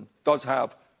person does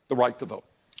have the right to vote.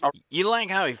 You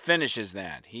like how he finishes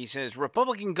that. He says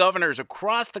Republican governors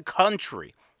across the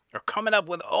country are coming up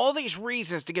with all these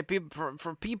reasons to get people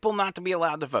for people not to be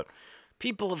allowed to vote.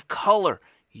 People of color,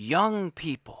 young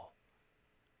people,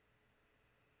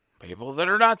 people that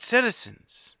are not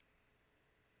citizens.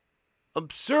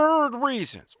 Absurd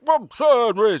reasons for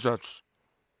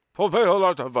people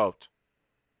not to vote.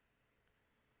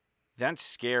 That's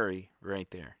scary right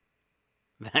there.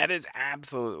 That is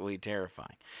absolutely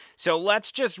terrifying. So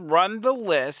let's just run the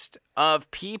list of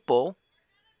people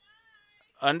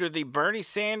under the Bernie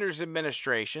Sanders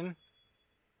administration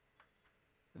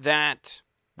that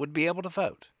would be able to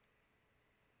vote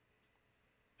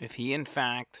if he, in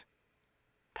fact,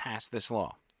 passed this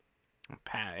law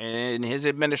in his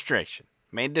administration,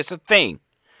 made this a thing.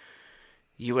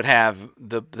 You would have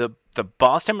the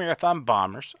Boston Marathon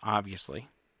bombers, obviously,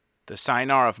 the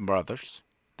Sinarov brothers.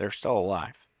 They're still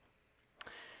alive.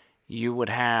 You would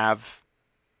have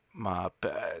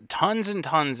tons and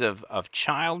tons of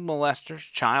child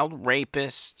molesters, child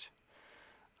rapists,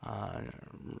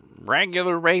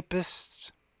 regular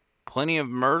rapists, plenty of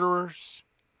murderers.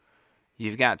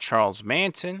 You've got Charles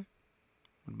Manson.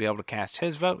 Would be able to cast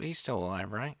his vote. He's still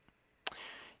alive, right?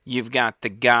 You've got the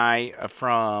guy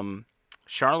from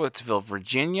Charlottesville,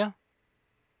 Virginia,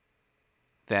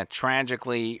 that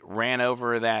tragically ran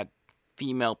over that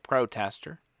female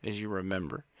protester, as you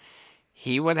remember.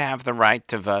 He would have the right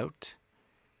to vote.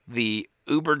 The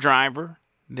Uber driver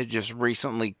that just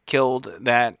recently killed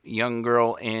that young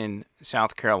girl in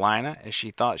South Carolina as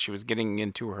she thought she was getting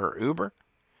into her Uber,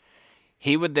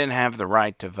 he would then have the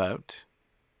right to vote.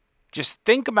 Just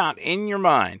think about in your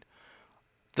mind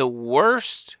the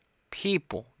worst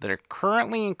people that are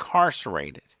currently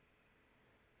incarcerated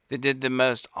that did the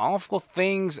most awful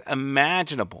things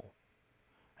imaginable.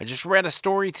 I just read a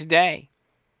story today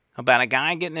about a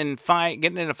guy getting in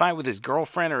a fight with his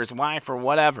girlfriend or his wife or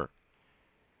whatever.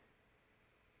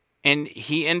 And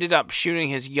he ended up shooting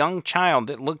his young child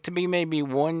that looked to be maybe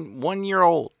one year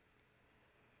old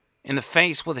in the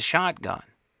face with a shotgun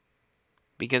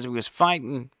because he was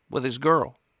fighting with his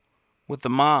girl, with the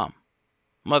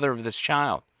mother of this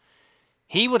child.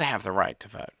 He would have the right to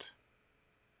vote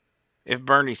if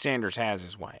Bernie Sanders has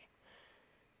his way.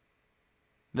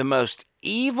 The most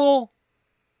evil,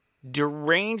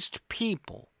 deranged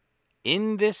people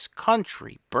in this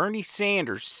country, Bernie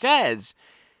Sanders says,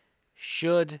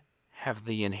 should have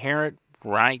the inherent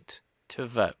right to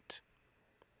vote.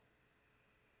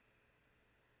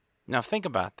 Now think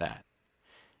about that.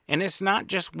 And it's not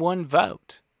just one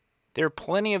vote. There are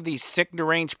plenty of these sick,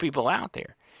 deranged people out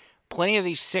there. Plenty of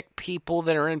these sick people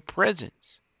that are in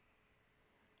prisons.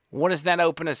 What does that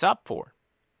open us up for?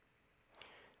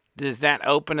 Does that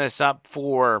open us up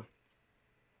for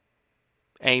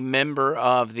a member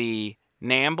of the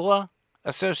NAMBLA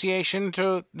Association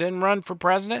to then run for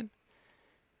president?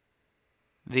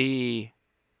 The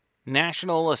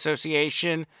National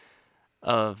Association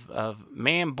of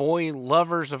Man-Boy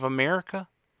Lovers of America?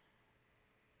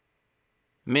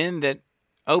 Men that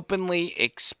openly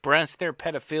express their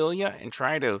pedophilia and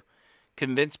try to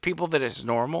convince people that it's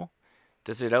normal?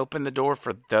 Does it open the door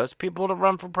for those people to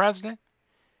run for president?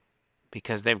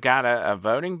 Because they've got a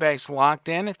voting base locked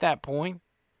in at that point.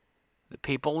 The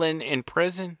people in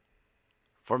prison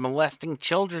for molesting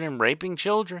children and raping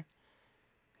children,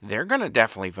 they're going to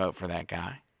definitely vote for that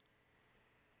guy.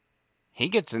 He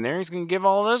gets in there, he's going to give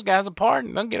all those guys a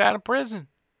pardon. They'll get out of prison.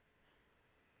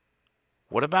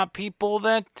 What about people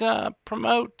that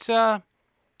promote,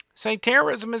 say,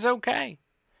 terrorism is okay?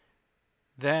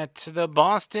 That the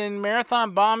Boston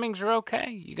Marathon bombings are okay?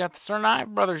 You got the Tsarnaev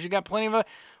brothers. You got plenty of...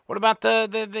 What about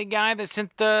the guy that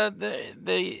sent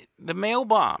the mail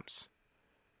bombs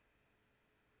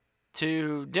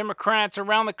to Democrats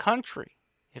around the country?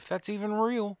 If that's even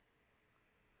real.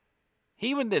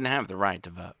 He didn't have the right to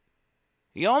vote.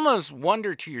 You almost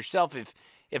wonder to yourself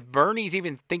if Bernie's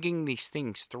even thinking these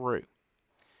things through.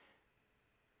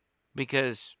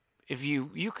 Because if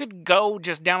you could go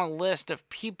just down a list of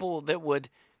people that would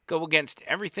go against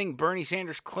everything Bernie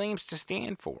Sanders claims to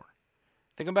stand for.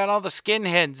 Think about all the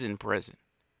skinheads in prison.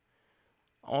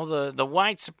 All the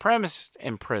white supremacists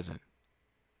in prison.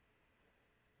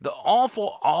 The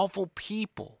awful, awful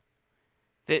people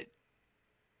that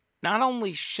not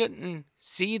only shouldn't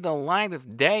see the light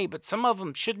of day, but some of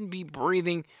them shouldn't be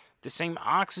breathing the same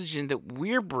oxygen that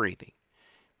we're breathing.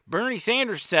 Bernie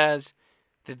Sanders says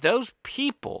that those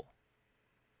people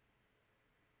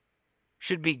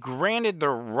should be granted the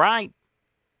right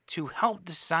to help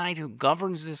decide who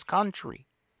governs this country.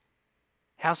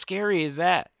 How scary is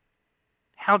that?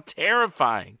 How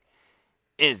terrifying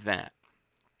is that?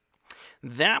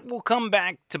 That will come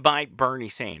back to bite Bernie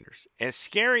Sanders. As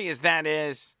scary as that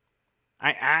is,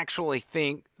 I actually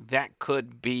think that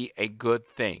could be a good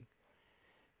thing.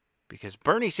 Because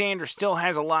Bernie Sanders still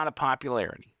has a lot of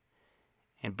popularity.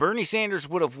 And Bernie Sanders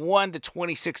would have won the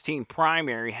 2016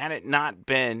 primary had it not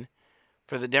been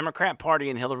for the Democrat Party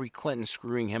and Hillary Clinton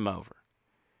screwing him over.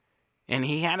 And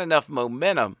he had enough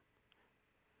momentum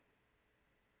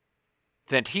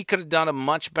that he could have done a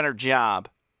much better job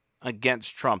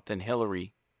against Trump than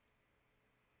Hillary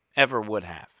ever would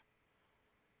have.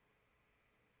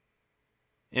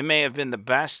 It may have been the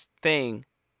best thing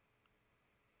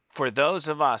for those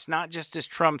of us, not just as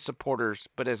Trump supporters,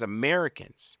 but as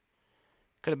Americans.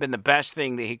 Could have been the best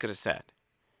thing that he could have said.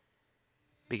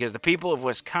 Because the people of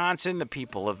Wisconsin, the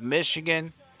people of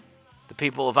Michigan, the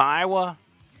people of Iowa,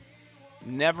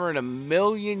 never in a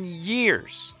million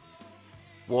years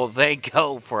will they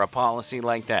go for a policy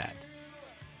like that.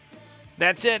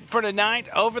 That's it for tonight.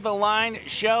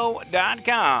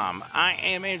 OverTheLineShow.com. I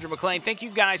am Andrew McLean. Thank you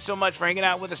guys so much for hanging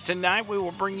out with us tonight. We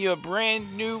will bring you a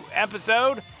brand new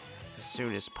episode as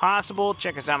soon as possible.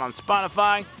 Check us out on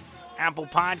Spotify, Apple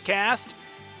Podcast,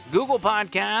 Google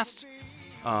Podcast,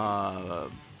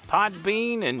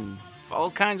 Podbean, and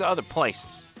all kinds of other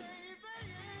places.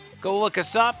 Go look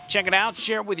us up, check it out,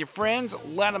 share it with your friends,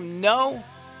 let them know that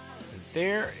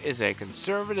there is a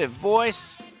conservative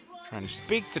voice trying to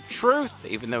speak the truth,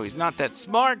 even though he's not that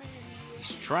smart.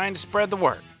 He's trying to spread the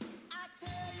word.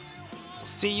 We'll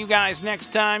see you guys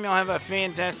next time. Y'all have a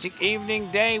fantastic evening,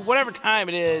 day, whatever time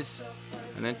it is.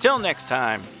 And until next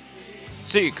time,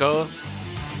 see you, cuz.